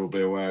 you may well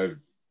be aware of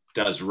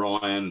Des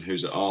Ryan,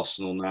 who's at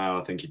Arsenal now.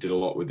 I think he did a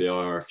lot with the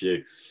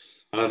IRFU.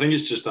 And I think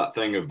it's just that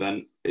thing of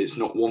then it's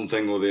not one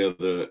thing or the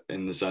other,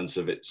 in the sense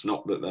of it's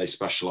not that they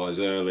specialise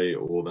early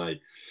or they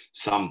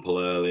sample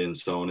early and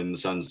so on, in the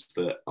sense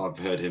that I've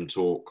heard him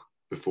talk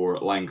before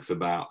at length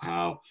about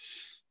how,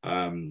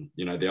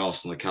 the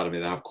Arsenal Academy,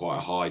 they have quite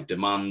a high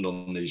demand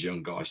on these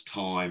young guys'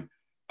 time.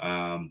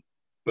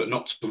 But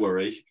not to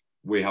worry,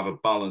 we have a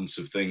balance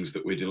of things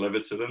that we deliver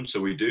to them.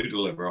 So we do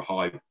deliver a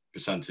high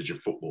percentage of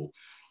football,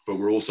 but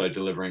we're also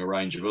delivering a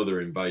range of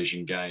other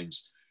invasion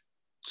games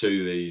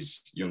to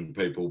these young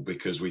people,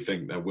 because we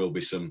think there will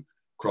be some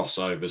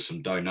crossover,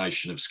 some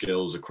donation of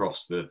skills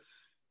across the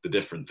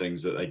different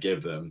things that they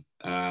give them.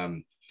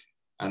 And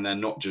they're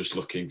not just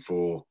looking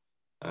for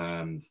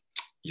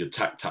your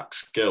tac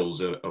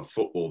skills of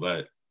football.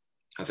 That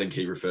I think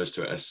he refers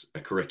to it as a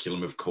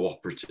curriculum of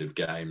cooperative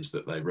games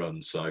that they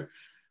run. So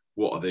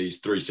what are these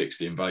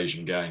 360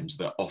 invasion games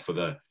that offer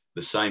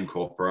the same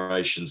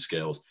cooperation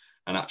skills?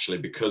 And actually,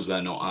 because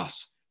they're not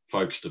as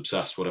focused,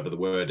 obsessed, whatever the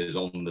word is,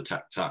 on the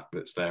tac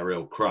that's their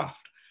real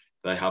craft,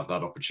 they have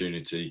that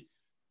opportunity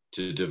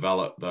to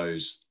develop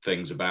those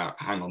things about,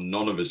 hang on,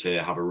 none of us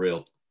here have a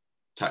real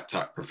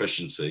tac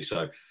proficiency.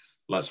 So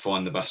let's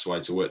find the best way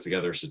to work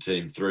together as a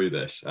team through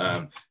this.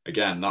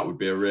 Again, that would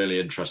be a really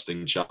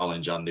interesting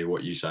challenge, Andy,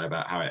 what you say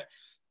about how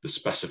the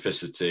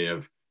specificity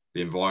of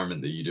the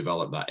environment that you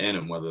develop that in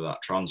and whether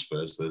that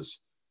transfers.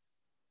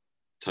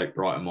 Take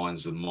brighter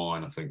minds than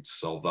mine, I think, to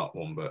solve that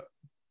one.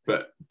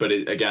 But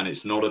again,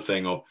 it's not a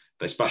thing of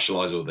they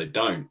specialise or they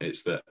don't.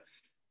 It's that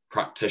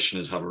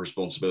practitioners have a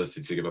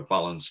responsibility to give a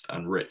balanced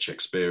and rich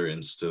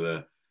experience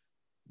to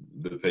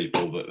the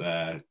people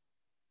that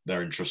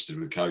they're entrusted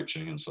with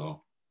coaching and so on.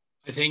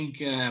 I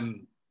think,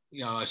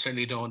 I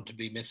certainly don't want to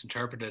be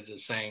misinterpreted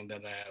as saying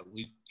that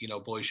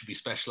boys should be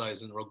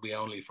specialised in rugby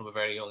only from a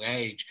very young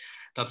age.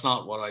 That's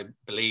not what I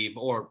believe,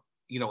 or,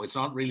 it's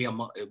not really,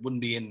 it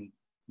wouldn't be in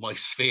my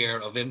sphere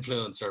of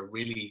influence or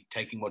really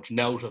taking much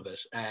note of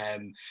it.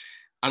 And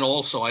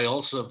also, I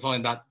also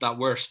find that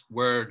worst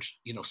word,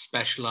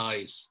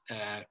 specialise.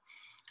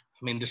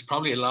 There's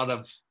probably a lot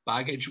of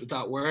baggage with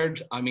that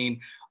word.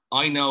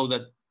 I know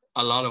that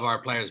a lot of our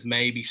players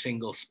may be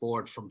single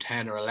sport from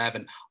 10 or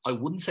 11. I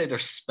wouldn't say they're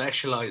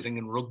specialising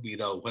in rugby,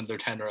 though, when they're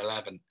 10 or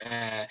 11.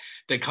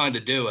 They kind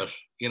of do it,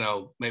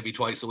 maybe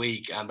twice a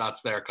week, and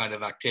that's their kind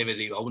of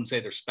activity. I wouldn't say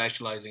they're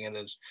specialising in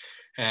it.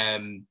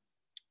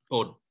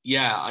 But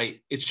yeah,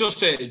 it's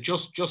just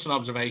an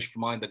observation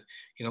from mine that,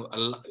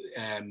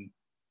 and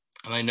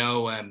I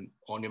know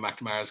Anya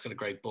McNamara's got a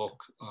great book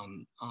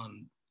on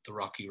the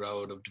rocky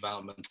road of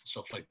development and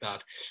stuff like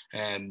that.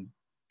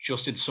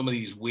 Just in some of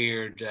these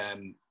weird,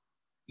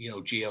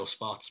 geo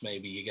spots,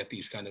 maybe you get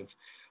these kind of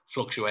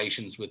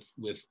fluctuations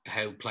with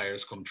how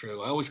players come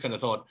through. I always kind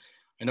of thought,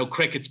 I know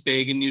cricket's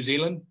big in New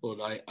Zealand, but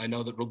I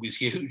know that rugby's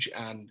huge,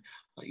 and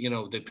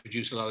they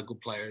produce a lot of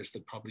good players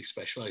that probably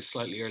specialise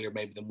slightly earlier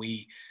maybe than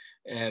we,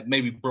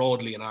 maybe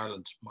broadly in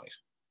Ireland might.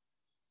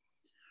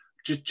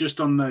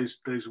 Just on those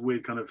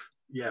weird kind of,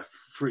 as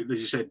you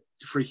said,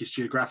 freakish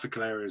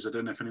geographical areas. I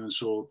don't know if anyone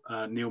saw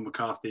Neil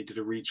McCarthy did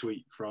a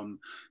retweet from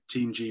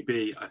Team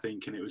GB, I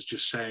think, and it was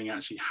just saying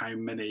actually how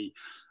many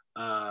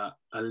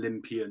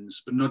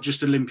Olympians, but not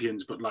just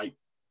Olympians, but like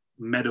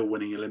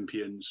medal-winning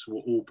Olympians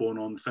were all born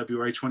on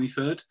February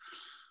 23rd.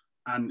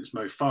 And it's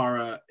Mo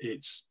Farah,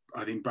 it's,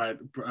 I think,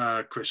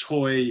 Chris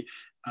Hoy,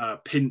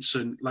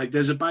 Pinson. Like,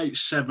 there's about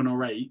 7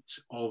 or 8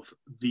 of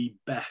the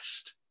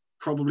best,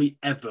 probably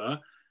ever,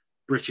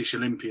 British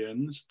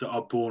Olympians that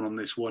are born on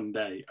this one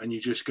day. And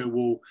you just go,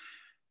 well,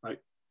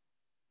 like,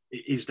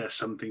 is there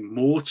something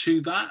more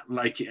to that?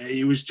 Like,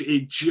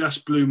 it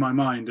just blew my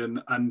mind.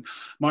 And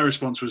my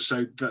response was,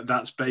 so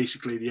that's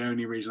basically the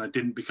only reason I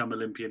didn't become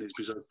Olympian is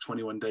because I was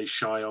 21 days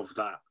shy of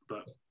that.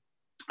 But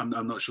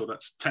I'm not sure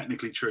that's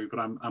technically true, but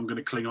I'm going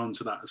to cling on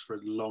to that for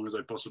as long as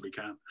I possibly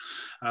can.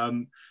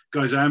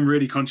 Guys, I am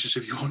really conscious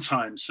of your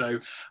time, so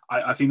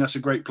I think that's a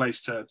great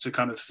place to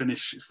kind of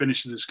finish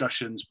the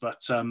discussions.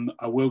 But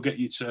I will get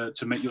you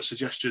to make your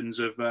suggestions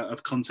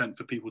of content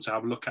for people to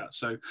have a look at.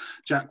 So,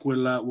 Jack,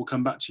 we'll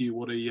come back to you.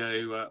 What are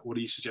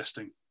you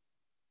suggesting?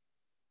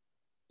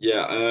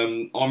 Yeah,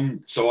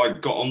 so I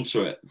got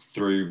onto it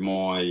through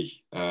my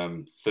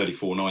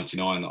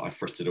 $34.99 that I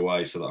frittered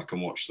away so that I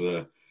can watch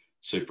the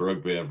Super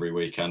Rugby every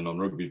weekend on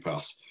Rugby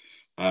Pass.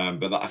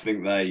 But I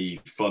think they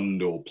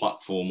fund or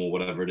platform or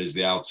whatever it is,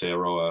 the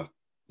Aotearoa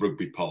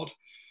Rugby Pod.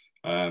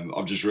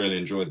 I've just really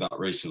enjoyed that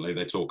recently.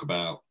 They talk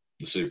about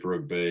the Super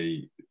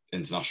Rugby,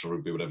 international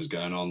rugby, whatever's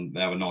going on.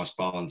 They have a nice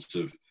balance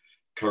of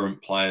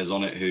current players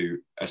on it who,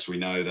 as we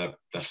know,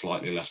 they're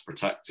slightly less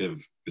protective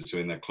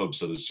between their clubs.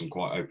 So there's some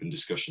quite open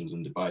discussions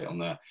and debate on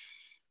there.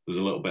 There's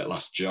a little bit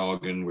less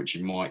jargon, which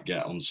you might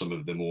get on some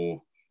of the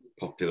more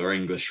popular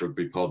English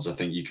rugby pods. I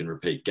think you can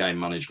repeat game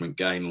management,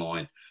 game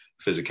line,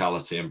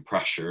 physicality and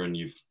pressure, and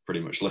you've pretty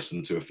much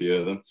listened to a few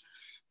of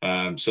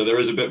them. So there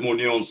is a bit more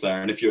nuance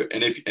there. And if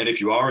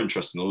you are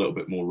interested in a little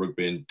bit more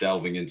rugby and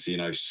delving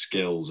into,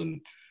 skills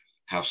and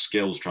how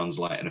skills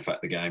translate and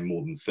affect the game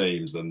more than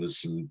themes, then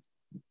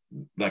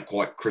they're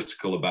quite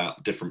critical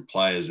about different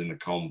players in the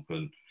comp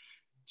and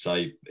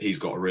say he's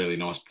got a really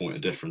nice point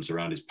of difference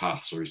around his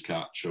pass or his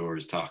catch or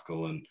his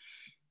tackle. And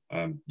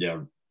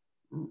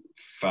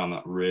found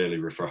that really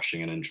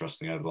refreshing and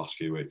interesting over the last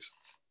few weeks.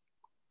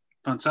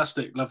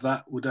 Fantastic. Love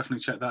that. We'll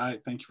definitely check that out.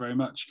 Thank you very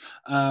much.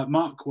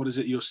 Mark, what is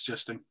it you're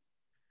suggesting?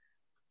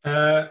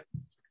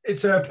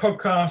 It's a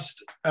podcast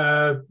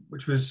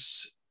which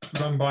was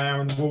run by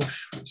Aaron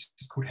Walsh, which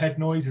is called Head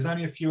Noise. There's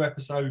only a few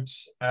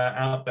episodes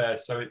out there,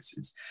 so it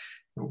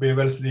will be a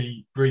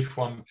relatively brief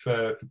one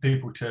for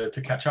people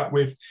to catch up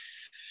with.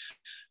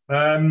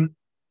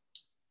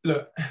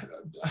 Look,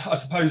 I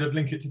suppose I'd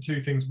link it to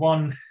two things.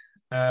 One,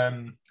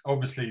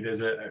 obviously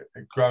there's a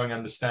growing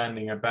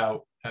understanding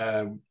about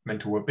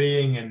mental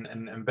well-being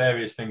and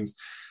various things.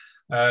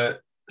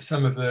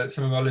 Some of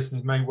our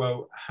listeners may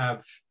well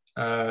have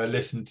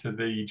listened to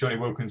the Johnny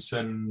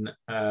Wilkinson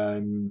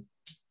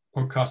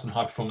podcast on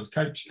High Performance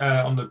Coach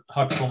on the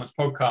High Performance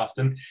podcast,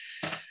 and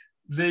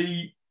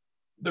the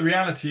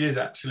reality is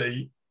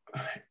actually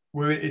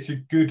it's a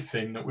good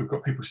thing that we've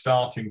got people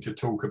starting to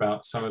talk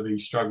about some of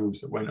these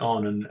struggles that went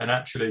on, and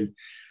actually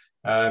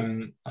I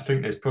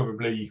think there's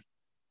probably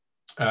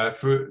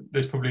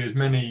as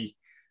many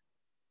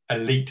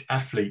elite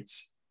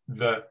athletes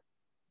that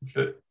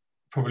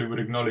probably would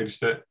acknowledge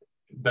that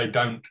they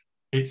don't.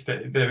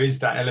 There is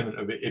that element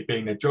of it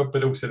being their job,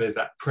 but also there's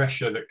that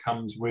pressure that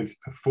comes with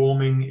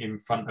performing in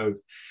front of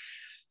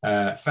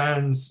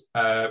fans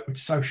with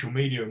social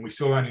media. And we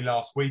saw only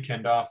last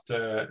weekend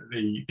after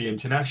the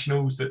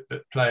internationals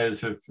that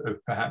players have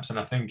perhaps, and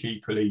I think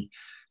equally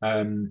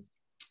some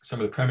of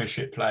the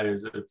Premiership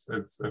players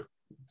have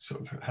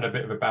sort of had a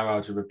bit of a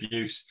barrage of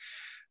abuse.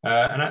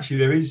 And actually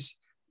there is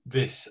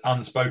this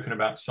unspoken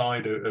about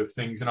side of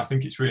things, and I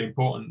think it's really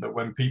important that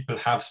when people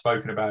have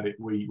spoken about it,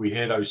 we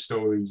hear those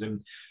stories,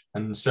 and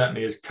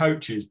certainly as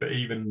coaches, but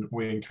even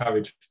we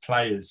encourage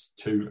players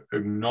to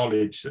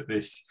acknowledge that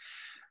this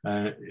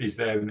is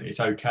there and it's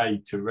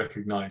okay to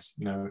recognise,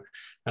 And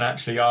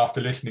actually,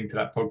 after listening to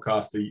that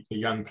podcast, a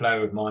young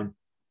player of mine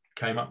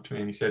came up to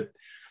me and he said,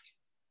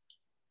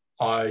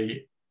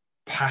 "I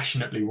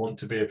passionately want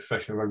to be a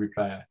professional rugby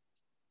player,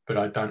 but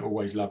I don't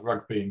always love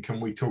rugby, and can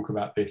we talk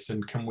about this,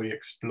 and can we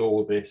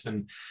explore this?"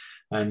 And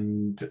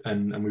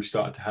we've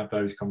started to have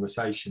those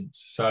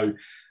conversations. So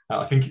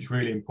I think it's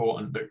really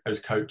important that as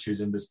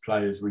coaches and as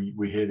players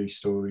we hear these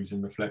stories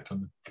and reflect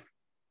on them.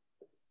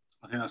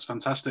 I think that's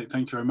fantastic.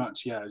 Thank you very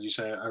much. Yeah, as you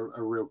say,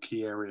 a real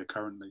key area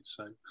currently.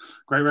 So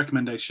great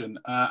recommendation.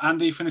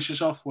 Andy, finish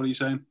us off. What are you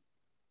saying?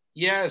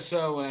 Yeah,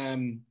 so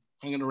I'm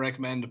going to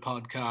recommend a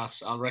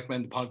podcast. I'll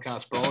recommend the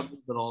podcast broadly,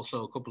 but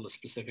also a couple of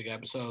specific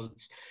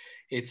episodes.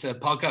 It's a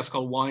podcast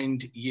called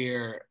Wind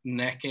Year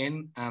Neck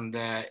In, and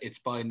it's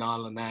by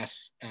Niall Annette,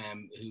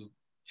 who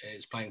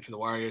is playing for the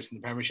Warriors in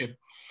the Premiership.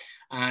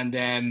 And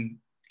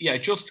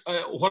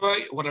what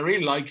I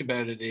really like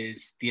about it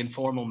is the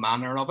informal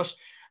manner of it.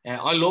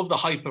 I love the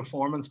High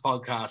Performance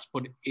podcast,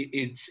 but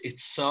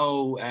it's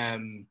so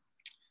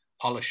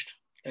polished.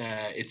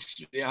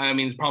 It's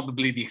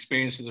probably the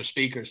experience of their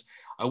speakers.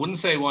 I wouldn't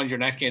say Wind Your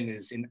Neck In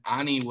is in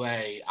any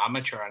way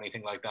amateur or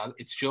anything like that.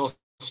 It's just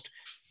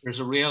there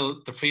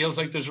feels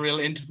like there's real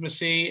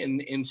intimacy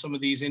in some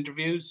of these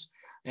interviews,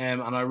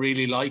 and I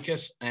really like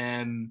it.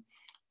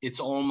 It's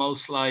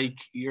almost like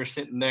you're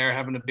sitting there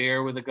having a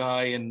beer with a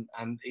guy, and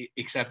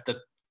except that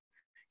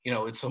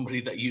it's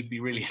somebody that you'd be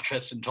really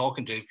interested in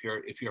talking to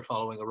if you're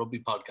following a rugby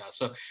podcast.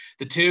 So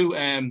the two,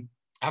 I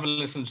haven't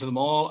listened to them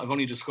all. I've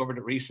only discovered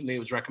it recently. It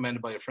was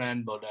recommended by a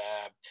friend, but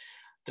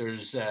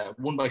there's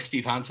one by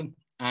Steve Hansen.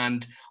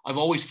 And I've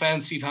always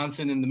found Steve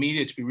Hansen in the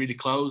media to be really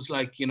close.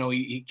 Like,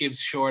 he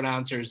gives short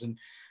answers and,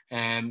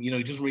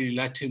 he doesn't really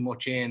let too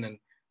much in. And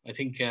I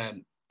think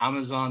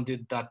Amazon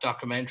did that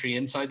documentary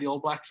Inside the All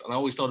Blacks. And I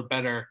always thought a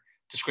better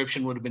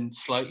description would have been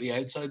slightly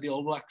outside the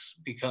All Blacks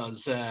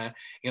because there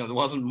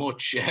wasn't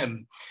much.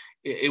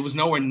 It was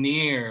nowhere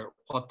near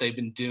what they've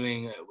been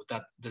doing with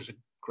that. There's a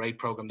great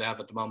program they have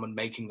at the moment,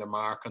 making their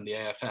mark on the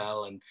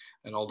AFL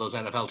and all those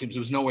NFL teams. It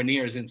was nowhere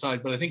near as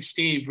inside. But I think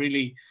Steve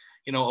really,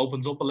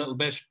 opens up a little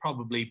bit,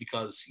 probably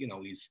because,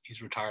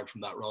 he's retired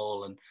from that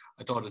role. And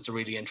I thought it's a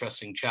really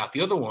interesting chat.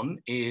 The other one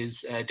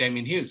is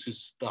Damien Hughes,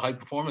 who's the High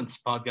Performance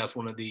Podcast,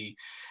 one of the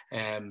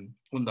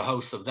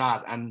hosts of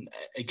that. And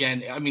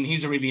again, I mean,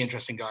 he's a really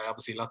interesting guy.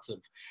 Obviously, lots of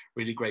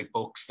really great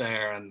books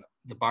there. And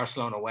the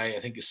Barcelona Way, I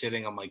think, is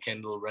sitting on my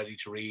Kindle ready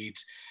to read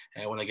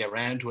when I get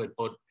around to it.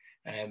 But,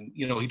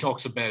 he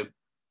talks about,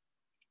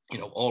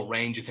 all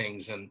range of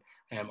things. And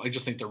I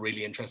just think they're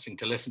really interesting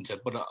to listen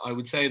to. But I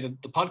would say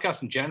that the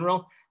podcast in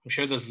general, I'm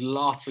sure there's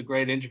lots of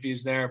great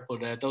interviews there,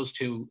 but those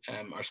two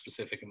are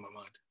specific in my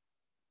mind.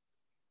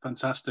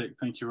 Fantastic.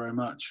 Thank you very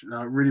much.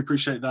 I really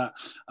appreciate that.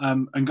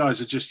 And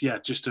guys, just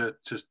to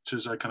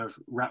as I kind of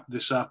wrap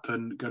this up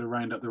and go to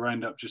round up the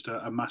roundup, just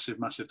a massive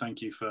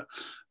thank you for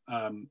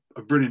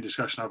a brilliant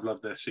discussion. I've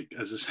loved this.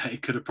 As I say,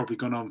 it could have probably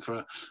gone on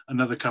for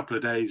another couple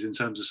of days in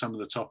terms of some of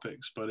the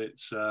topics, but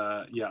it's,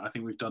 I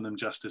think we've done them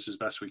justice as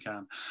best we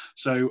can.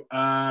 So,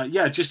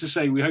 just to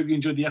say, we hope you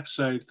enjoyed the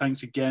episode.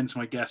 Thanks again to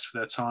my guests for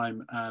their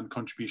time and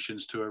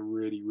contributions to a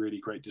really, really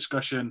great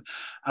discussion.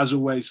 As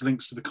always,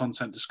 links to the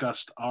content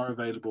discussed are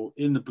available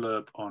in the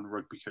blurb on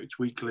Rugby Coach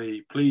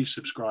Weekly. Please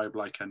subscribe,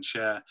 like, and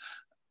share.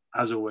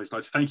 As always, I'd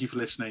like to thank you for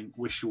listening.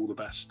 Wish you all the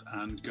best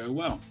and go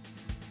well.